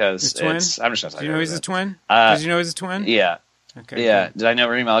because His twin? it's. I'm just going to Do you know he's a twin? Uh, Did you know he's a twin? Yeah. Okay. Yeah. Good. Did I know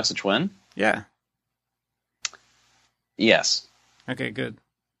Rami Malek's a twin? Yeah. Yes. Okay, good.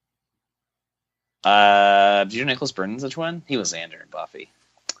 Did you know Nicholas Brennan's a twin? He was Xander in Buffy.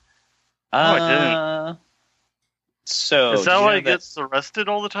 I didn't. So Is that did you why know he gets arrested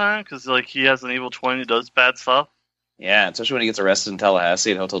all the time? Because like he has an evil twin who does bad stuff. Yeah, especially when he gets arrested in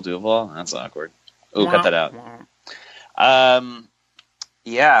Tallahassee at Hotel Duval. That's awkward. Ooh, cut that out.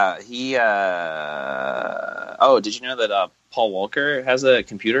 Yeah, he. Oh, did you know that Paul Walker has a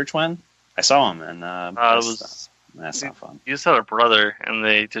computer twin? I saw him, and that's not fun. He just had a brother, and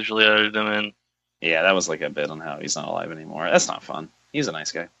they digitally edited him in. Yeah, that was like a bit on how he's not alive anymore. That's not fun. He's a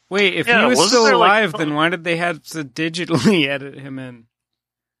nice guy. Wait, if Yeah, he was wasn't still there, like, alive, some- then why did they have to digitally edit him in?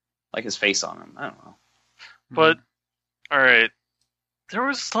 Like his face on him. I don't know. But all right, there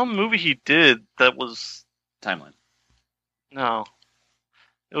was some movie he did that was Timeline. no,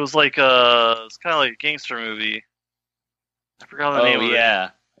 it was like it's kind of like a gangster movie. I forgot the name Oh of it. yeah,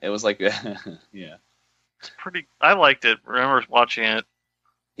 it was like yeah, It's pretty. I liked it. Remember watching it?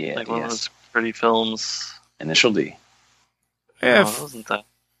 yeah. Like one of Yes. those pretty films. Initial D. Yeah, No, it wasn't that.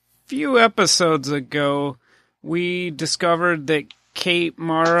 few episodes ago, we discovered that Kate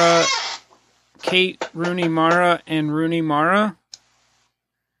Rooney Mara, and Rooney Mara.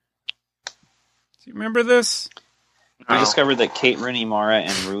 Do you remember this? We No. discovered that Kate Rooney Mara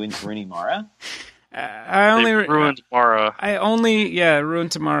and Rooney Mara. I only They ruined Mara.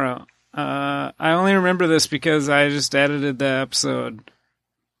 ruined tomorrow. I only remember this because I just edited the episode.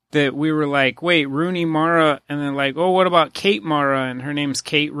 That we were like, wait, Rooney Mara, and then like, oh, what about Kate Mara? And her name's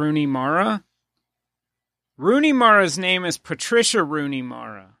Kate Rooney Mara. Rooney Mara's name is Patricia Rooney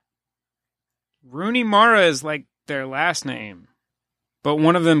Mara. Rooney Mara is like their last name, but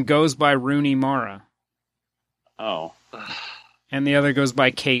one of them goes by Rooney Mara, Oh and the other goes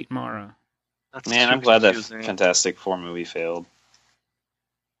by Kate Mara. That's man, too I'm glad that confusing. Fantastic Four movie failed.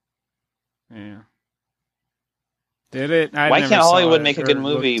 Yeah. Did it? I Why never can't saw Hollywood it make a or good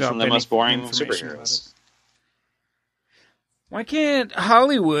movie looked from up the any most boring information about superheroes? it. Why can't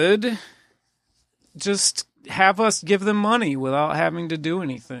Hollywood just have us give them money without having to do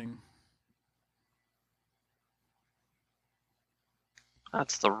anything?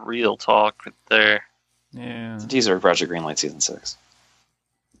 That's the real talk right there. Yeah. Teaser of Project Greenlight season 6.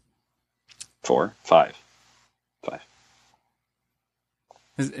 4, 5.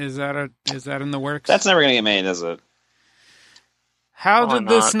 Is that in the works? That's never gonna get made, is it? How Why did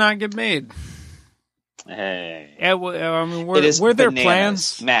this not? not get made? Hey, Yeah, well, I mean, it is were there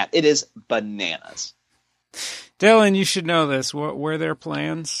bananas. plans? Matt, it is bananas. Dylan, you should know this. Were there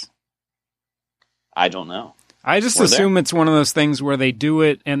plans? I don't know. I just Were there? assume it's one of those things where they do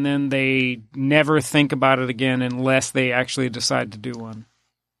it and then they never think about it again unless they actually decide to do one.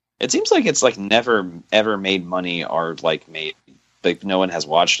 It seems like it's like never ever made money or like made like no one has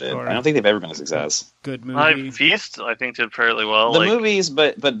watched it. Or- I don't think they've ever been a success. Good My movie. Feast, I think, did fairly well. The like, movies,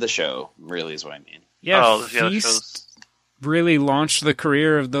 but the show really is what I mean. Yeah, oh, yeah, the Feast shows. really launched the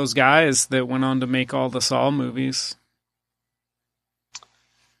career of those guys that went on to make all the Saw movies.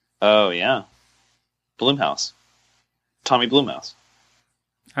 Oh yeah, Blumhouse, Tommy Blumhouse.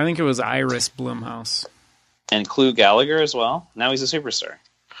 I think it was Iris Blumhouse. And Clue Gallagher as well. Now he's a superstar.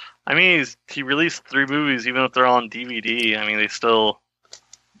 I mean, he released 3 movies, even if they're on DVD. I mean, they still...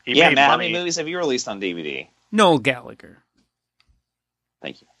 He Yeah, made Matt, how money. many movies have you released on DVD? Noel Gallagher.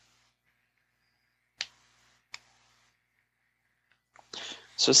 Thank you.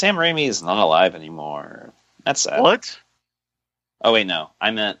 So Sam Raimi is not alive anymore. That's sad. What? Oh, wait, no.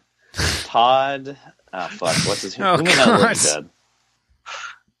 I meant Todd... Oh, fuck. What's his name? Oh, Who made Night of the Living God. Dead?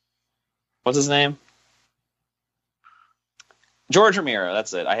 What's his name? George Romero.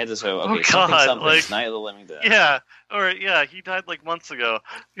 That's it. I had to say, okay, Oh, God, something. like- Night of the Living Dead. Yeah. Or, yeah, he died like months ago.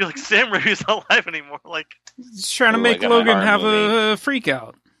 You're like, Sam Raimi's not alive anymore. Like, He's trying to Ooh, make like a Logan horror have movie. a freak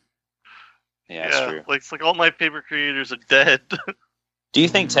out. Yeah, that's true. like, it's like all my favorite creators are dead. Do you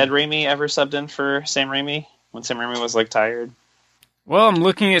think Ted Raimi ever subbed in for Sam Raimi when Sam Raimi was, like, tired? Well, I'm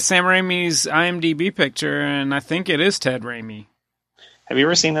looking at Sam Raimi's IMDb picture, and I think it is Ted Raimi. Have you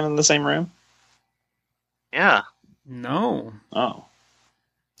ever seen them in the same room? Yeah. No. Oh.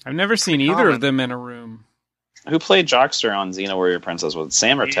 I've never seen Pretty either common. of them in a room. Who played Jockster on Xena Warrior Princess? Was it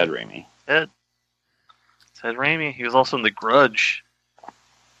Sam or He- Ted Raimi? Ted Raimi. He was also in The Grudge. I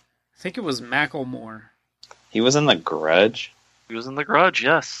think it was Macklemore. He was in The Grudge? He was in The Grudge,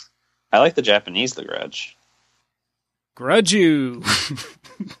 yes. I like the Japanese The Grudge. Grudge you.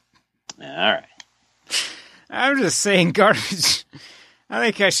 Yeah, alright. I'm just saying garbage. I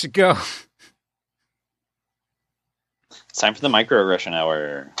think I should go. It's time for the microaggression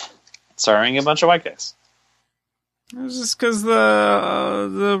hour. Starring a bunch of white guys. It was just because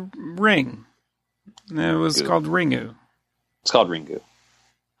the ring. It was Goo. called Ringu. It's called Ringu.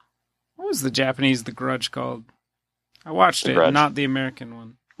 What was the Japanese The Grudge called? I watched The it, Grudge. not the American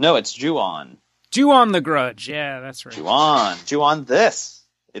one. No, it's Ju-on. Ju-on The Grudge. Yeah, that's right. Ju-on. Ju-on this.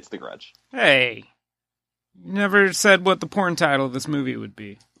 It's The Grudge. Hey. You never said what the porn title of this movie would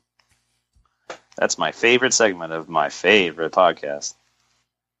be. That's my favorite segment of my favorite podcast.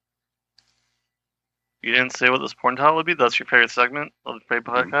 You didn't say what this porn title would be? That's your favorite segment of the favorite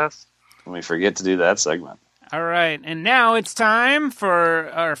podcast? When we forget to do that segment. All right, and now it's time for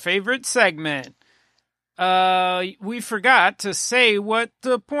our favorite segment. We forgot to say what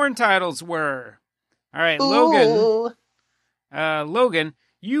the porn titles were. All right, Logan. Logan,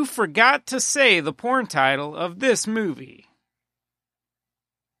 you forgot to say the porn title of this movie.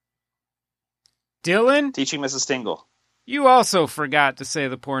 Dylan, Teaching Mrs. Tingle. you also forgot to say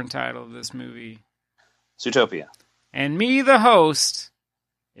the porn title of this movie. Zootopia. And me, the host,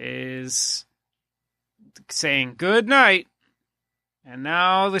 is saying good night. And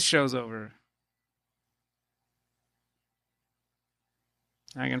now the show's over.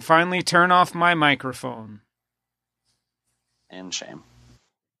 I can finally turn off my microphone. And shame.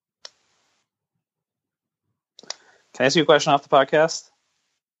 Can I ask you a question off the podcast?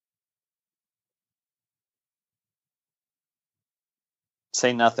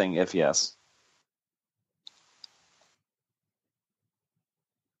 Say nothing if yes.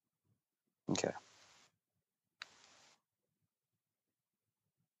 Okay.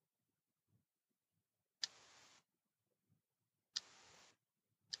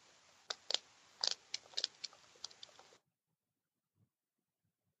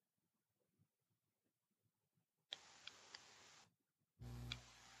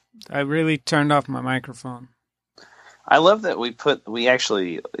 I really turned off my microphone. I love that we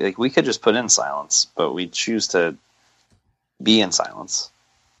actually, like, we could just put in silence, but we choose to be in silence.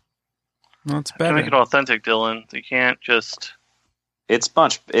 Well, it's To better. make it authentic, Dylan, you can't just... You're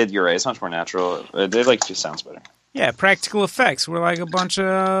right, it's much more natural. It like just sounds better. Yeah, practical effects. We're like a bunch of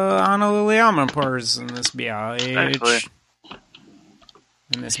Honolulu in this biatch. Actually.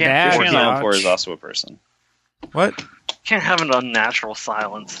 In this Can't bad force Adrian it. Alport is biatch. also a person. What? Can't have an unnatural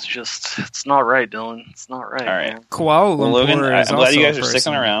silence. It's not right, Dylan. It's not right. All right. Man. Kuala Lumpur Well, Logan, I'm is glad also you guys a are sticking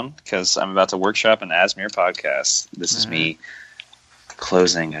person. around because I'm about to workshop an Asmir podcast. This is me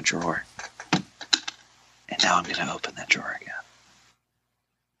closing a drawer. And now I'm going to open that drawer again.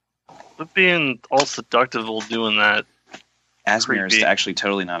 But being all seductive while doing that. Asmir is Creepy. actually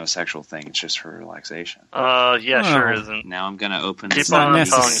totally not a sexual thing. It's just for relaxation. Yeah, Oh. sure isn't. Now I'm going to open Keep this It's not on telling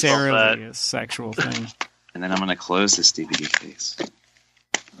yourself necessarily a sexual thing. and then I'm going to close this DVD case.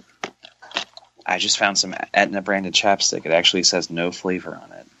 I just found some Etna branded chapstick. It actually says no flavor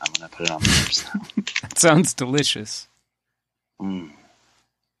on it. I'm going to put it on my lips now. That sounds delicious. Mm.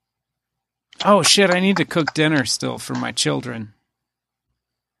 Oh shit, I need to cook dinner still for my children.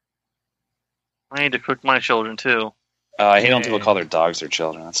 I need to cook my children, too. I hate when people Yeah. call their dogs their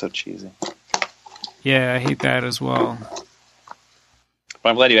children. That's so cheesy. Yeah, I hate that as well. But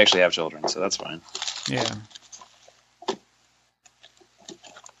I'm glad you actually have children, so that's fine. Yeah.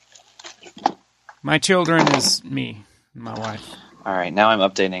 My children is me, my wife. All right, now I'm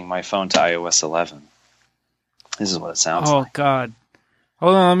updating my phone to iOS 11. This is what it sounds like. Oh, God.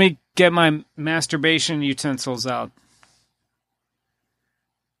 Hold on, let me get my masturbation utensils out.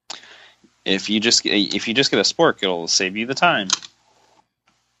 If you just get a spork, it'll save you the time.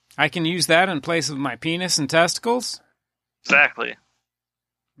 I can use that in place of my penis and testicles? Exactly.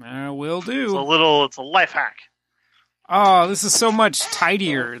 Will do. It's a life hack. Oh, this is so much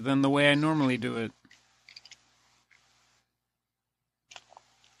tidier than the way I normally do it.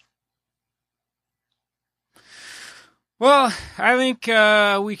 Well, I think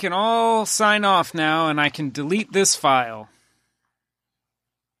we can all sign off now, and I can delete this file.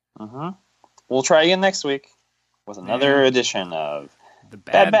 We'll try again next week with another edition of the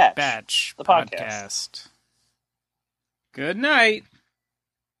Bad Batch the podcast. Good night.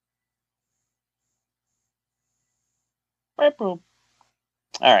 All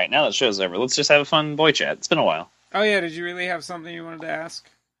right, now that the show's over, let's just have a fun boy chat. It's been a while. Oh, yeah, did you really have something you wanted to ask?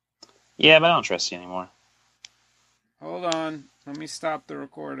 Yeah, but I don't trust you anymore. Hold on. Let me stop the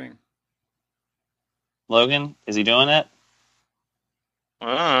recording. Logan, is he doing it?